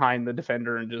 yards behind the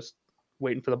defender and just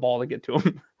waiting for the ball to get to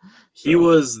him. He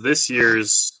was this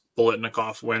year's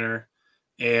Biletnikoff winner.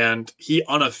 And he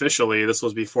unofficially, this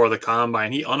was before the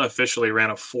combine, he unofficially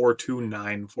ran a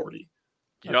 4.29 40.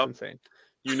 That's insane.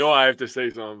 I have to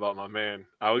say something about my man.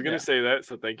 I was going to say that,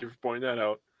 so thank you for pointing that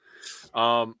out.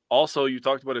 Also, you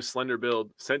talked about his slender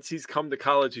build. Since he's come to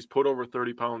college, he's put over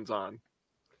 30 pounds on.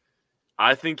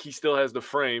 I think he still has the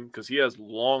frame, because he has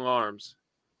long arms.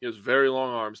 He has very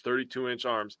long arms, 32-inch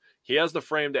arms. He has the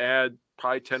frame to add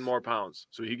probably 10 more pounds.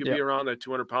 So he could be around that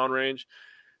 200-pound range.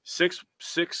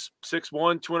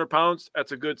 6'1", 200 pounds.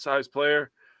 That's a good sized player.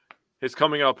 His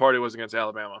coming out party was against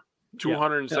Alabama.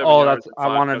 207 yards. I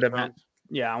wanted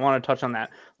to touch on that.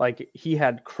 Like, he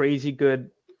had crazy good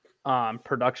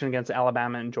production against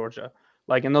Alabama and Georgia.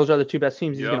 Like, and those are the two best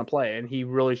teams he's going to play, and he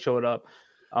really showed up.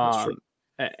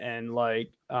 And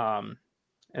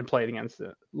played against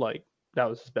it. Like, that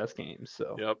was his best game.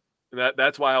 So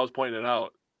that's why I was pointing it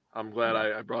out. I'm glad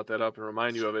I brought that up and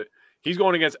remind you of it. He's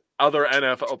going against other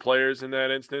NFL players in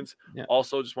that instance. Yeah.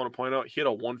 Also, just want to point out, he had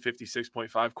a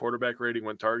 156.5 quarterback rating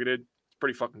when targeted. It's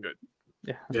pretty fucking good.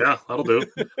 Yeah, that'll do.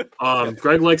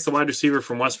 Greg likes the wide receiver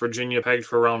from West Virginia, pegged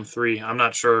for round 3. I'm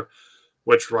not sure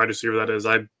which wide receiver that is.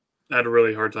 I had a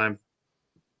really hard time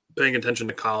paying attention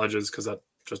to colleges, because that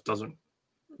just doesn't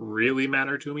really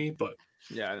matter to me. But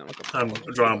I'm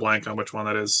drawing a blank on which one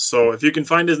that is. So if you can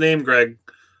find his name, Greg,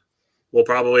 we'll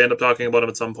probably end up talking about him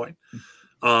at some point.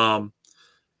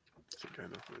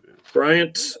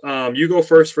 Bryant, you go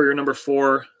first for your number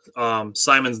 4.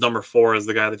 Simon's number 4 is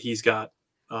the guy that he's got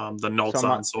the notes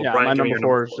on. So Bryant, my number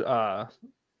 4 is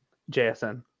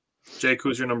JSN. Jake,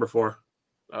 who's your number 4?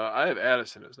 I have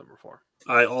Addison as number 4.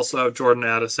 I also have Jordan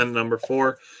Addison, number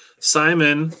 4.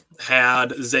 Simon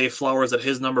had Zay Flowers at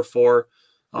his number 4.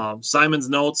 Simon's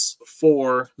notes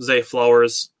for Zay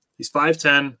Flowers: he's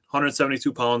 5'10",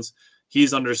 172 pounds.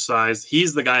 He's undersized.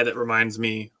 He's the guy that reminds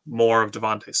me more of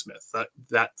Devontae Smith,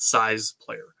 that size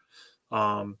player.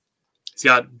 He's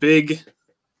got big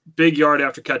yard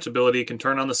after catch ability, can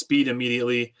turn on the speed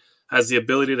immediately, has the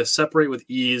ability to separate with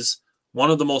ease. One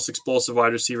of the most explosive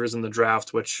wide receivers in the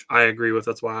draft, which I agree with.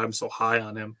 That's why I'm so high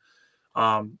on him.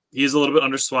 He's a little bit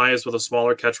undersized with a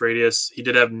smaller catch radius. He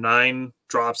did have 9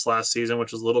 drops last season,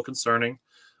 which is a little concerning.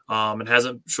 And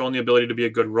hasn't shown the ability to be a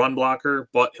good run blocker,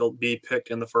 but he'll be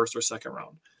picked in the first or second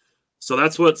round. So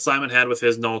that's what Simon had with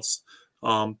his notes.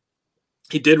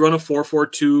 He did run a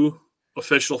 4.42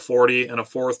 official 40 and a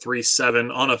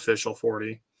 4.37 unofficial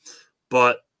 40,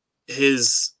 but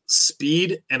his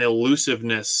speed and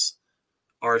elusiveness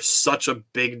are such a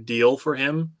big deal for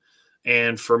him.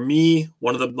 And for me,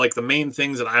 one of the main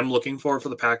things that I'm looking for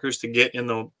the Packers to get in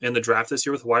the draft this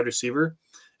year with a wide receiver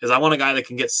is I want a guy that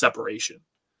can get separation.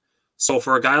 So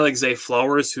for a guy like Zay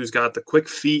Flowers, who's got the quick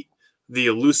feet, the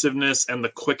elusiveness, and the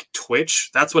quick twitch,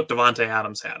 that's what Davante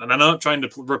Adams had. And I'm not trying to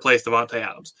replace Davante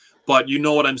Adams, but you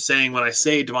know what I'm saying when I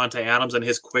say Davante Adams and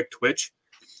his quick twitch.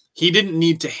 He didn't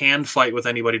need to hand fight with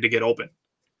anybody to get open.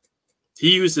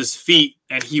 He used his feet,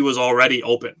 and he was already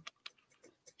open.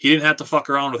 He didn't have to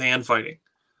fuck around with hand fighting.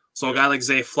 So a guy like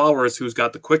Zay Flowers, who's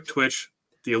got the quick twitch,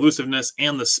 the elusiveness,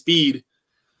 and the speed,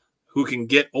 who can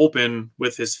get open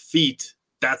with his feet,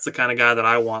 that's the kind of guy that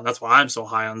I want. That's why I'm so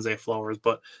high on Zay Flowers.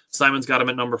 But Simon's got him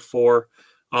at number 4.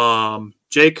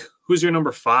 Jake, who's your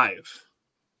number 5?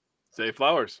 Zay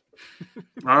Flowers.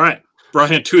 All right.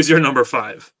 Brian, who's your number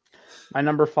 5? My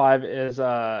number 5 is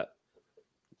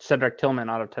Cedric Tillman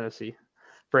out of Tennessee.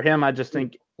 For him, I just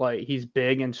think like he's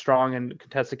big and strong and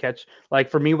contested catch. Like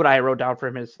for me, what I wrote down for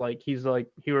him is like he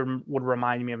would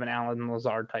remind me of an Allen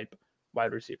Lazard type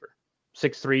wide receiver.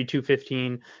 6'3",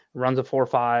 215, runs a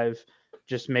 4.5,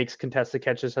 just makes contested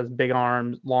catches, has big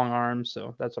arms, long arms.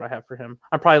 So that's what I have for him.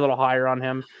 I'm probably a little higher on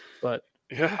him, but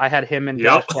Yeah. I had him and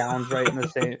Josh Downs right in the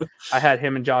same. I had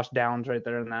him and Josh Downs right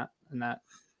there in that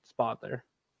spot there.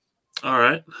 All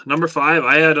right. Number 5,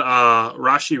 I had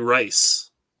Rashee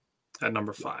Rice at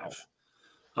number 5.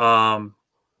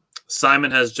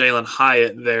 Simon has Jalen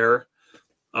Hyatt there.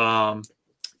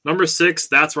 Number 6,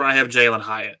 that's where I have Jalen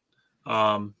Hyatt.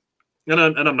 And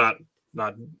I'm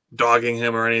not dogging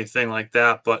him or anything like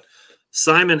that, but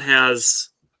Simon has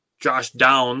Josh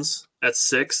Downs at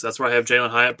 6. That's where I have Jalen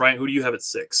Hyatt. Brian, who do you have at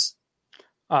 6?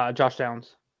 Josh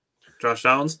Downs. Josh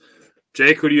Downs.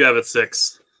 Jake, who do you have at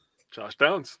 6? Josh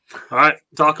Downs. All right,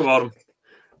 talk about him.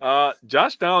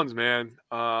 Josh Downs, man.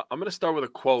 I'm going to start with a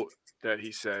quote that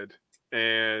he said,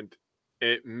 and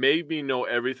it made me know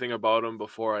everything about him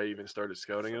before I even started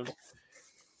scouting him.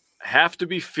 Have to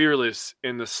be fearless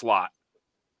in the slot.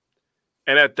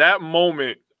 And at that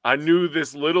moment, I knew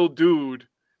this little dude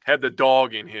had the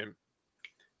dog in him.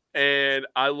 And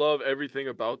I love everything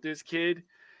about this kid.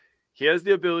 He has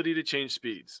the ability to change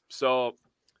speeds. So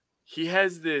he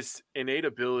has this innate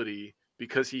ability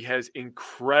because he has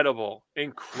incredible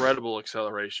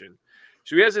acceleration.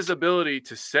 So he has this ability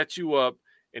to set you up,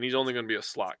 and he's only going to be a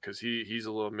slot because he's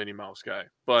a little Minnie Mouse guy.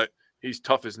 But he's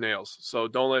tough as nails. So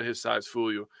don't let his size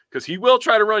fool you because he will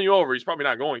try to run you over. He's probably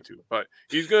not going to, but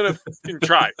he's going to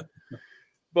try.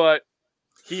 But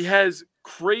he has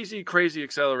crazy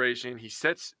acceleration. He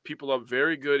sets people up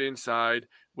very good inside,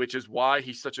 which is why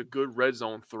he's such a good red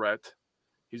zone threat.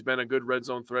 He's been a good red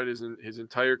zone threat his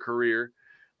entire career.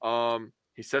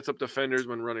 He sets up defenders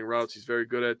when running routes. He's very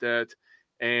good at that.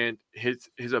 And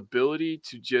his ability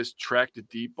to just track the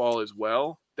deep ball as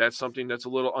well, that's something that's a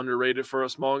little underrated for a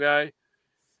small guy.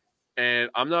 And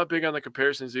I'm not big on the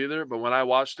comparisons either, but when I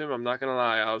watched him, I'm not going to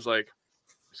lie, I was like,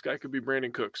 this guy could be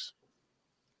Brandon Cooks.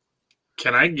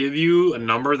 Can I give you a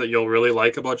number that you'll really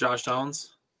like about Josh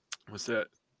Downs? What's that?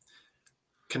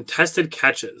 Contested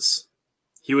catches.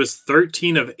 He was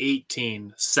 13 of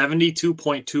 18,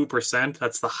 72.2%.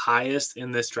 That's the highest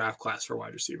in this draft class for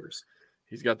wide receivers.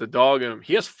 He's got the dog in him.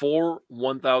 He has 4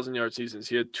 1,000-yard seasons.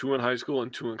 He had 2 in high school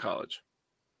and 2 in college.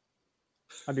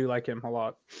 I do like him a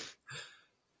lot.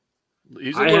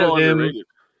 He's a little underrated.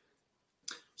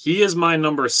 He is my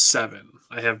number 7.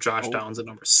 I have Josh Downs at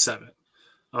number 7.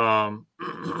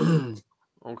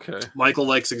 Okay. Michael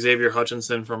likes Xavier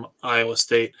Hutchinson from Iowa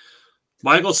State.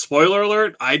 Michael, spoiler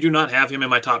alert, I do not have him in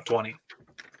my top 20.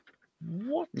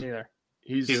 What? Neither.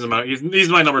 He's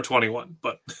my number 21,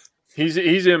 but he's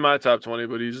in my top 20,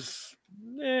 but he's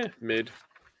mid.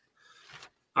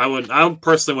 I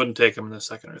personally wouldn't take him in the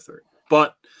second or third.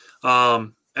 But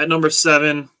at number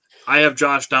 7, I have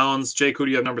Josh Downs. Jake, who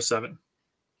do you have number 7?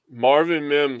 Marvin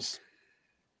Mims.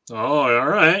 Oh, all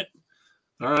right.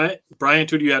 All right. Brian,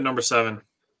 who do you have number 7?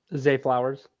 Zay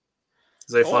Flowers.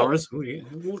 Zay Flowers?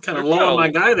 Ooh, kind of low on my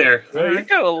guy there. You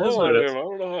got a low on him. I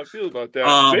don't know how I feel about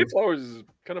that. Zay Flowers is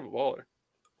kind of a baller.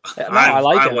 Yeah, no, I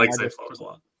like Zay Flowers a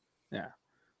lot. Yeah.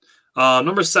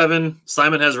 Number 7,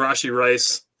 Simon has Rashee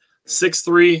Rice.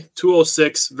 6'3",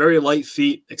 206, very light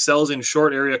feet, excels in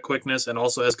short area quickness, and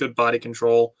also has good body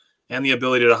control and the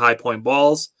ability to high point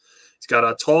balls. He's got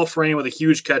a tall frame with a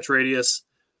huge catch radius.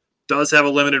 Does have a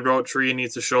limited route tree and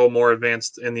needs to show more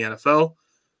advanced in the NFL.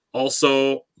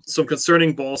 Also, some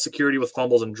concerning ball security with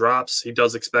fumbles and drops. He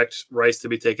does expect Rice to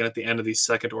be taken at the end of the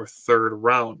second or third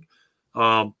round.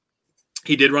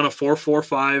 He did run a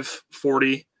 4.45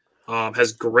 40.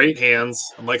 Has great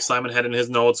hands. And like Simon had in his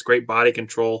notes, great body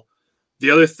control. The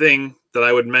other thing that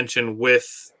I would mention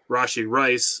with Rashee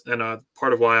Rice, and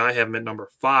part of why I have him at number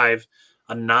 5,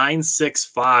 a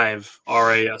 9.65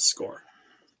 RAS score.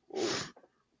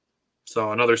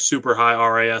 So another super high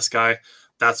RAS guy.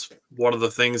 That's one of the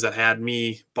things that had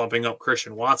me bumping up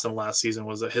Christian Watson last season,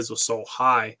 was that his was so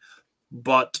high.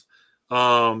 But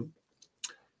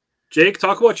Jake,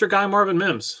 talk about your guy Marvin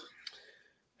Mims.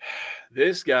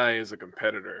 This guy is a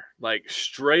competitor. Like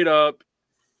straight up,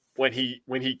 when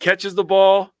he catches the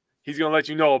ball, he's gonna let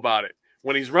you know about it.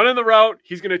 When he's running the route,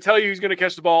 he's going to tell you he's going to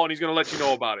catch the ball, and he's going to let you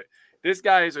know about it. This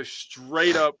guy is a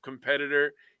straight-up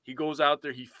competitor. He goes out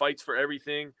there. He fights for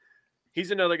everything.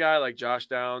 He's another guy like Josh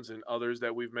Downs and others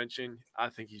that we've mentioned. I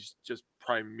think he's just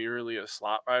primarily a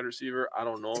slot wide receiver. I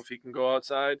don't know if he can go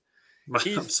outside.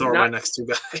 So are my next two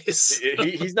guys.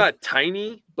 He's not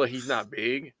tiny, but he's not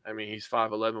big. I mean, he's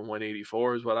 5'11",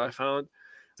 184 is what I found.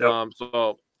 Yep.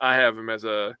 So I have him as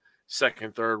a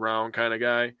second, third round kind of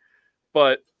guy.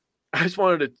 But I just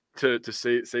wanted to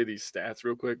say these stats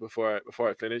real quick before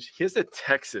I finish. He has the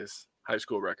Texas high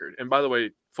school record. And by the way,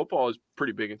 football is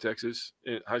pretty big in Texas,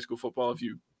 in high school football, if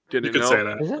you didn't know. Say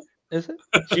that. Is it?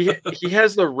 He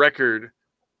has the record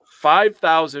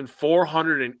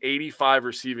 5,485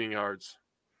 receiving yards.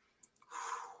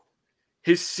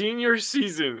 His senior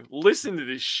season, listen to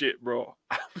this shit, bro.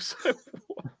 I was like,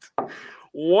 what?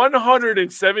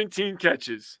 117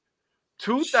 catches,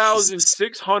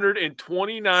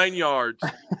 2,629 yards,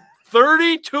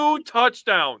 32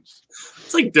 touchdowns.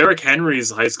 It's like Derrick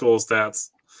Henry's high school stats.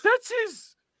 That's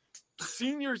his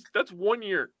senior. That's 1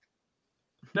 year.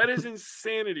 That is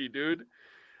insanity, dude.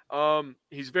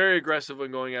 He's very aggressive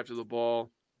when going after the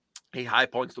ball. He high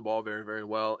points the ball very, very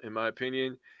well, in my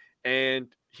opinion. And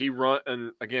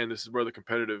and again, this is where the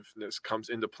competitiveness comes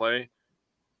into play.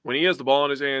 When he has the ball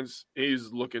in his hands,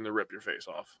 he's looking to rip your face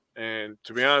off. And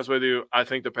to be honest with you, I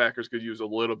think the Packers could use a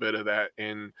little bit of that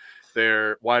in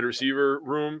their wide receiver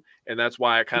room, and that's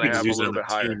why I kind of have a little bit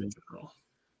higher.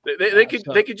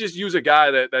 They could just use a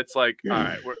guy that's like, all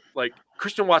right, like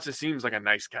Christian Watson seems like a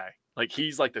nice guy. Like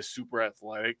he's like the super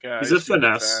athletic guy. He's a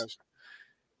finesse. Fast.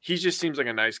 He just seems like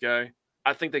a nice guy.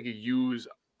 I think they could use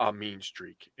a mean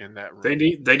streak in that room.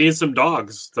 They need some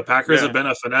dogs. The Packers have been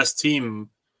a finesse team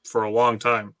for a long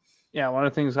time. Yeah, one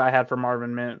of the things I had for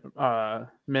Marvin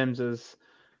Mims is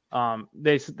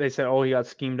they said, oh, he got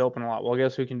schemed open a lot. Well,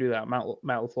 guess who can do that? Matt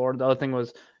LaFleur. The other thing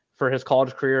was for his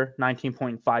college career,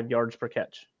 19.5 yards per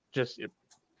catch. That's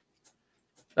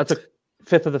a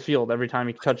fifth of the field every time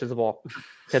he catches the ball.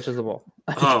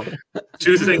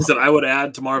 Two things that I would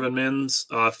add to Marvin Mims: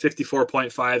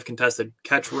 54.5 contested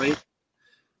catch rate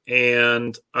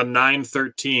and a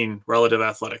 913 relative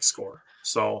athletic score.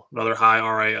 So another high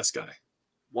RAS guy.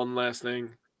 One last thing,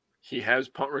 he has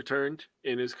punt returned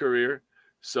in his career.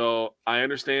 So I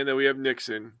understand that we have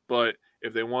Nixon, but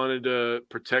if they wanted to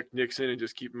protect Nixon and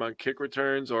just keep him on kick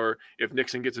returns, or if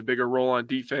Nixon gets a bigger role on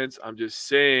defense, I'm just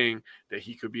saying that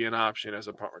he could be an option as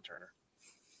a punt returner.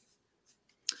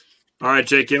 All right,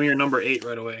 Jake, give me your number 8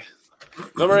 right away.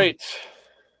 Number 8,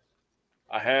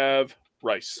 I have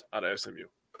Rice out of SMU.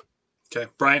 Okay,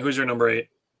 Brian, who's your number 8?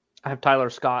 I have Tyler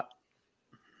Scott.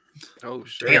 Oh,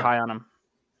 shit. Very high on him.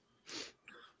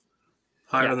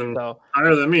 Higher than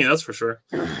me, that's for sure.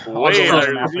 Way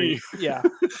higher than me. Yeah,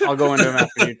 I'll go into him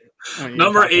after you.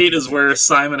 Number 8 is where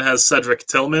Simon has Cedric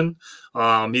Tillman.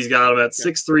 He's got him at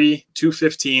 6'3",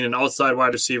 215, an outside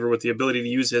wide receiver with the ability to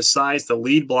use his size to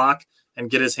lead block and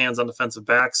get his hands on defensive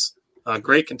backs.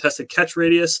 Great contested catch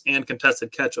radius and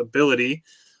contested catch ability.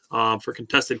 For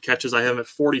contested catches, I have him at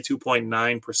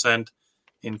 42.9%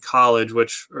 in college,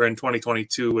 or in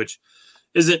 2022, which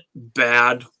isn't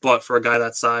bad, but for a guy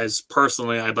that size,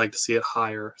 personally, I'd like to see it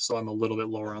higher, so I'm a little bit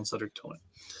lower on Cedric Tillman.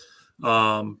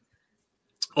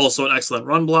 Also an excellent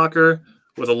run blocker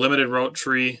with a limited route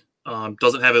tree,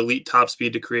 doesn't have elite top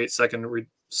speed to create secondary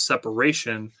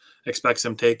separation, expects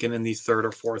him taken in the 3rd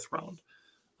or 4th round.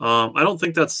 I don't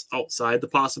think that's outside the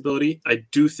possibility. I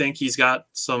do think he's got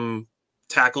some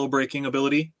tackle breaking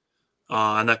ability,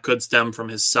 and that could stem from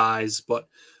his size, but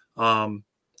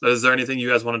is there anything you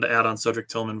guys wanted to add on Cedric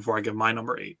Tillman before I give my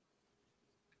number 8?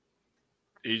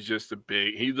 He just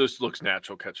looks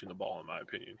natural catching the ball, in my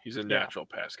opinion. He's a natural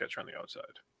pass catcher on the outside.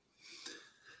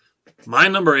 My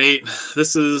number 8,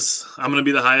 I'm going to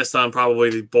be the highest on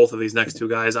probably both of these next two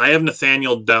guys. I have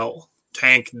Nathaniel Dell,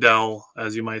 Tank Dell,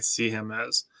 as you might see him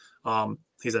as.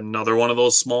 He's another one of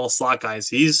those small slot guys.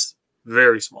 He's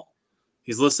very small.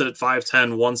 He's listed at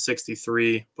 5'10",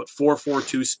 163, but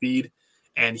 4.42 speed.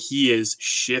 And he is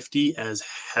shifty as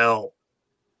hell.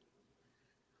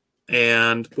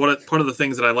 And part of the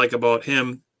things that I like about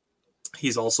him,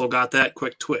 he's also got that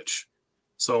quick twitch.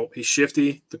 So he's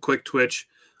shifty, the quick twitch.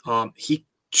 He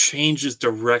changes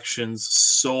directions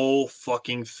so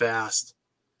fucking fast.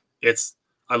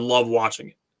 I love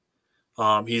watching it.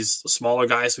 He's a smaller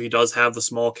guy, so he does have the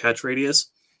small catch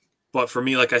radius. But for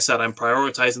me, like I said, I'm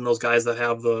prioritizing those guys that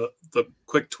have the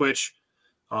quick twitch,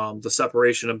 the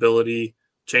separation ability,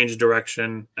 change of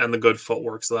direction, and the good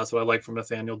footwork. So that's what I like from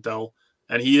Nathaniel Dell.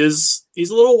 And he's a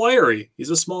little wiry.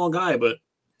 He's a small guy, but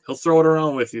he'll throw it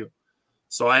around with you.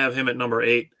 So I have him at number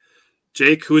 8.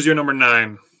 Jake, who's your number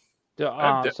 9?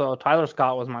 So Tyler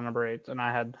Scott was my number 8,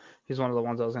 and he's one of the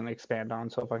ones I was going to expand on.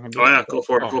 So if I can do Oh, that. yeah, go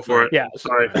for it. Go for it. Yeah.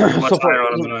 Sorry. Much So higher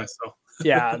on him than I, so.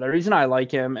 Yeah, the reason I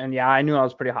like him, and yeah, I knew I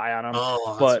was pretty high on him,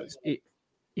 Oh, but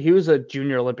he was a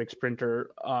junior Olympic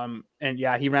sprinter. And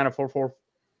yeah, he ran a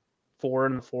 4.44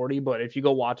 in the 40, but if you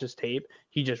go watch his tape,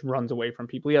 he just runs away from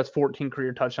people. He has 14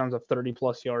 career touchdowns of 30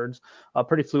 plus yards. A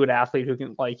pretty fluid athlete who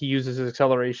can, like, he uses his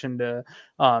acceleration to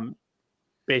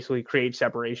basically create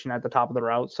separation at the top of the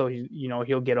route. So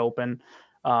he'll get open.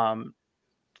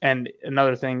 And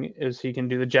another thing is he can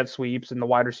do the jet sweeps and the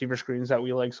wide receiver screens that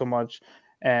we like so much.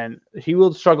 And he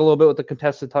will struggle a little bit with the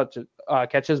contested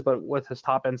catches, but with his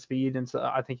top end speed, and so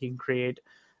I think he can create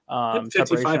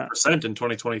 55% in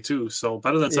 2022. So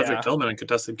better than Cedric Tillman in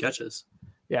contested catches.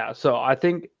 Yeah, so I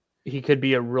think he could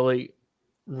be a really,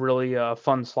 really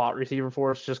fun slot receiver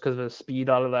for us just because of his speed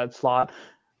out of that slot.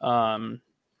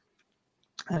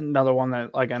 Another one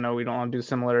that, like, I know we don't want to do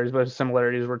similarities, but his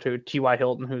similarities were to T.Y.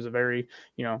 Hilton, who's a very,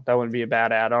 that wouldn't be a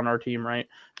bad ad on our team, right?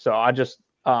 So I just,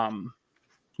 a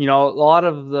lot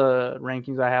of the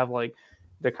rankings I have, like,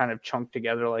 they're kind of chunked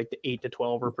together, like the 8 to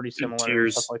 12 are pretty similar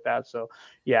and stuff like that. So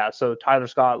yeah, so Tyler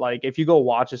Scott, like, if you go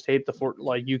watch his tape,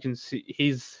 you can see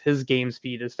his game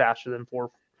speed is faster than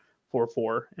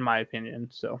 4.44 in my opinion.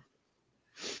 So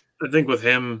I think with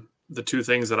him, the two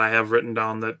things that I have written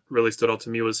down that really stood out to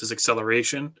me was his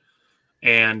acceleration,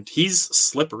 and he's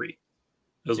slippery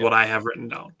is what I have written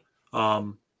down.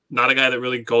 Not a guy that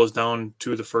really goes down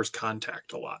to the first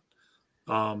contact a lot.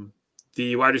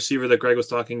 The wide receiver that Greg was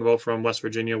talking about from West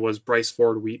Virginia was Bryce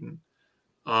Ford Wheaton.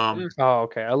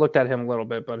 Okay. I looked at him a little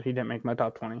bit, but he didn't make my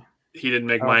top 20. He didn't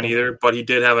make mine either, but he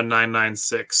did have a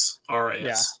 9.96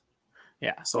 RAS.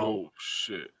 Yeah. So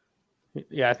shit.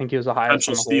 Yeah, I think he was the highest.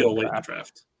 Potential steal late in the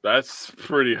draft. That's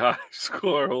pretty high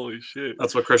score. Holy shit.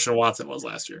 That's what Christian Watson was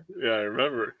last year. Yeah, I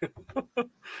remember. All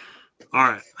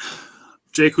right.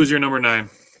 Jake, who's your number 9?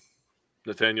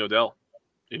 Nathaniel Dell.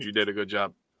 And you did a good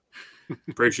job.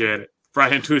 Appreciate it.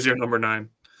 Brian, who's your number 9?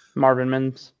 Marvin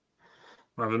Mims.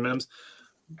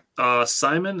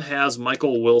 Simon has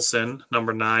Michael Wilson,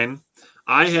 number 9.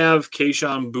 I have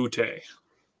Kayshon Boutte.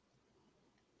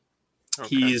 Okay.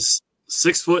 He's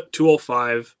 6 foot,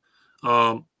 205,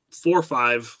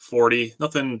 4.5, 40.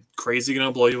 Nothing crazy going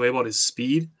to blow you away about his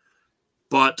speed,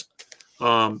 but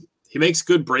he makes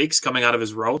good breaks coming out of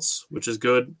his routes, which is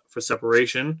good for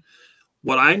separation.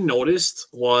 What I noticed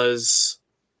was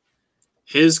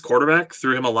his quarterback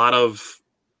threw him a lot of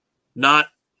not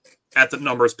at the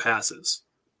numbers passes,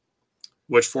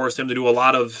 which forced him to do a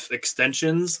lot of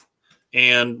extensions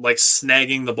and like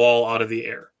snagging the ball out of the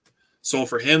air. So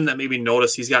for him, that made me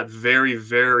notice he's got very,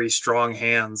 very strong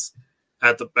hands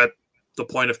at the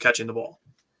point of catching the ball.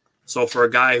 So for a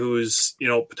guy who's,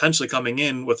 potentially coming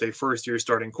in with a first-year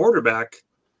starting quarterback,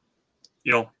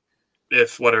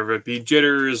 if whatever it be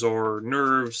jitters or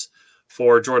nerves,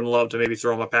 for Jordan Love to maybe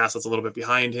throw him a pass that's a little bit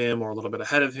behind him or a little bit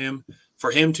ahead of him, for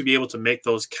him to be able to make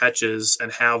those catches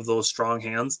and have those strong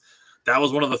hands, that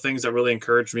was one of the things that really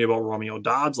encouraged me about Romeo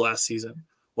Doubs last season,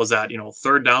 was that,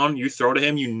 third down, you throw to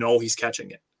him, he's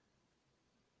catching it.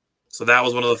 So that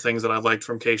was one of the things that I liked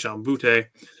from Kayshon Boutte.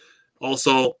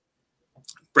 Also,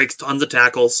 breaks tons of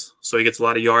tackles, so he gets a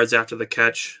lot of yards after the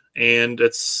catch. And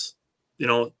it's,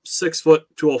 6 foot,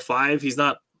 205. He's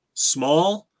not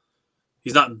small.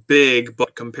 He's not big,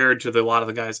 but compared to a lot of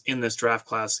the guys in this draft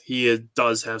class, he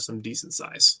does have some decent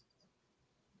size.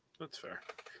 That's fair.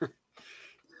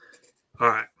 All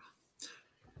right.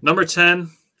 Number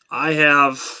 10,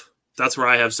 that's where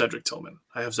I have Cedric Tillman.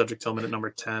 I have Cedric Tillman at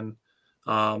number 10.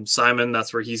 Simon,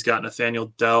 that's where he's got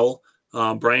Nathaniel Dell.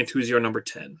 Brian, who's your number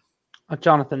 10?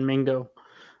 Jonathan Mingo.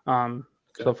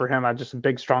 So for him, I just a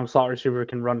big, strong slot receiver who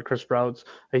can run crisp routes.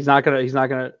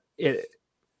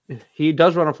 He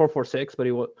does run a 4.46, but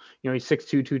he's 6'2",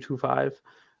 225.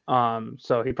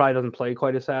 So he probably doesn't play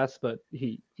quite as fast, but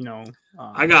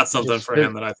I got something for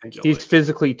him that I think he's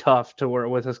physically tough to where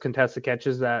with his contested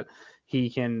catches that he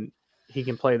can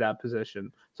play that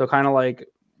position. So kind of like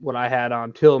what I had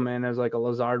on Tillman as like a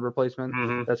Lazard replacement.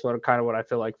 Mm-hmm. That's what I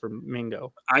feel like for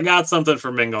Mingo. I got something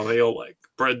for Mingo that you'll like.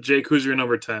 Jake, who's your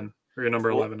number 10 or your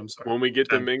number 11? I'm sorry. When we get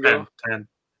 10, to Mingo, 10.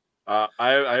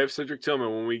 I have Cedric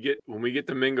Tillman. When we get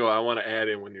to Mingo, I want to add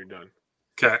in when you're done.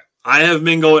 Okay. I have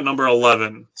Mingo at number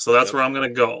 11, so that's where I'm going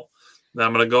to go. Then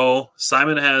I'm going to go.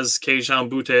 Simon has Kayshon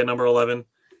Boutte at number 11.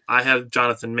 I have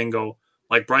Jonathan Mingo.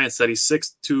 Like Brian said, he's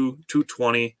 6'2",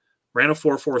 220, ran a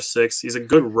 4.46. He's a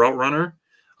good route runner.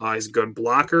 He's a good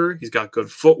blocker. He's got good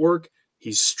footwork.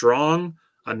 He's strong.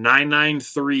 A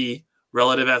 9.93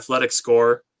 relative athletic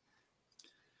score.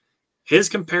 his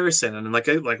comparison, and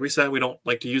like we said, we don't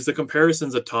like to use the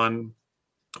comparisons a ton,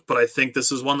 but I think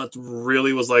this is one that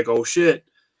really was like, oh shit.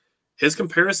 His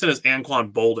comparison is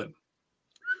Anquan Bolden.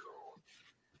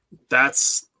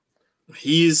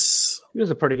 He was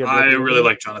a pretty good. I really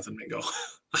like Jonathan Mingo.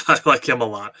 I like him a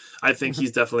lot. I think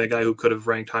he's definitely a guy who could have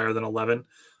ranked higher than 11.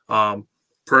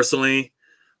 Personally,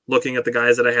 looking at the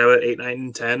guys that I have at 8, 9,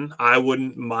 and 10, I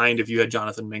wouldn't mind if you had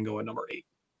Jonathan Mingo at number 8.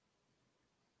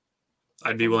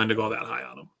 I'd be willing to go that high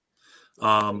on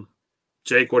him.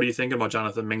 Jake, what are you thinking about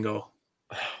Jonathan Mingo?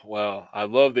 Well, I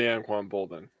love the Anquan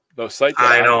Bolden. The site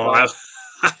that I know.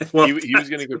 He was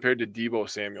getting compared to Deebo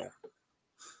Samuel.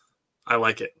 I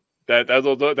like it.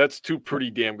 That's two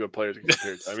pretty damn good players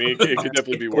compared. I mean, it could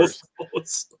definitely be worse.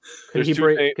 Could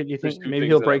you think maybe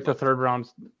he'll break the third round?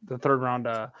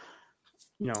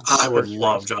 I would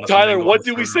love Jonathan. Tyler, what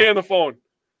did we say on the phone?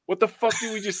 What the fuck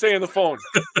did we just say on the phone?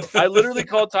 I literally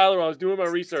called Tyler when I was doing my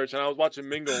research and I was watching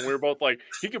Mingo and we were both like,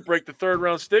 he could break the third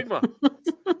round stigma.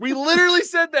 We literally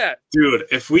said that. Dude,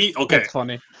 That's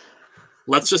funny.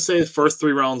 Let's just say the first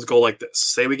 3 rounds go like this.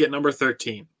 Say we get number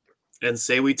 13 and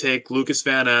say we take Lucas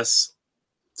Van Ness.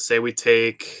 Say we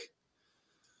take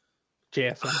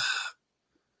JSN.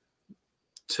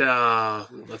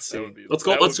 Let's see. Let's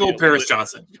go Paris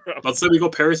Johnson. Let's say we go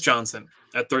Paris Johnson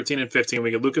at 13 and 15.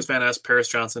 We get Lucas Van Ness, Paris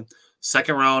Johnson.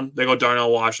 Second round, they go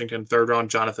Darnell Washington. Third round,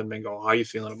 Jonathan Mingo. How are you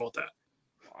feeling about that?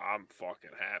 I'm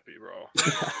fucking happy, bro.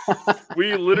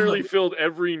 We literally filled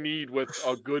every need with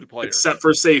a good player. Except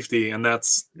for safety, and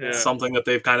that's something that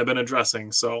they've kind of been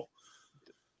addressing. So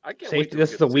I can't safety,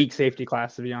 this is a weak safety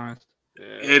class, to be honest. Yeah,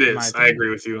 it is. I agree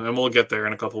with you. And we'll get there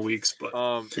in a couple weeks. But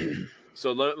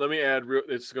so let me add.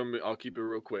 I'll keep it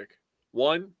real quick.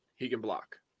 1, he can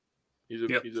block.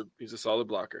 He's a solid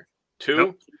blocker.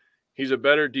 2, he's a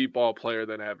better deep ball player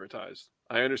than advertised.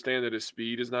 I understand that his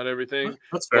speed is not everything,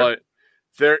 that's fair. But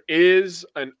there is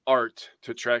an art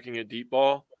to tracking a deep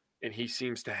ball, and he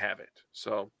seems to have it.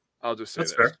 So I'll just say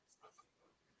that's this.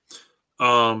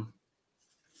 Fair.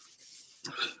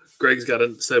 Greg's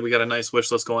said we got a nice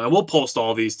wish list going, and we'll post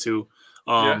all these too.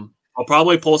 I'll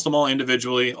probably post them all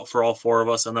individually for all 4 of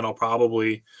us, and then I'll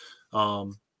probably,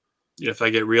 if I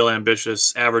get real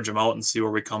ambitious, average them out and see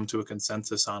where we come to a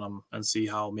consensus on them, and see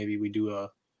how maybe we do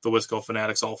the Wisco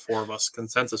Fanatics, all 4 of us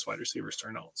consensus wide receivers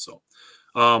turn out. So,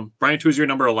 Brian, who's your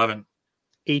number 11?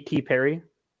 A.T. Perry.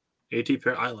 A.T.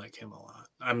 Perry, I like him a lot.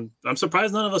 I'm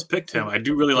surprised none of us picked him. I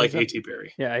do really like A.T.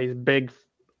 Perry. Yeah, he's big,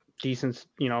 decent,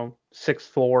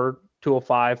 6'4",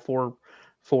 205,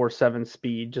 4.7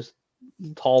 speed, just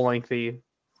tall, lengthy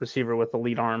receiver with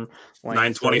elite arm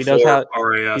length. 924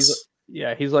 RAS.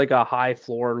 He's like a high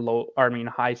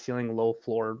ceiling, low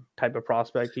floor type of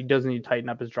prospect. He doesn't need to tighten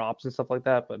up his drops and stuff like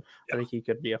that, but I think he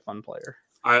could be a fun player.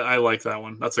 I like that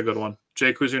one. That's a good one.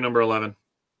 Jake, who's your number 11?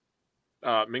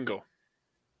 Mingo.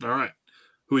 All right.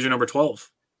 Who's your number 12?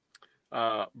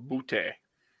 Butte.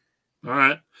 All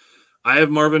right. I have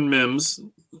Marvin Mims,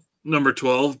 number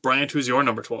 12. Bryant, who's your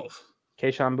number 12?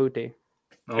 Keyshawn Butte.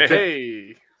 Okay.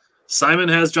 Hey. Simon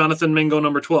has Jonathan Mingo,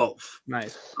 number 12.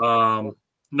 Nice.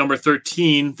 Number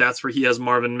 13, that's where he has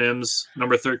Marvin Mims.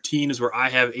 Number 13 is where I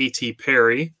have A.T.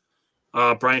 Perry.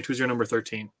 Bryant, who's your number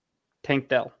 13? Tank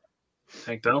Dell.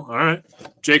 Tank Dell. All right.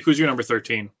 Jake, who's your number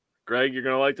 13? Greg, you're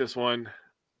going to like this one.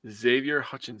 Xavier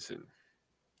Hutchinson.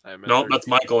 No, that's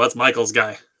Michael. That's Michael's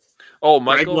guy. Oh,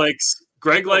 Michael?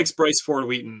 Greg likes Bryce Ford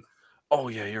Wheaton. Oh,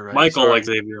 yeah, you're right. Michael likes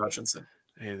Xavier Hutchinson.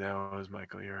 Hey, that was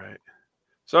Michael. You're right.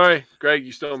 Sorry, Greg,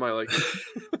 you still might like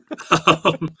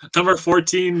it. Number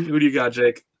 14, who do you got,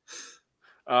 Jake?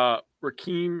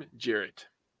 Rakeem Jarrett.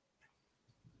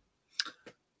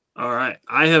 All right.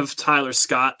 I have Tyler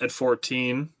Scott at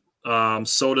 14.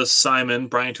 So does Simon.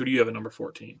 Brian, who do you have at number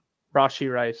 14?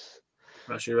 Rashee Rice.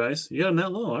 Rashee Rice? You got him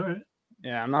that low. All right.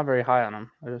 Yeah, I'm not very high on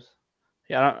him.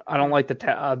 I don't like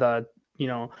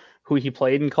who he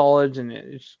played in college, and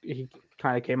he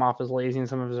kind of came off as lazy in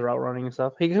some of his route running and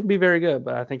stuff. He could be very good,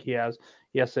 but I think he has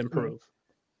to improve.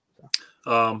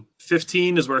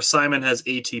 15 is where Simon has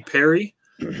A.T. Perry.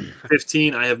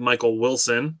 15, I have Michael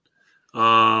Wilson.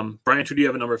 Brian, who do you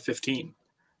have at number 15?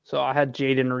 So I had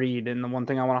Jaden Reed, and the one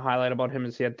thing I want to highlight about him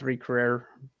is he had 3 career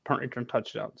punt return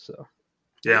touchdowns. So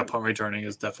yeah, punt returning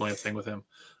is definitely a thing with him.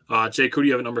 Jake, who do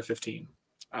you have at number 15?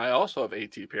 I also have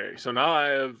A.T. Perry. So now I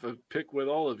have a pick with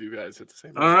all of you guys at the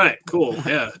same time. All right, cool.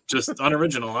 Yeah, just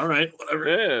unoriginal. All right, whatever.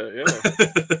 Yeah.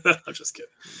 I'm just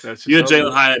kidding. You had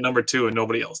Jalen Hyatt at number 2, and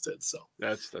nobody else did. So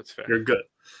that's fair. You're good.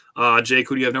 Jake,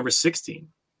 who do you have number 16?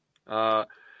 The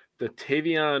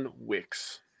Tavion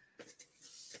Wicks.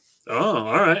 Oh,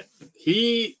 all right.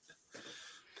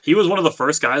 he was one of the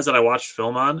first guys that I watched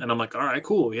film on, and I'm like, all right,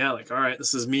 cool. Yeah, like, all right,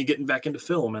 this is me getting back into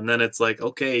film. And then it's like,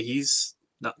 okay, he's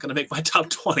not going to make my top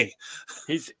 20.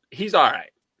 He's all right.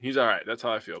 He's all right. That's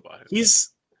how I feel about him.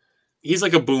 He's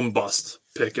like a boom bust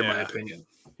pick, in my opinion.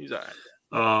 He's all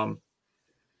right.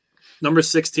 Number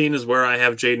 16 is where I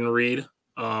have Jaden Reed.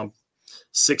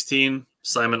 16,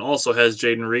 Simon also has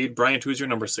Jaden Reed. Bryant, who's your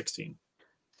number 16?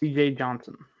 CJ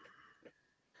Johnson.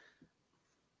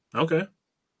 Okay.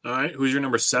 All right. Who's your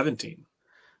number 17?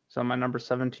 So my number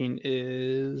 17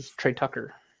 is Trey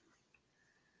Tucker.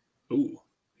 Ooh,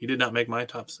 he did not make my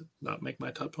top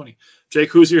 20.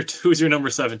 Jake, who's your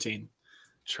number 17?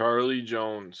 Charlie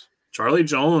Jones. Charlie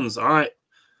Jones. All right.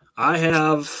 I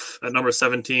have at number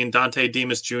 17 Dante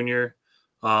Demas Jr.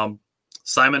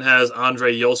 Simon has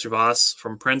Andre Yosivas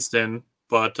from Princeton,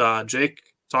 but Jake,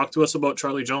 talk to us about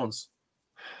Charlie Jones.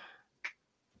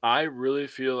 I really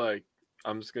feel like,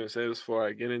 I'm just going to say this before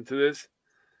I get into this,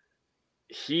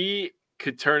 he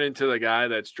could turn into the guy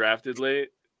that's drafted late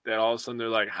that all of a sudden they're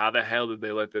like, how the hell did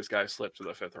they let this guy slip to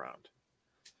the 5th round?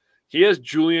 He has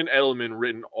Julian Edelman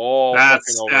written all over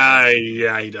him.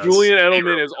 Yeah, he does. Julian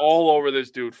Edelman is all over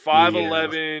this dude.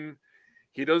 5'11". Yeah.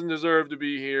 He doesn't deserve to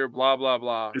be here, blah, blah,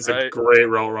 blah. He's a great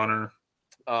route runner.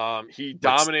 He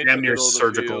dominates the middle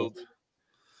of the field.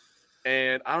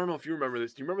 And I don't know if you remember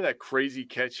this. Do you remember that crazy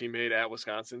catch he made at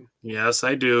Wisconsin? Yes,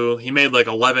 I do. He made like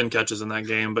 11 catches in that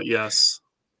game, but yes.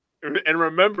 And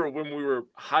remember when we were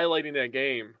highlighting that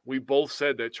game, we both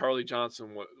said that Charlie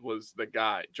Johnson was the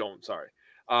guy. Jones, sorry.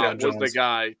 Was the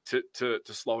guy to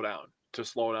slow down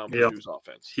Purdue's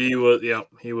offense. He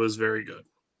was very good.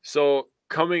 So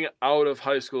coming out of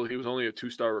high school, he was only a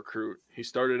 2-star recruit. He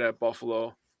started at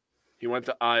Buffalo. He went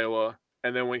to Iowa.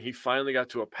 And then when he finally got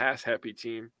to a pass-happy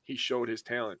team, he showed his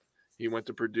talent. He went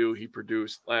to Purdue. He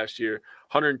produced last year.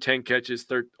 110 catches,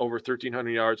 over 1,300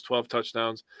 yards, 12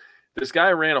 touchdowns. This guy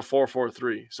ran a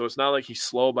 4.43, so it's not like he's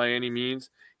slow by any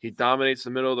means. He dominates the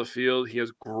middle of the field. He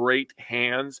has great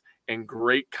hands and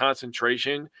great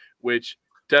concentration, which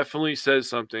definitely says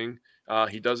something.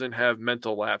 He doesn't have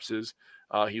mental lapses.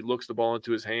 He looks the ball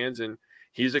into his hands, and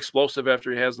he's explosive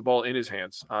after he has the ball in his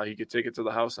hands. He could take it to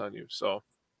the house on you. So,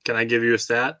 can I give you a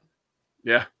stat?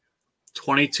 Yeah.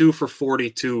 22 for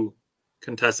 42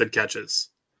 contested catches.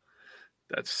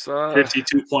 That's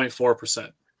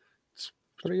 52.4%. It's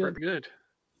pretty good.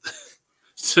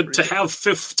 to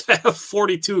have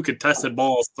 42 contested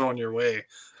balls thrown your way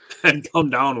and come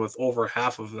down with over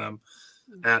half of them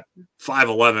at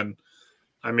 5'11",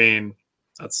 I mean,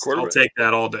 I'll take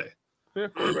that all day. Yeah,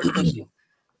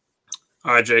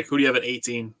 all right, Jake, who do you have at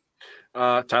 18?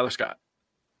 Tyler Scott.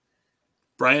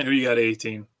 Bryant, who do you got at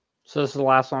 18? So this is the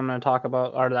last one I'm going to talk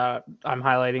about, or that I'm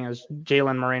highlighting, is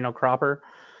Jalen Moreno Cropper.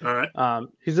 All right.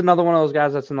 He's another one of those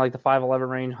guys that's in like the 5'11"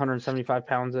 range, 175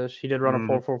 pounds-ish. He did run a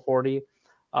 4.40.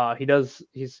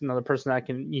 He's another person that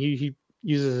he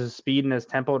uses his speed and his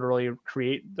tempo to really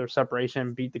create their separation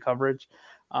and beat the coverage.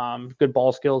 Good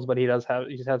ball skills, but he has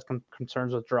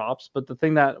concerns with drops. But the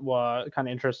thing that kind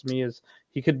of interests me is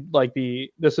he could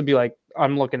this would be like,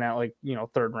 I'm looking at like,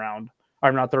 third round,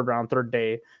 or not third round, third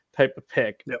day type of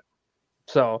pick. Yep.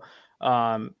 So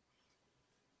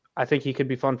I think he could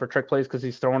be fun for trick plays because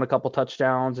he's throwing a couple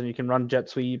touchdowns and you can run jet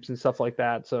sweeps and stuff like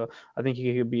that. So I think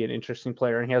he could be an interesting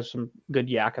player, and he has some good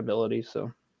yak ability.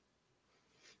 So,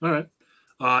 all right.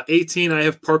 18, I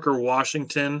have Parker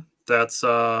Washington. That's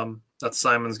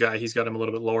Simon's guy. He's got him a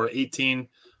little bit lower. 18,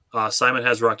 Simon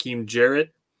has Raheem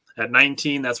Jarrett. At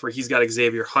 19, that's where he's got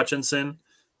Xavier Hutchinson.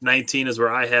 19 is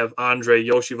where I have Andre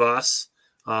Yosivas.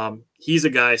 He's a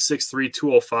guy, 6'3",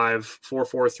 205,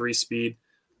 4.43 speed.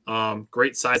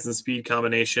 Great size and speed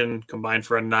combination combined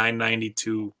for a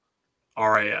 992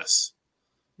 RAS.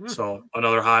 So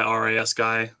another high RAS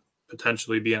guy,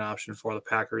 potentially be an option for the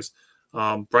Packers.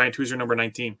 Bryant, who's your number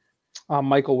 19?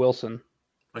 Michael Wilson.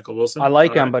 Michael Wilson? I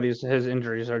like him, but his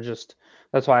injuries are just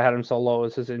 – that's why I had him so low,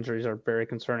 is his injuries are very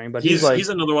concerning. But he's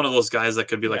another one of those guys that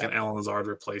could be like an Allen Lazard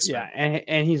replacement. Yeah,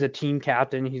 and he's a team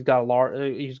captain. He's got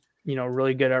he's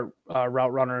really good at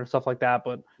route runner and stuff like that.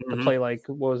 But to play like,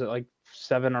 what was it, like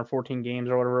 7 or 14 games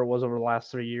or whatever it was over the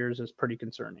last 3 years is pretty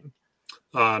concerning.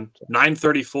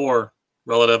 934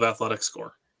 relative athletic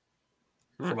score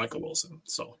for Michael Wilson.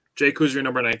 So, Jake, who's your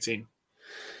number 19?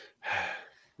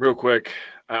 Real quick,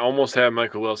 I almost had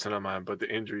Michael Wilson on mine, but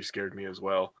the injury scared me as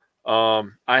well. I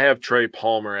have Trey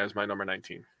Palmer as my number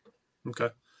 19. Okay.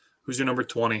 Who's your number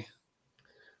 20?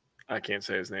 I can't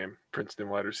say his name. Princeton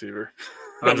wide receiver.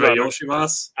 Andre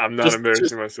Yosivas? I'm not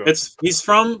embarrassing myself. He's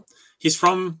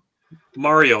from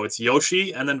Mario. It's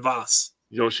Yoshi and then Vas.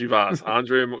 Yoshi Vas.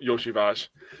 Andre Yoshi Vas.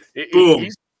 Boom.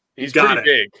 He's pretty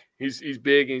big. He's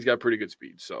big and he's got pretty good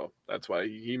speed. So that's why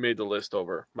he made the list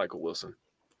over Michael Wilson.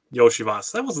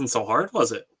 Yoshivas. That wasn't so hard,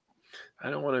 was it? I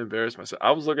don't want to embarrass myself.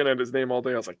 I was looking at his name all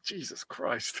day. I was like, Jesus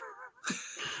Christ.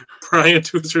 Bryant,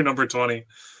 who's your number 20?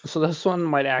 So this one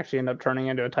might actually end up turning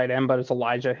into a tight end, but it's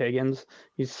Elijah Higgins.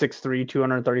 He's 6'3",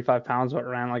 235 pounds, but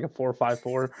ran like a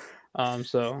 4.54.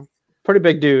 So pretty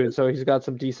big dude. So he's got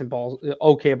some decent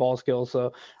okay ball skills.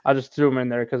 So I just threw him in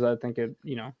there because I think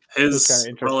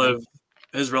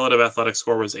his relative athletic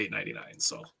score was 899,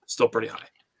 so still pretty high.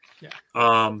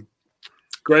 Yeah.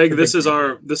 Greg, this is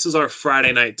our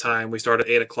Friday night time. We start at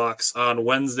 8:00. On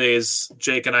Wednesdays,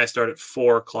 Jake and I start at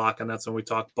 4:00, and that's when we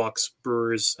talk Bucks,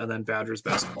 Brewers, and then Badgers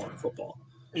basketball and football.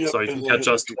 Yep, so you can catch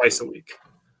us twice a week.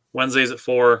 Wednesdays at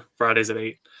 4, Fridays at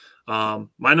 8.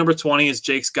 My number 20 is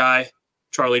Jake's guy,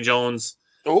 Charlie Jones.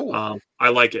 Oh, I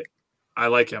like it. I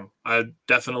like him. I'm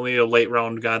definitely a late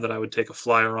round guy that I would take a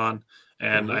flyer on,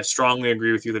 and I strongly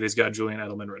agree with you that he's got Julian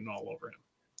Edelman written all over him.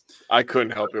 I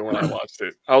couldn't help it when I watched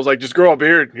it. I was like, just grow a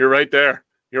beard. You're right there.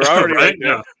 You're already right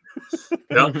there.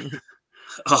 Yeah.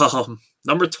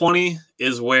 Number 20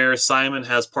 is where Simon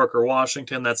has Parker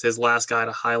Washington. That's his last guy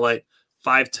to highlight.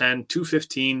 5'10",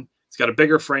 215. He's got a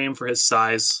bigger frame for his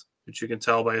size, which you can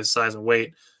tell by his size and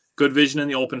weight. Good vision in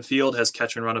the open field, has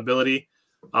catch and run ability.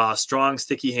 Strong,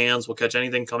 sticky hands, will catch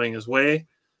anything coming his way.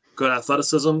 Good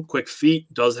athleticism, quick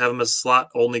feet, does have him as a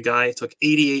slot-only guy. Took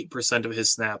 88% of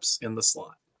his snaps in the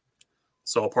slot.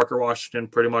 So Parker Washington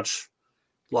pretty much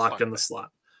locked in the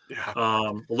slot.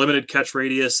 Yeah. Limited catch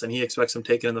radius, and he expects him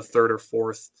taken in the 3rd or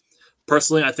 4th.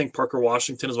 Personally, I think Parker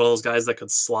Washington is one of those guys that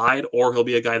could slide, or he'll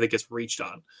be a guy that gets reached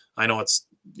on. I know it's,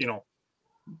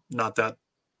 not that,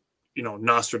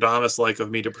 Nostradamus-like of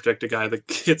me to predict a guy that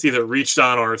gets either reached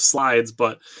on or slides,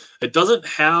 but it doesn't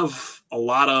have a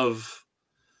lot of,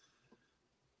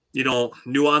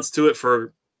 nuance to it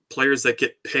for players that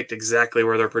get picked exactly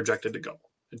where they're projected to go.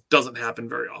 It doesn't happen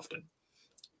very often.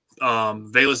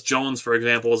 Velus Jones, for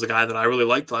example, was a guy that I really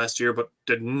liked last year, but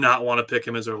did not want to pick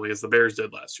him as early as the Bears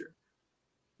did last year.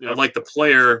 Yep. I like the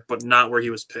player, but not where he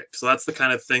was picked. So that's the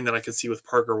kind of thing that I could see with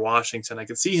Parker Washington. I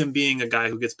could see him being a guy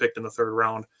who gets picked in the 3rd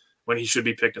round when he should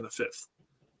be picked in the 5th.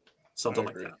 Something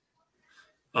like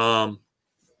that.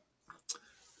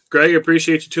 Greg,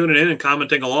 appreciate you tuning in and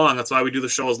commenting along. That's why we do the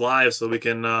shows live, so we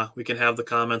can have the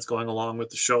comments going along with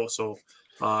the show. So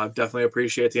definitely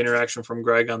appreciate the interaction from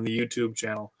Greg on the YouTube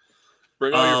channel.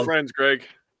 Bring all your friends, Greg.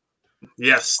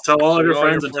 Yes, tell all of your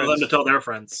friends and tell them to tell their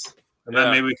friends. And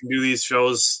then maybe we can do these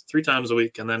shows 3 times a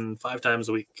week and then 5 times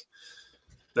a week.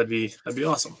 That'd be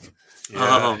awesome.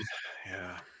 Yeah,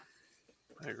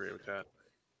 I agree with that.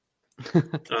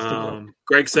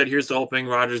 Greg said, here's the hoping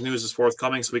Rodgers news is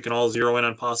forthcoming so we can all zero in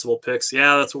on possible picks.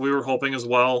 Yeah, that's what we were hoping as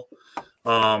well.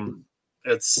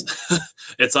 It's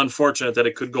it's unfortunate that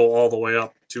it could go all the way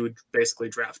up to basically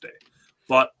draft day.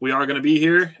 But we are going to be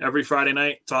here every Friday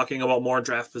night talking about more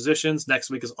draft positions. Next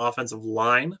week is offensive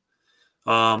line.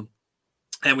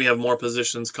 And we have more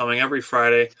positions coming every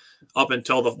Friday up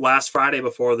until the last Friday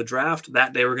before the draft.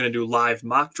 That day we're going to do live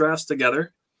mock drafts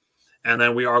together. And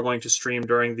then we are going to stream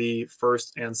during the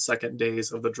 1st and 2nd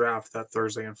days of the draft, that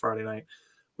Thursday and Friday night.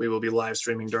 We will be live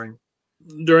streaming during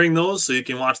those, so you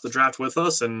can watch the draft with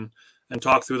us and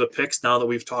talk through the picks now that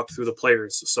we've talked through the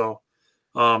players. So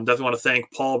definitely want to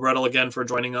thank Paul Brettel again for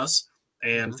joining us,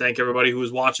 and thank everybody who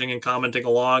was watching and commenting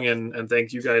along, and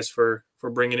thank you guys for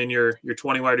bringing in your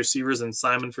 20 wide receivers, and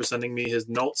Simon for sending me his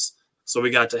notes. So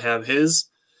we got to have his.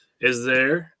 Is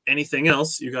there anything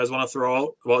else you guys want to throw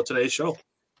out about today's show?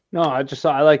 No,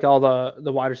 I like all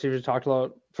the wide receivers you talked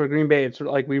about. For Green Bay, it's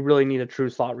like we really need a true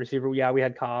slot receiver. Yeah, we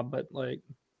had Cobb, but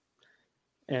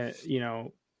and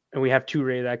we have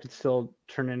Toure that could still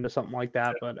turn into something like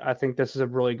that. But I think this is a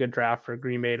really good draft for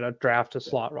Green Bay to draft a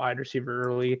slot wide receiver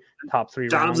early, top 3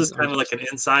 rounds. Dobbs is kind of like an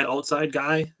inside-outside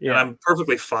guy, and I'm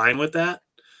perfectly fine with that.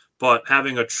 But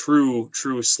having a true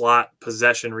slot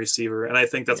possession receiver, and I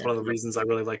think that's one of the reasons I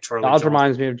really like Charlie Jones.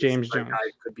 Reminds me of James Jones.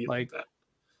 Could be like that.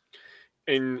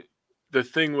 And the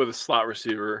thing with a slot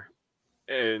receiver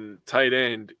and tight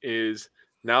end is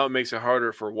now it makes it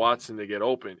harder for Watson to get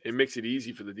open. It makes it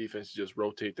easy for the defense to just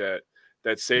rotate that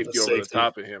safety over the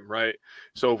top of him, right?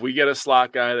 So if we get a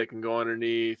slot guy that can go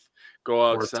underneath, go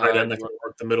outside, or tight end that can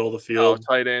work the middle of the field,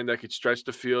 tight end that could stretch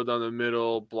the field down the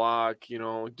middle, block,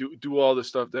 do all the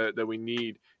stuff that we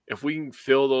need. If we can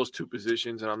fill those 2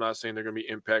 positions, and I'm not saying they're going to be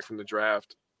impact from the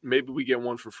draft, maybe we get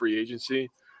one for free agency.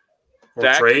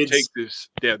 That could take this,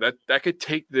 that could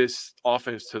take this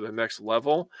offense to the next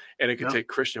level, and it could take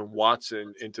Christian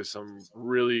Watson into some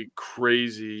really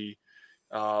crazy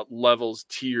levels,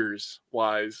 tiers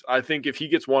wise. I think if he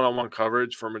gets one-on-one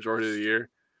coverage for a majority of the year,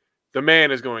 the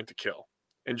man is going to kill.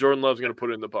 And Jordan Love's going to put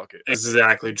it in the bucket.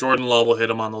 Exactly. Jordan Love will hit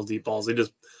him on those deep balls.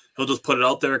 He'll just put it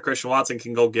out there. Christian Watson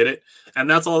can go get it. And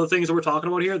that's all the things that we're talking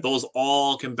about here. Those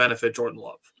all can benefit Jordan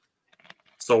Love.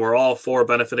 So we're all for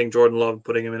benefiting Jordan Love,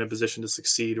 putting him in a position to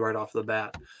succeed right off the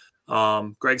bat.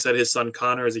 Greg said his son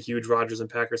Connor is a huge Rodgers and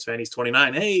Packers fan. He's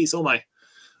 29. Hey, so am I.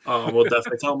 We'll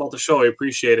definitely tell him about the show. I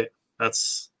appreciate it.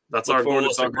 That's our goal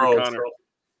is to grow.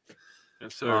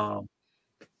 Yes, sir.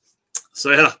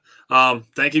 So yeah.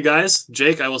 Thank you guys.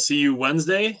 Jake, I will see you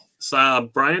Wednesday.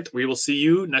 Bryant, we will see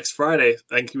you next Friday.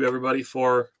 Thank you everybody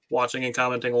for watching and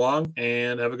commenting along,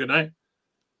 and have a good night.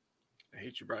 I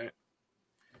hate you, Bryant.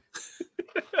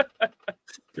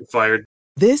 You're fired.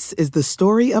 This is the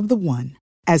story of the one.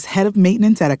 As head of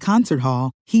maintenance at a concert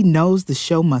hall, he knows the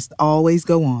show must always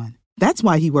go on. That's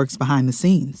why he works behind the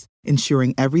scenes,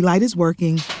 ensuring every light is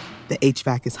working, the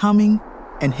HVAC is humming,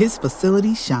 and his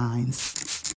facility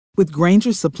shines. With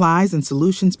Grainger's supplies and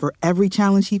solutions for every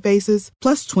challenge he faces,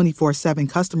 plus 24/7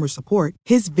 customer support,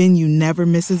 his venue never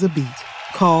misses a beat.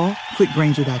 Call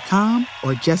quickgrainger.com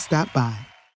or just stop by.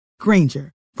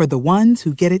 Grainger, for the ones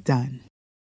who get it done.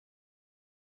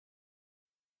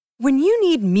 When you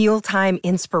need mealtime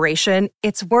inspiration,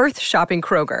 it's worth shopping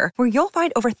Kroger, where you'll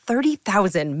find over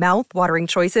 30,000 mouth-watering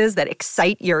choices that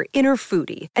excite your inner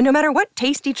foodie. And no matter what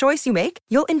tasty choice you make,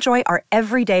 you'll enjoy our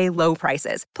everyday low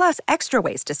prices, plus extra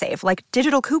ways to save, like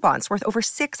digital coupons worth over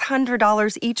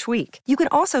 $600 each week. You can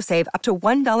also save up to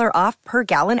 $1 off per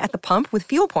gallon at the pump with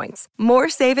fuel points. More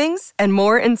savings and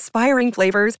more inspiring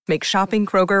flavors make shopping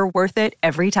Kroger worth it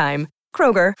every time.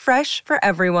 Kroger, fresh for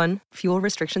everyone. Fuel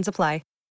restrictions apply.